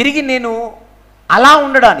 తిరిగి నేను అలా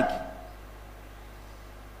ఉండడానికి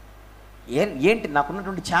ఏంటి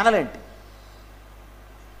నాకున్నటువంటి ఛానల్ ఏంటి?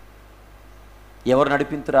 ఎవరు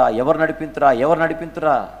నడిపింతురా, ఎవరు నడిపింతురా, ఎవరు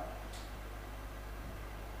నడిపింతురా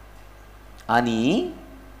అని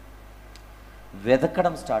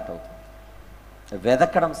వెదకడం స్టార్ట్ అవుతుంది.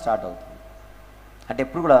 వెదకడం స్టార్ట్ అవుతుంది. అంటే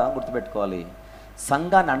ఎప్పుడు కూడా గుర్తుపెట్టుకోవాలి,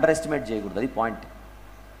 సంఘాన్ని అండర్ ఎస్టిమేట్ చేయకూడదు, అది పాయింట్.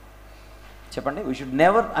 చెప్పండి, we should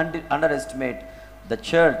never under estimate the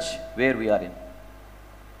church wear we are in.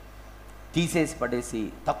 తీసేసి పడేసి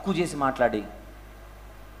తక్కువ చేసి మాట్లాడి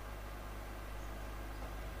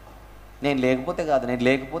నేను లేకపోతే కాదు, నేను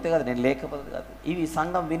లేకపోతే కాదు, నేను లేకపోతే కాదు, ఇవి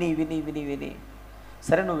సంఘం విని విని విని విని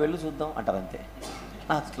సరే నువ్వు వెళ్ళు చూద్దాం అంటారు అంతే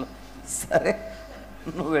లాస్ట్లో. సరే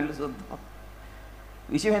నువ్వు వెళ్ళు చూద్దాం.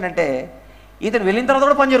 విషయం ఏంటంటే ఇతను వెళ్ళిన తర్వాత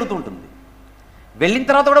కూడా పని జరుగుతూ ఉంటుంది, వెళ్ళిన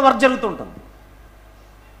తర్వాత కూడా వర్క్ జరుగుతూ ఉంటుంది.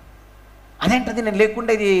 అదేంటది నేను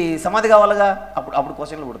లేకుండా ఇది సమాధి కావాలిగా, అప్పుడు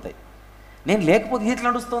క్వశ్చన్లు పుడతాయి. నేను లేకపోతే ఇది ఎట్లా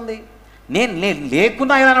నడుస్తుంది, నేను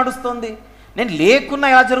లేకున్నా ఎలా నడుస్తుంది, నేను లేకున్నా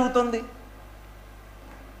ఎలా జరుగుతుంది.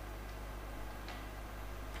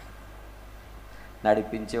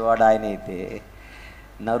 నడిపించేవాడు ఆయన అయితే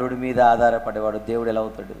నరుడి మీద ఆధారపడేవాడు దేవుడు ఎలా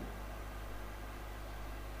అవుతాడు?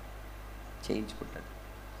 చేయించుకుంటాడు.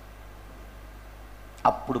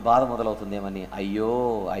 అప్పుడు బాధ మొదలవుతుంది. ఏమని? అయ్యో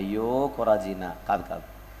అయ్యో కొరాజీనా, కాదు కాదు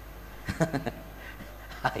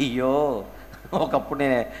అయ్యో ఒకప్పుడు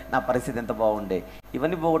నా పరిస్థితి ఎంత బాగుండే,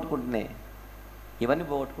 ఇవన్నీ పోగొట్టుకుంటున్నాయి, ఇవన్నీ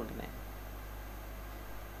పోగొట్టుకుంటున్నాయి.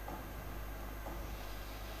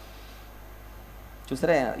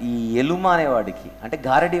 చూసారా, ఈ ఎలుమ అనేవాడికి అంటే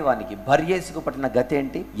గారడీ వానికి బర్యేసుకు పట్టిన గతి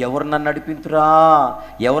ఏంటి? ఎవరు నన్ను నడిపింతురా,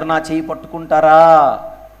 ఎవరు నా చేయి పట్టుకుంటారా?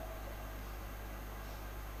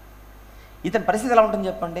 ఇతని పరిస్థితి ఎలా ఉంటుంది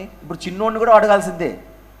చెప్పండి. ఇప్పుడు చిన్నోడిని కూడా అడగాల్సిందే,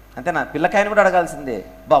 అంతేనా? పిల్లకాయని కూడా అడగాల్సిందే.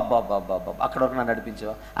 బాబా బాబా బాబా అక్కడ వరకు నన్ను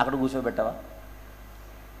నడిపించావా, అక్కడ కూర్చోబెట్టావా?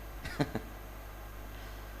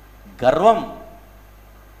 గర్వం.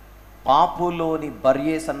 పాపులోని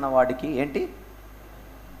బర్యేస్ అన్నవాడికి ఏంటి?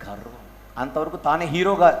 గర్వం. అంతవరకు తానే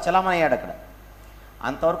హీరోగా చలామయ్యాడు అక్కడ,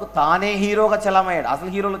 అంతవరకు తానే హీరోగా చలామయ్యాడు. అసలు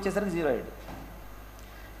హీరోలు వచ్చేసరికి జీరో అయ్యాడు.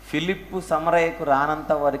 ఫిలిప్పు సమరయ్యకు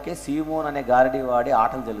రానంత వరకే సీమోన్ అనే గారడీ వాడి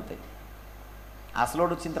ఆటలు జరుగుతాయి.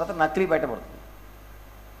 అసలోడు వచ్చిన తర్వాత నకిలీ బయటపడుతుంది.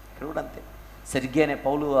 ఇక్కడ కూడా అంతే.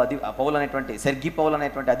 పౌలు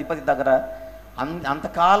అనేటువంటి అధిపతి దగ్గర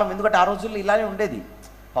అంతకాలం, ఎందుకంటే ఆ రోజుల్లో ఇలానే ఉండేది,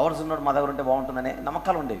 పవర్స్ ఉన్నాడు మా దగ్గర ఉంటే బాగుంటుందనే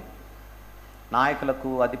నమ్మకాలు ఉండేవి. నాయకులకు,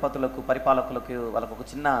 అధిపతులకు, పరిపాలకులకు వాళ్ళకు ఒక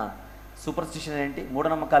చిన్న సూపర్స్టిషన్ ఏంటి,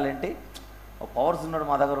 మూఢనమ్మకాలు ఏంటి, పవర్స్ ఉన్నాడు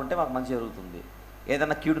మా దగ్గర ఉంటే మాకు మంచి జరుగుతుంది,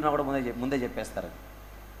 ఏదన్నా కీడున్నా కూడా ముందే చెప్పేస్తారు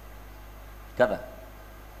కదా.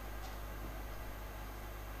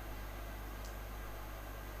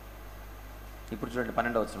 ఇప్పుడు చూడండి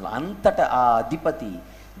 12వ వచనంలో, అంతటా ఆ అధిపతి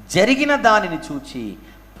జరిగిన దానిని చూచి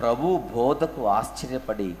ప్రభు బోధకు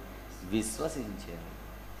ఆశ్చర్యపడి విశ్వసించారు.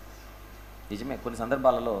 నిజమే, కొన్ని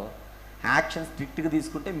సందర్భాలలో యాక్షన్ స్ట్రిక్ట్గా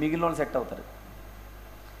తీసుకుంటే మిగిలిన వాళ్ళు సెట్ అవుతారు.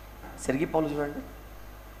 సెర్గి పౌలు చూడండి,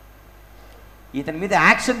 ఇతని మీద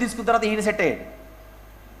యాక్షన్ తీసుకున్న తర్వాత ఈయన సెట్ అయ్యాడు.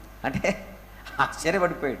 అంటే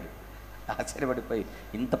ఆశ్చర్యపడిపోయి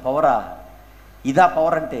ఇంత పవరా, ఇదా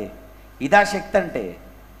పవర్ అంటే, ఇదా శక్తి అంటే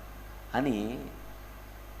అని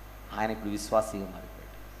ఆయన ఇప్పుడు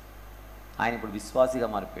విశ్వాసిగా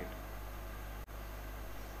మారిపోయాడు.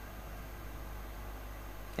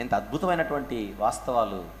 ఎంత అద్భుతమైనటువంటి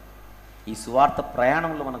వాస్తవాలు ఈ సువార్త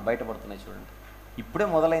ప్రయాణంలో మనకు బయటపడుతున్నాయి చూడండి. ఇప్పుడే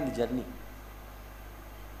మొదలైంది జర్నీ.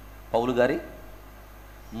 పౌలు గారి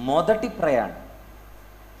మొదటి ప్రయాణం.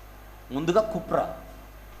 ముందుగా కుప్రా,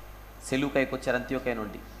 సెలూకైకి వచ్చారు, అంత్యోకయ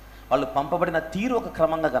నుండి. వాళ్ళు పంపబడిన తీరు ఒక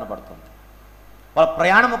క్రమంగా కనబడుతుంది, వాళ్ళ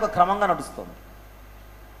ప్రయాణం ఒక క్రమంగా నడుస్తుంది.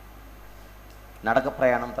 నడక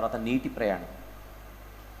ప్రయాణం, తర్వాత నీటి ప్రయాణం.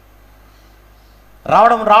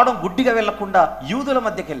 రావడం గుడ్డిగా వెళ్లకుండా యూదుల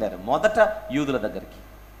మధ్యకి వెళ్ళారు. మొదట యూదుల దగ్గరికి,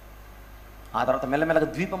 ఆ తర్వాత మెల్లమెల్లగా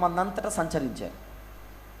ద్వీపం అందంతటా సంచరించారు.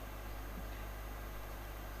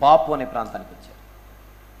 పాపు అనే ప్రాంతానికి వచ్చారు.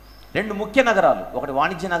 2 ముఖ్య నగరాలు, ఒకటి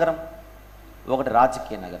వాణిజ్య నగరం, ఒకటి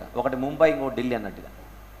రాజకీయ నగరం. ఒకటి ముంబై, ఇంకోటి ఢిల్లీ అన్నట్టుగా.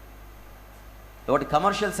 ఒకటి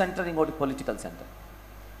కమర్షియల్ సెంటర్, ఇంకోటి పొలిటికల్ సెంటర్.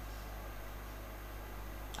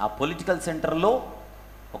 ఆ పొలిటికల్ సెంటర్లో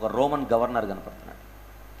ఒక రోమన్ గవర్నర్ కనపడుతున్నాడు,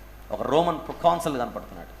 ఒక రోమన్ ప్రొకాన్సల్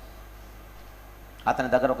కనపడుతున్నాడు. అతని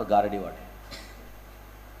దగ్గర ఒక గారడీవాడు.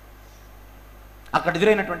 అక్కడ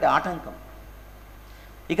ఎదురైనటువంటి ఆటంకం,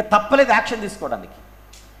 ఇక తప్పలేదు యాక్షన్ తీసుకోవడానికి.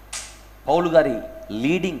 పౌలు గారి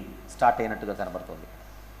లీడింగ్ స్టార్ట్ అయినట్టుగా కనబడుతుంది.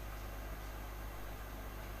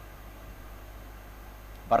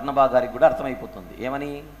 బర్నబా గారికి కూడా అర్థమైపోతుంది. ఏమని?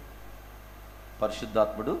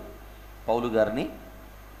 పరిశుద్ధాత్ముడు పౌలు గారిని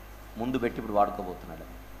ముందు పెట్టి ఇప్పుడు వాడుకోబోతున్నాడు.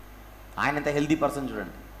 ఆయన ఎంత హెల్దీ పర్సన్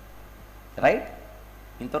చూడండి, రైట్?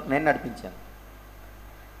 ఇంతవరకు నేను నడిపించాను,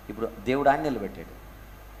 ఇప్పుడు దేవుడు ఆయన నిలబెట్టాడు,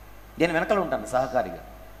 నేను వెనకాల ఉంటాను సహకారిగా.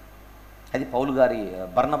 అది పౌలు గారి,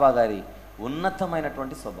 బర్నబా గారి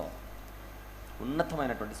ఉన్నతమైనటువంటి స్వభావం.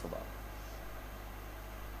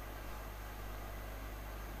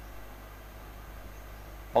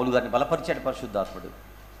 పౌలు గారిని బలపరిచాడు పరిశుద్ధాత్ముడు.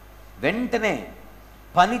 వెంటనే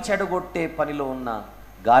పని చెడగొట్టే పనిలో ఉన్న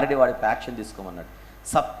గారడి వాడిపై యాక్షన్ తీసుకోమన్నాడు.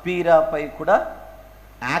 సప్పీరాపై కూడా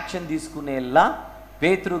యాక్షన్ తీసుకునేలా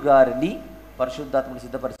పేతురు గారిని పరిశుద్ధాత్ముడు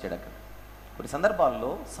సిద్ధపరిచాడు. అక్కడ కొన్ని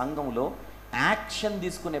సందర్భాల్లో సంఘంలో యాక్షన్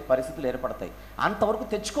తీసుకునే పరిస్థితులు ఏర్పడతాయి. అంతవరకు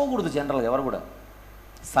తెచ్చుకోకూడదు జనరల్గా ఎవరు కూడా.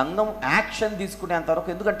 సంఘం యాక్షన్ తీసుకునేంతవరకు,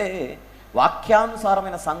 ఎందుకంటే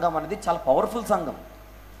వాక్యానుసారమైన సంఘం అనేది చాలా పవర్ఫుల్ సంఘం.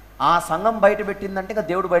 ఆ సంఘం బయట పెట్టిందంటే ఇంకా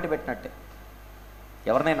దేవుడు బయట పెట్టినట్టే.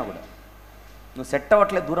 ఎవరినైనా కూడా నువ్వు సెట్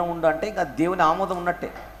అవ్వట్లేదు, దూరం ఉండు అంటే ఇంకా దేవుని ఆమోదం ఉన్నట్టే.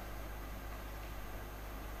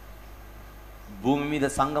 భూమి మీద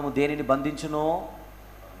సంఘము దేనిని బంధించునో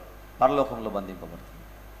పరలోకంలో బంధింపబడుతుంది.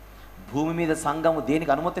 భూమి మీద సంఘము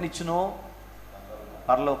దేనికి అనుమతినిచ్చునో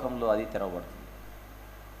పరలోకంలో అది తెరవబడుతుంది.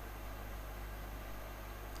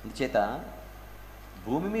 అందుచేత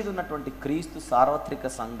భూమి మీద ఉన్నటువంటి క్రీస్తు సార్వత్రిక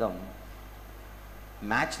సంఘం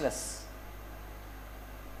మ్యాచ్లెస్,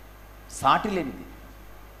 సాటి లేనిది,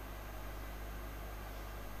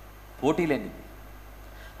 పోటీ లేనిది.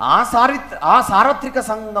 ఆ సార్వత్రిక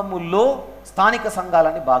సంఘములో స్థానిక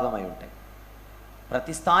సంఘాలన్నీ భాగమై ఉంటాయి.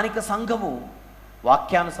 ప్రతి స్థానిక సంఘము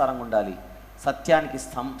వాక్యానుసారంగా ఉండాలి, సత్యానికి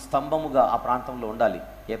స్తంభముగా ఆ ప్రాంతంలో ఉండాలి.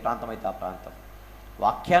 ఏ ప్రాంతం అయితే ఆ ప్రాంతం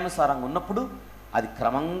వాక్యానుసారంగా ఉన్నప్పుడు అది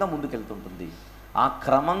క్రమంగా ముందుకెళ్తుంటుంది. ఆ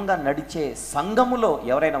క్రమంగా నడిచే సంఘములో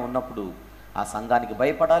ఎవరైనా ఉన్నప్పుడు ఆ సంఘానికి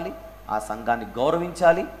భయపడాలి, ఆ సంఘాన్ని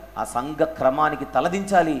గౌరవించాలి, ఆ సంఘ క్రమానికి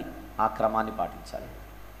తలదించాలి, ఆ క్రమాన్ని పాటించాలి.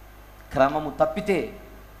 క్రమము తప్పితే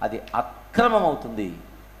అది అక్రమం అవుతుంది.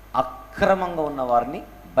 అక్రమంగా ఉన్న వారిని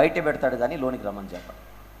బయట పెడతాడు కానీ లోనికి రమ్మని చెప్పాడు.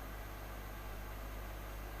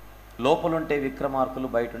 లోపలుంటే విక్రమార్కులు,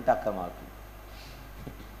 బయట ఉంటే అక్రమార్కులు.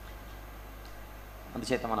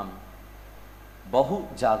 అందుచేత మనం బహు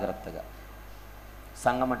జాగ్రత్తగా,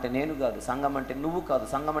 సంఘం అంటే నేను కాదు, సంఘం అంటే నువ్వు కాదు,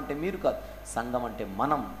 సంఘం అంటే మీరు కాదు, సంఘం అంటే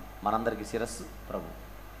మనం, మనందరికీ శిరస్సు ప్రభు.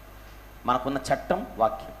 మనకున్న చట్టం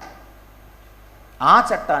వాక్యం. ఆ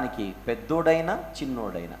చట్టానికి పెద్దోడైనా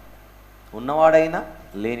చిన్నోడైనా, ఉన్నవాడైనా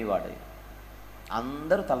లేనివాడైనా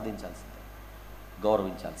అందరూ తలదించాల్సిందే,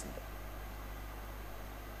 గౌరవించాల్సిందే.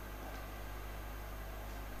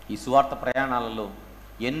 ఈ సువార్త ప్రయాణాలలో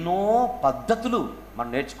ఎన్నో పద్ధతులు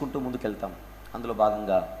మనం నేర్చుకుంటూ ముందుకెళ్తాం. అందులో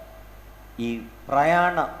భాగంగా ఈ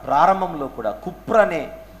ప్రయాణ ప్రారంభంలో కూడా కుప్ర అనే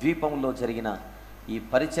ద్వీపంలో జరిగిన ఈ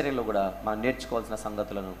పరిచర్యలో కూడా మనం నేర్చుకోవాల్సిన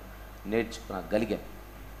సంగతులను నేర్చుకోగలిగాం.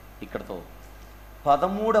 ఇక్కడతో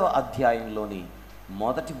 13వ అధ్యాయంలోని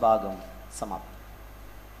మొదటి భాగం సమాప్తం.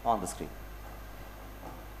 ఆన్ ద స్క్రీన్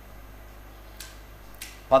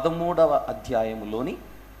 13వ అధ్యాయంలోని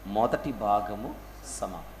మొదటి భాగము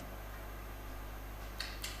సమాప్తం.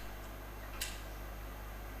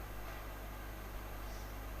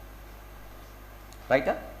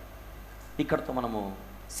 రైటా? ఇక్కడతో మనము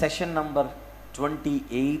సెషన్ నంబర్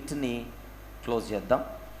 28ని క్లోజ్ చేద్దాం.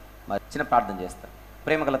 మరి చిన్న ప్రార్థన చేస్తాం.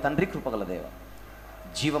 ప్రేమగల తండ్రి, కృపగల దేవ,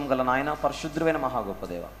 జీవం గల నాయన, పరిశుద్ధమైన మహా గొప్ప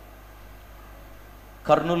దేవ,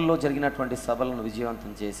 కర్నూలులో జరిగినటువంటి సభలను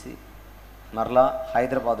విజయవంతం చేసి మరలా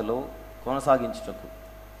హైదరాబాదులో కొనసాగించుటకు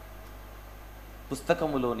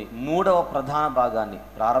పుస్తకములోని 3వ ప్రధాన భాగాన్ని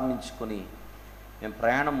ప్రారంభించుకొని మేము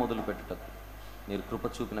ప్రయాణం మొదలుపెట్టుటకు మీరు కృప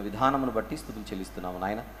చూపిన విధానమును బట్టి స్తుతులు చెల్లిస్తున్నాము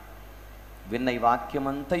నాయన. విన్న ఈ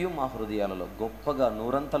వాక్యమంతయు మా హృదయాలలో గొప్పగా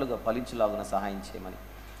నూరంతలుగా ఫలించులాగున సహాయం చేయమని.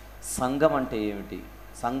 సంఘం అంటే ఏమిటి,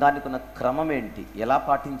 సంఘానికి ఉన్న క్రమం ఏంటి, ఎలా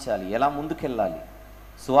పాటించాలి, ఎలా ముందుకెళ్ళాలి,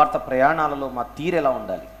 సువార్త ప్రయాణాలలో మా తీరు ఎలా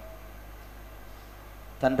ఉండాలి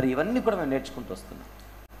తండ్రి, ఇవన్నీ కూడా మేము నేర్చుకుంటూ వస్తున్నాం.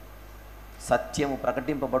 సత్యము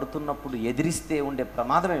ప్రకటింపబడుతున్నప్పుడు ఎదిరిస్తే ఉండే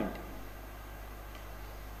ప్రమాదం ఏంటి,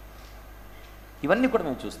 ఇవన్నీ కూడా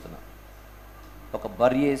మేము చూస్తున్నాం. ఒక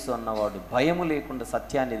బర్యేసు అన్నవాడు భయము లేకుండా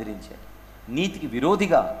సత్యాన్ని ఎదిరించాడు, నీతికి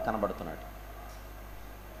విరోధిగా కనబడుతున్నాడు.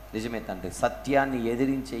 నిజమే తండ్రి, సత్యాన్ని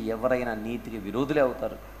ఎదిరించే ఎవరైనా నీతికి విరోధులే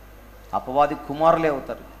అవుతారు, అపవాది కుమారులే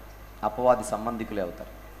అవుతారు, అపవాది సంబంధికులే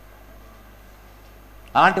అవుతారు.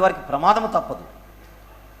 అలాంటి వారికి ప్రమాదము తప్పదు.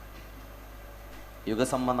 యుగ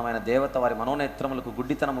సంబంధమైన దేవత వారి మనోనేత్రములకు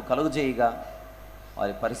గుడ్డితనము కలుగజేయగా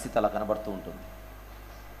వారి పరిస్థితి అలా కనబడుతూ ఉంటుంది.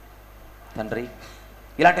 తండ్రి,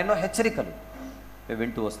 ఇలాంటి ఎన్నో హెచ్చరికలు మేము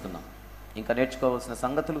వింటూ వస్తున్నాం. ఇంకా నేర్చుకోవాల్సిన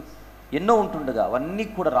సంగతులు ఎన్నో ఉంటుండగా అవన్నీ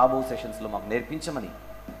కూడా రాబో సెషన్స్లో మాకు నేర్పించమని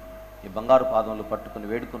ఈ బంగారు పాదంలో పట్టుకుని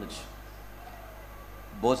వేడుకొనొచ్చు.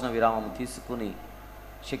 భోజన విరామం తీసుకుని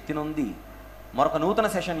శక్తి నొంది మరొక నూతన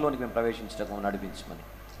సెషన్లోనికి మేము ప్రవేశించడం నడిపించమని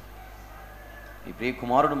ఈ ప్రియ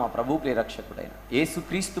కుమారుడు మా ప్రభు ప్రియ రక్షకుడైన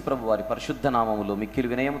యేసుక్రీస్తు ప్రభు వారి పరిశుద్ధ నామములో మిక్కిలి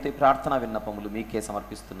వినయముతో ప్రార్థనా విన్నపములు మీకే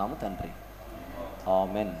సమర్పిస్తున్నాము తండ్రి.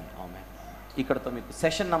 Amen, amen. ఇక్కడతో మీకు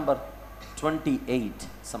సెషన్ నంబర్ 28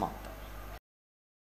 సమాప్తం.